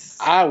tracksuits.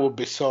 I would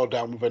be so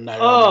down with a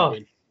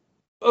Naomi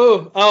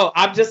win.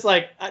 I'm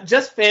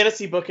just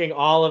fantasy booking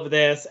all of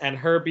this and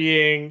her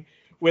being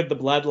with the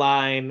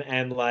bloodline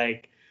and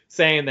like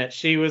saying that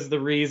she was the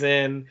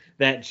reason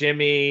that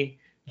Jimmy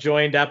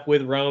joined up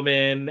with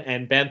Roman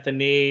and bent the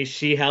knee.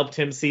 She helped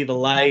him see the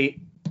light.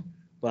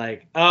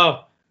 Like,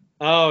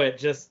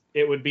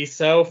 it would be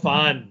so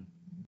fun.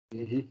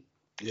 Mm-hmm.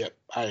 Yep,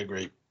 I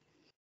agree.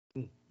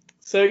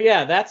 So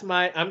yeah,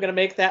 I'm going to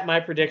make that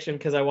my prediction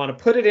because I want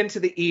to put it into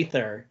the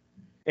ether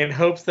in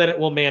hopes that it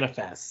will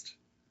manifest.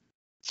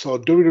 So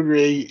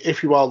WWE,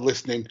 if you are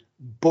listening,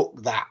 book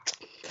that.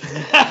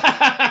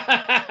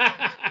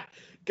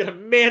 Gonna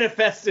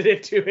manifest it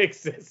into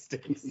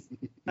existence.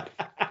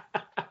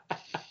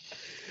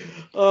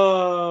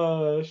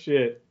 Oh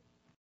shit.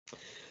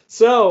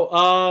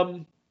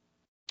 So,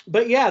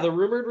 but yeah, the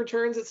rumored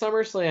returns at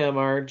SummerSlam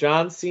are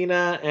John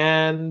Cena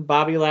and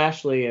Bobby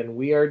Lashley, and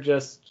we are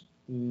just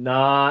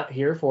not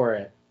here for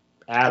it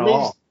at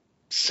all.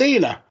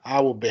 Cena,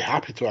 I would be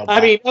happy to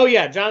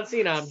have. John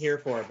Cena, I'm here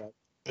for, but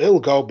Bill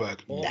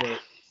Goldberg. Nah,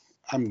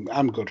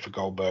 I'm good for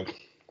Goldberg.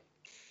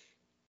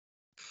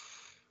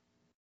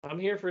 I'm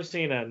here for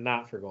Cena,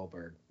 not for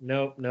Goldberg.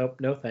 Nope,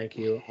 no, thank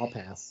you. I'll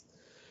pass.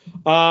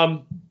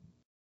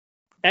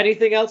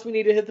 Anything else we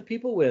need to hit the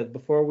people with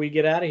before we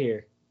get out of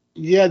here?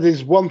 Yeah,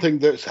 there's one thing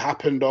that's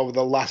happened over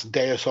the last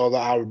day or so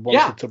that I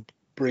wanted to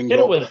bring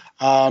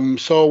up.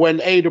 So when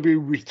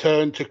AEW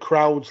returned to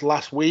crowds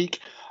last week,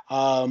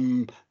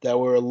 there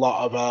were a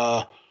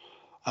lot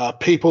of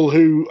people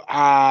who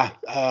have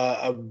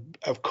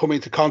come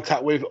into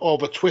contact with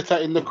over Twitter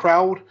in the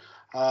crowd,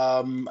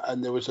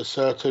 and there was a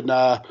certain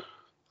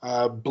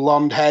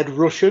blonde-haired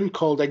Russian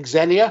called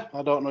Xenia.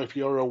 I don't know if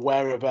you're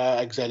aware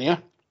of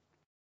Xenia.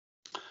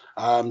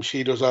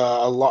 She does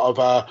a lot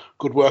of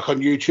good work on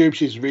YouTube.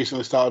 She's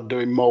recently started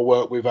doing more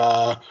work with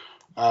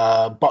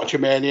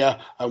Botchamania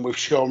and with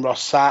Sean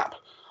Ross Sapp.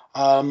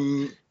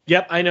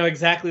 Yep, I know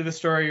exactly the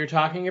story you're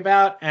talking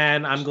about,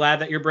 and I'm glad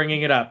that you're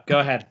bringing it up. Go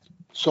ahead.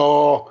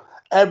 So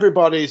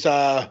everybody's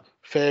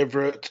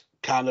favorite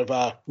kind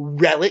of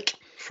relic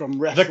from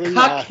wrestling. The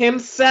cuck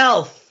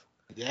himself.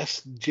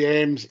 Yes,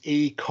 James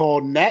E.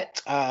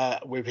 Cornette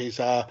with his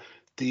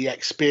The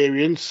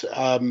Experience.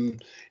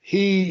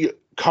 He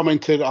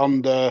commented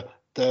on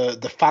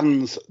the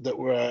fans that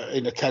were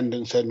in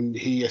attendance, and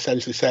he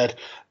essentially said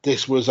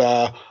this was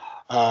a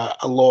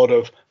load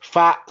of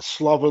fat,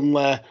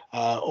 slovenly,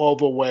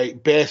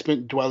 overweight,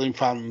 basement-dwelling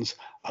fans,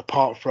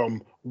 apart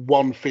from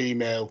one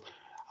female.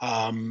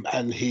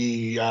 And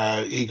he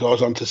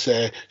goes on to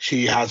say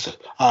she has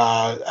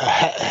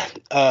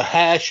a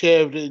hair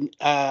shaved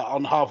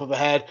on half of her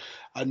head,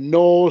 a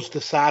nose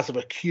the size of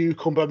a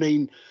cucumber. I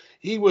mean,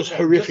 he was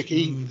horrific.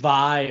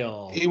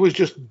 Vile. He was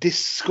just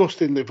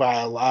disgustingly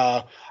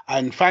vile.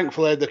 And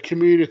thankfully, the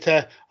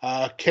community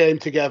came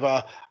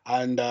together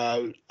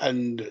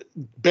and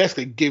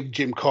basically give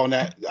Jim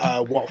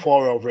Cornette what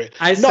for over it.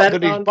 I said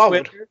it on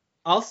Twitter.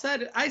 I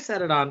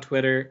said it on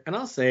Twitter, and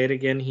I'll say it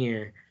again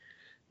here.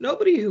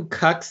 Nobody who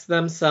cucks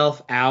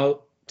themselves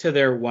out to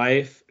their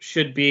wife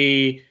should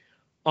be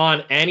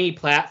on any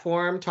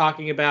platform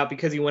talking about,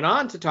 because he went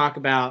on to talk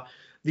about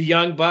the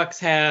Young Bucks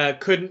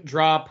couldn't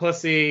draw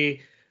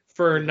pussy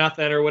for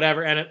nothing or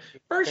whatever. And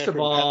first of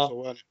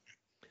all,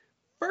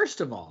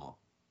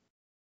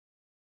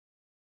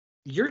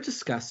 you're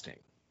disgusting.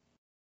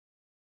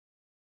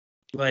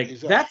 Like,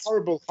 that's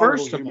horrible.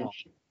 First of all,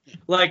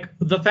 like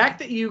the fact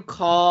that you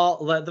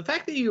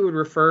would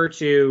refer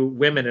to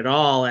women at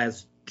all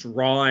as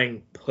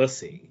drawing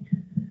pussy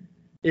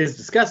is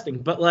disgusting.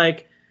 But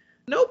like,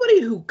 nobody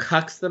who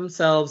cucks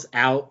themselves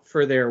out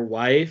for their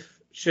wife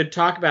should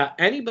talk about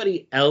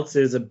anybody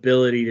else's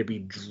ability to be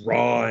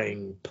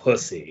drawing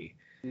pussy.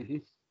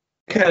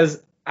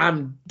 Because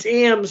I'm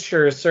damn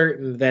sure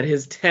certain that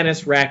his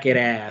tennis racket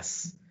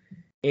ass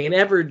ain't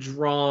ever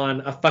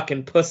drawn a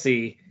fucking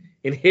pussy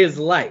in his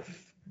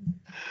life.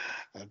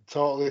 I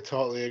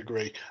totally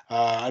agree.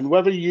 And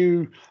whether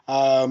you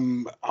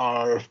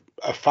are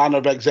a fan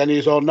of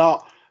Xenia's or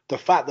not, the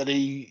fact that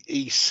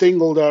he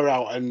singled her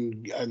out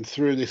and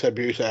threw this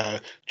abuse at her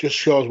just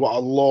shows what a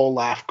low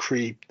life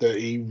creep that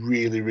he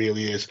really,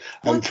 really is.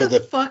 And what the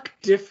fuck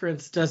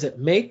difference does it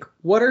make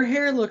what her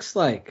hair looks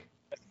like?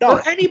 No,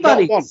 or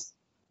anybody's.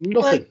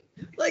 Nothing.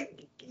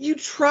 Like you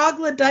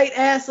troglodyte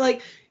ass.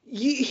 Like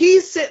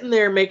he's sitting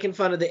there making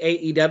fun of the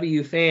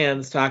AEW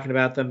fans, talking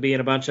about them being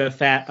a bunch of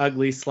fat,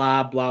 ugly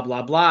slob, blah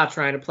blah blah,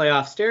 trying to play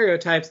off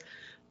stereotypes.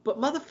 But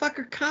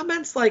motherfucker,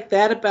 comments like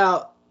that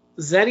about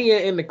Xenia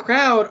in the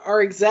crowd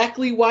are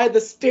exactly why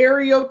the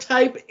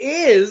stereotype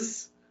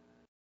is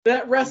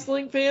that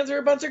wrestling fans are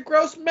a bunch of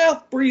gross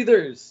mouth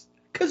breathers.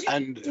 Because you're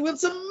doing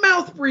some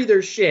mouth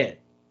breather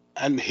shit.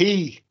 And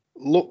he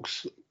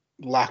looks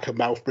like a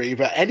mouth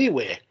breather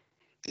anyway.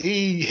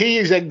 He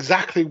is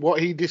exactly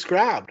what he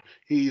described.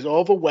 He's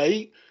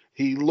overweight.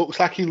 He looks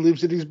like he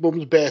lives in his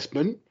mum's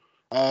basement.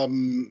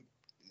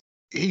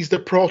 He's the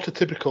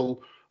prototypical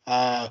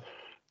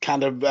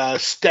kind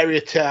of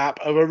stereotype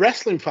of a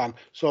wrestling fan.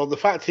 So the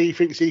fact he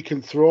thinks he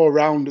can throw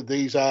around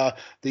these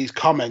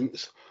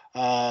comments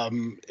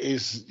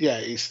is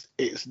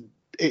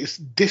it's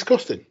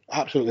disgusting.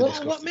 Absolutely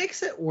disgusting. What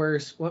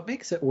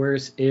makes it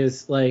worse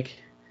is like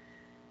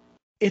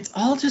it's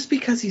all just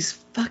because he's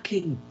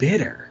fucking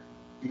bitter.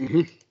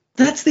 Mm-hmm.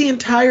 That's the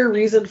entire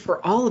reason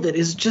for all of it,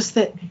 is just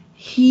that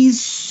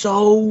he's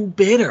so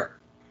bitter.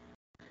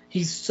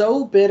 He's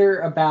so bitter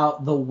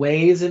about the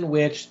ways in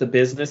which the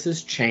business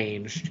has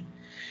changed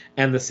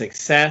and the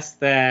success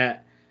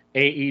that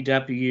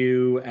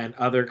AEW and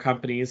other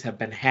companies have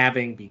been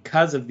having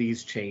because of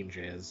these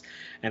changes,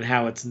 and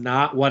how it's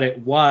not what it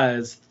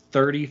was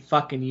 30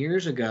 fucking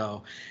years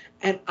ago.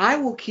 And I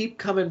will keep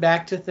coming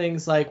back to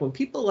things like when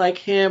people like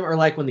him, or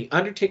like when The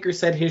Undertaker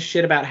said his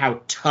shit about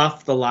how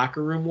tough the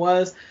locker room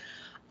was.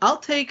 I'll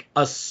take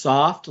a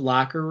soft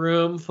locker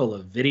room full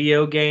of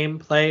video game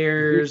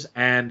players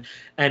and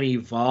an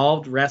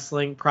evolved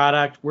wrestling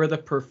product where the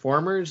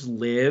performers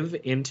live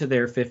into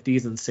their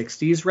 50s and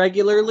 60s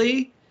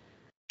regularly.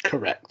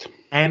 Correct.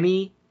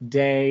 Any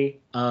day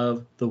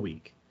of the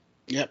week.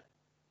 Yep.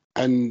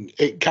 And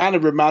it kind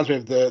of reminds me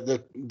of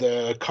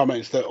the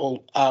comments that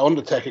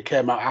Undertaker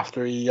came out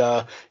after he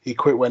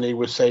quit, when he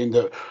was saying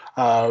that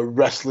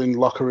wrestling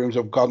locker rooms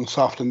have gone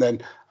soft, and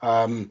then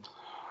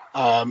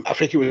I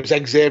think it was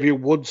Xavier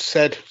Woods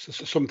said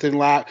something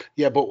like,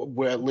 "Yeah, but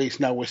we're at least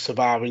now we're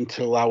surviving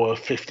till our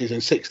 50s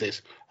and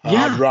 60s."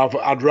 Yeah.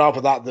 I'd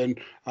rather that than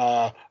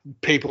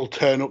people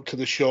turn up to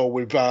the show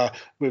with a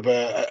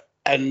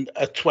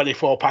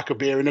 24 pack of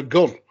beer and a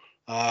gun.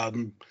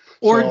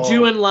 Or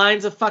doing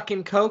lines of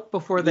fucking Coke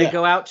before they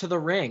go out to the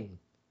ring.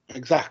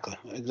 Exactly.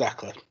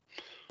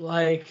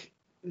 Like,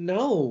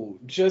 no,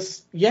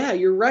 just, yeah,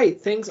 you're right.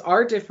 Things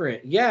are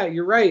different. Yeah,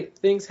 you're right.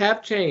 Things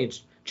have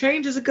changed.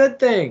 Change is a good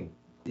thing.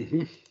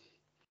 Mm-hmm.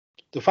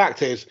 The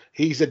fact is,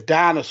 he's a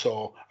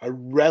dinosaur, a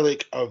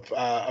relic of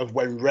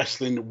when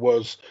wrestling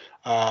was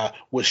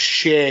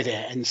shady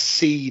and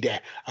seedy,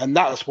 and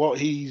that's what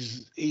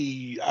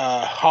he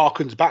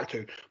harkens back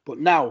to. But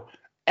now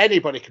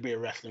anybody can be a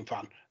wrestling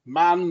fan.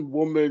 Man,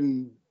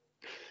 woman,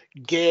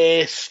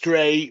 gay,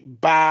 straight,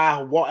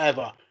 bar,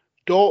 whatever.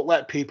 Don't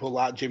let people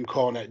like Jim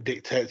Cornette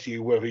dictate to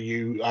you whether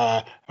you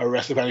are a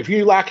wrestling fan. If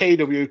you like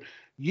AEW,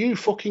 you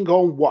fucking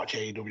go and watch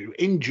AEW.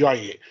 Enjoy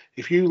it.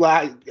 If you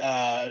like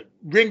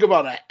Ring of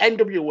Honor,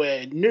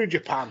 NWA, New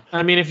Japan.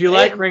 I mean, if you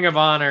like Ring of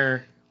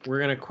Honor, we're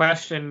going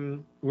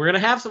to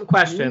have some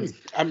questions.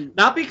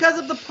 Not because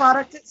of the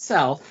product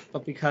itself,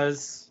 but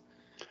because,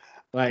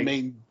 like, I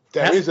mean,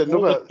 there is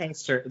another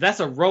coaster. That's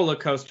a roller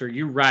coaster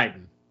you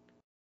riding.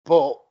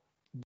 But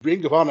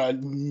Ring of Honor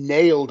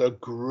nailed a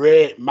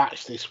great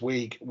match this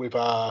week with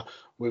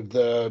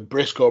the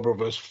Briscoe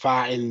brothers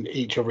fighting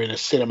each other in a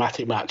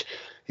cinematic match.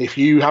 If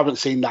you haven't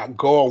seen that,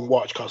 go and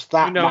watch, because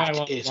that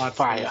match is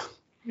fire.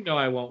 You know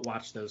I won't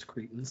watch those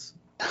cretins.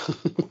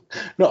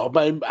 No,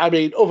 but I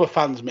mean, other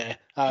fans may.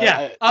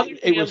 Other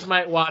fans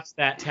might watch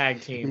that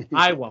tag team.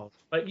 I won't,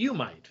 but you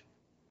might.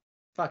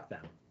 Fuck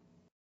them.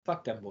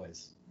 Fuck them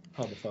boys.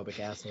 Homophobic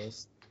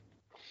assholes.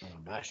 On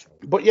my show.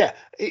 But yeah,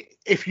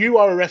 if you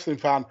are a wrestling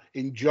fan,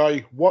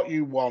 enjoy what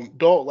you want.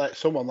 Don't let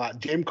someone like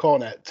Jim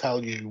Cornette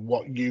tell you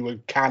what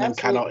you can and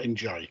cannot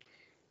enjoy.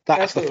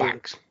 That's the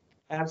facts.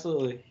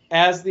 Absolutely.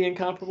 As the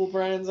incomparable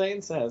Brian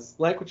Zane says,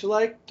 like what you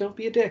like, don't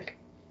be a dick.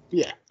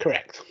 Yeah,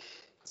 correct.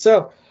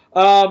 So,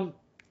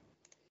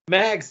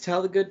 Mags,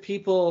 tell the good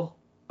people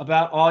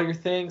about all your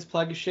things,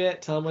 plug your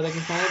shit, tell them where they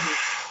can find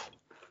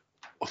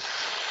you.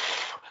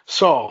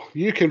 So,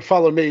 you can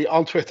follow me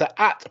on Twitter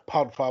at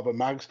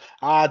PodfatherMags.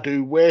 I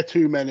do way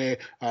too many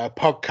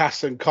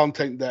podcasts and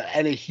content that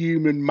any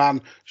human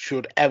man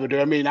should ever do.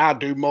 I mean, I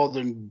do more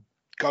than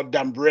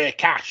goddamn Ray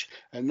Cash,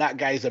 and that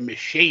guy's a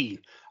machine.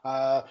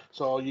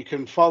 So you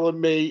can follow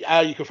me.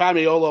 You can find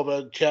me all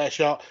over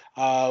Chairshot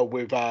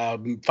with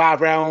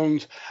 5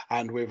 rounds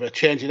and with a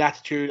changing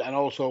attitude, and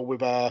also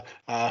with 5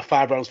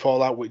 rounds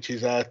Fallout, which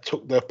is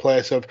took the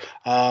place of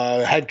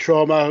Head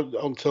Trauma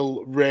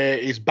until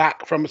Ray is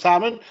back from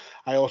assignment.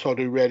 I also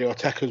do Radio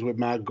Techers with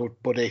my good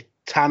buddy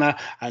Tanner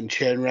and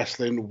Chain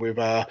Wrestling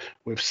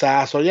with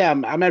Sar. So yeah,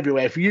 I'm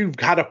everywhere. If you've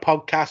had a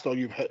podcast or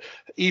you've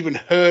even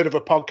heard of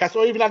a podcast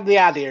or even had the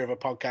idea of a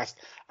podcast,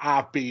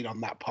 I've been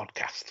on that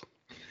podcast.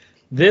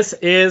 This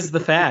is the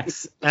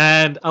facts.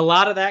 And a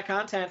lot of that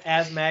content,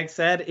 as Mag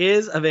said,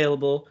 is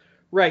available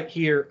right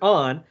here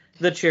on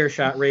the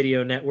Chairshot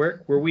Radio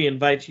Network, where we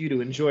invite you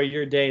to enjoy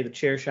your day the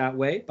Chairshot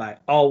way by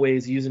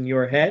always using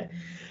your head.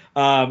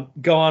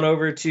 Go on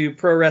over to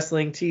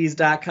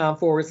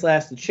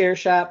prowrestlingtees.com/the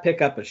Chairshot,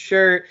 pick up a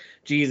shirt.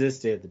 Jesus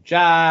did the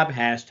job,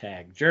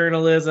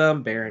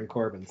 #journalism, Baron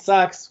Corbin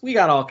sucks. We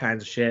got all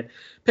kinds of shit.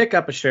 Pick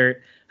up a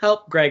shirt,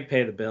 help Greg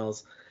pay the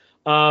bills.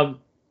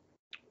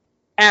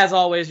 As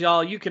always,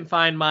 y'all, you can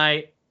find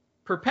my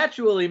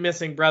perpetually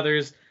missing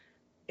brothers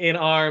in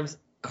arms.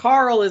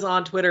 Carl is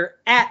on Twitter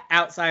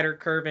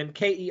 @OutsiderKervin,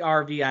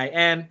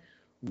 Kervin.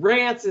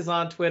 Rance is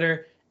on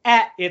Twitter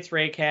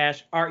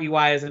 @It'sRayCash,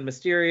 REY as in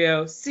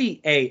Mysterio,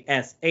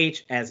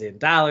 CASH as in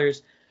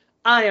dollars.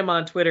 I am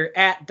on Twitter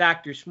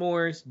 @Dr.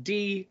 S'mores,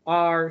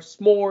 Dr.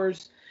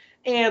 S'mores.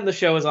 And the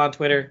show is on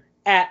Twitter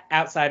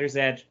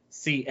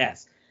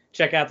 @OutsidersEdgeCS.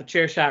 Check out the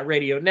Chairshot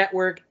Radio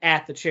Network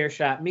 @the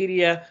Chairshot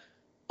Media.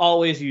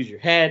 Always use your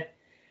head.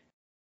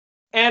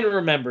 And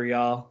remember,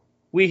 y'all,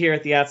 we here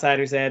at the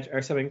Outsider's Edge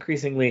are some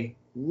increasingly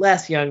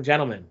less young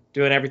gentlemen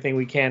doing everything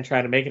we can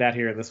trying to make it out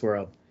here in this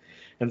world.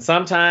 And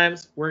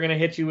sometimes we're going to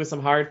hit you with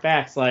some hard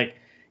facts like,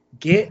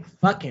 get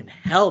fucking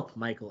help,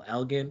 Michael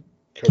Elgin.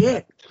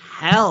 Get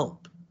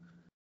help.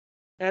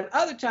 And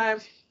other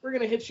times we're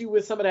going to hit you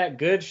with some of that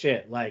good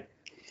shit. Like,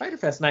 Fyter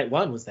Fest Night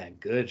 1 was that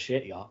good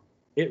shit, y'all.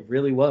 It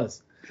really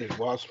was. It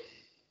was.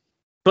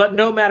 But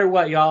no matter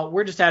what, y'all,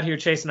 we're just out here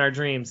chasing our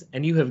dreams,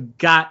 and you have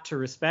got to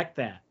respect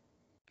that.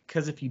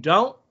 Because if you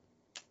don't,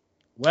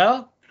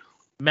 well,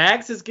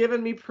 Mags has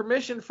given me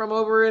permission from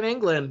over in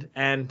England,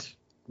 and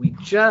we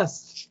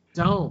just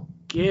don't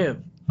give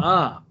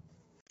up.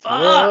 Fuck.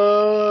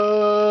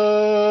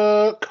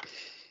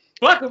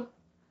 Welcome.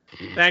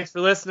 Thanks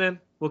for listening.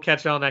 We'll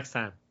catch y'all next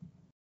time.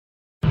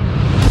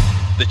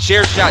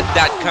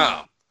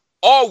 TheChairShot.com.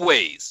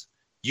 Always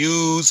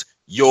use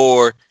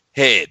your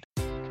head.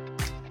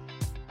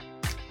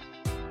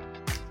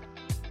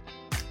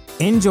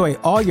 Enjoy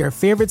all your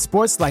favorite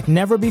sports like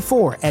never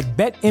before at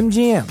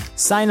BetMGM.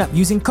 Sign up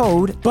using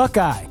code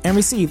Buckeye and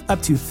receive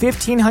up to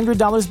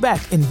 $1,500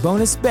 back in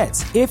bonus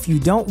bets if you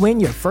don't win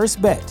your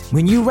first bet.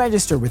 When you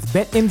register with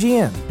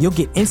BetMGM, you'll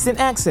get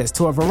instant access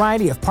to a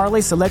variety of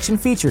parlay selection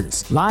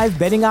features, live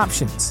betting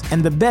options,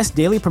 and the best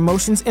daily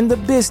promotions in the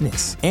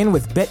business. And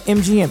with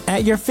BetMGM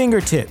at your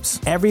fingertips,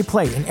 every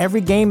play and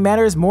every game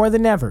matters more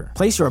than ever.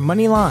 Place your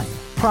money line,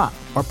 prop,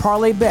 or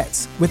parlay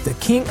bets with the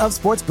king of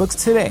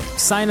sportsbooks today.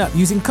 Sign up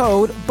using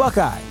code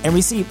Buckeye and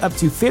receive up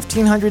to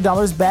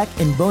 $1,500 back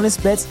in bonus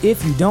bets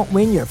if you don't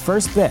win your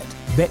first bet.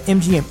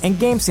 BetMGM and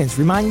GameSense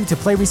remind you to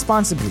play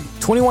responsibly.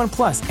 21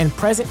 plus and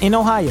present in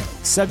Ohio,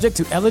 subject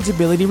to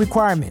eligibility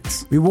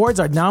requirements. Rewards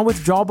are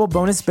non-withdrawable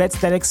bonus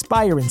bets that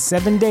expire in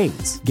 7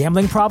 days.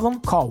 Gambling problem?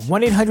 Call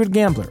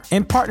 1-800-GAMBLER.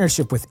 In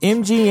partnership with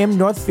MGM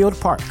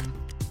Northfield Park.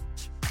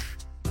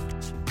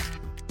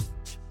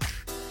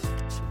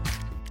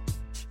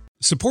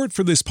 Support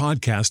for this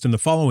podcast and the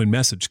following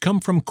message come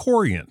from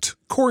Corient.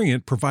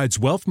 Corient provides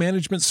wealth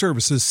management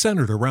services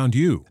centered around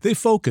you. They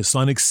focus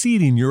on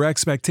exceeding your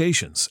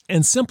expectations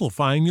and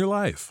simplifying your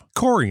life.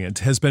 Corient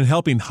has been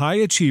helping high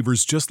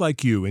achievers just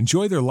like you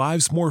enjoy their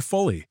lives more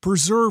fully,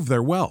 preserve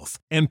their wealth,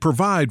 and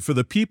provide for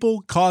the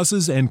people,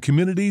 causes, and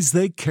communities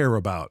they care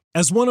about.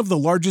 As one of the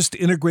largest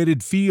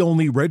integrated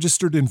fee-only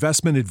registered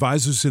investment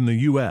advisors in the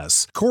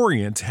U.S.,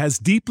 Corient has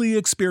deeply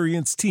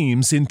experienced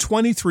teams in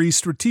 23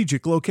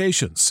 strategic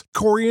locations.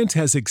 Corient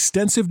has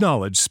extensive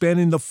knowledge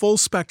spanning the full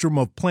spectrum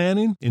of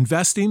planning,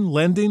 investing,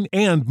 lending,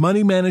 and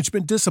money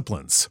management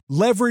disciplines.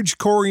 Leverage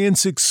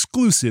Corient's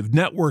exclusive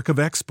network of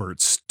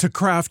experts to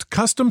craft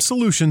custom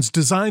solutions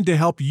designed to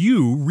help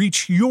you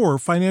reach your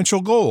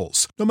financial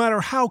goals, no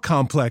matter how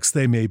complex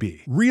they may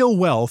be. Real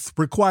wealth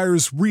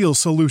requires real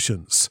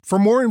solutions. For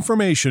more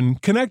information,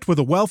 connect with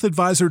a wealth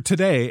advisor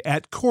today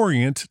at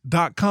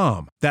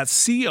Corient.com.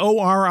 That's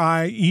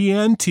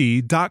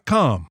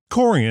Corient.com.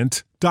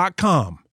 Corient.com.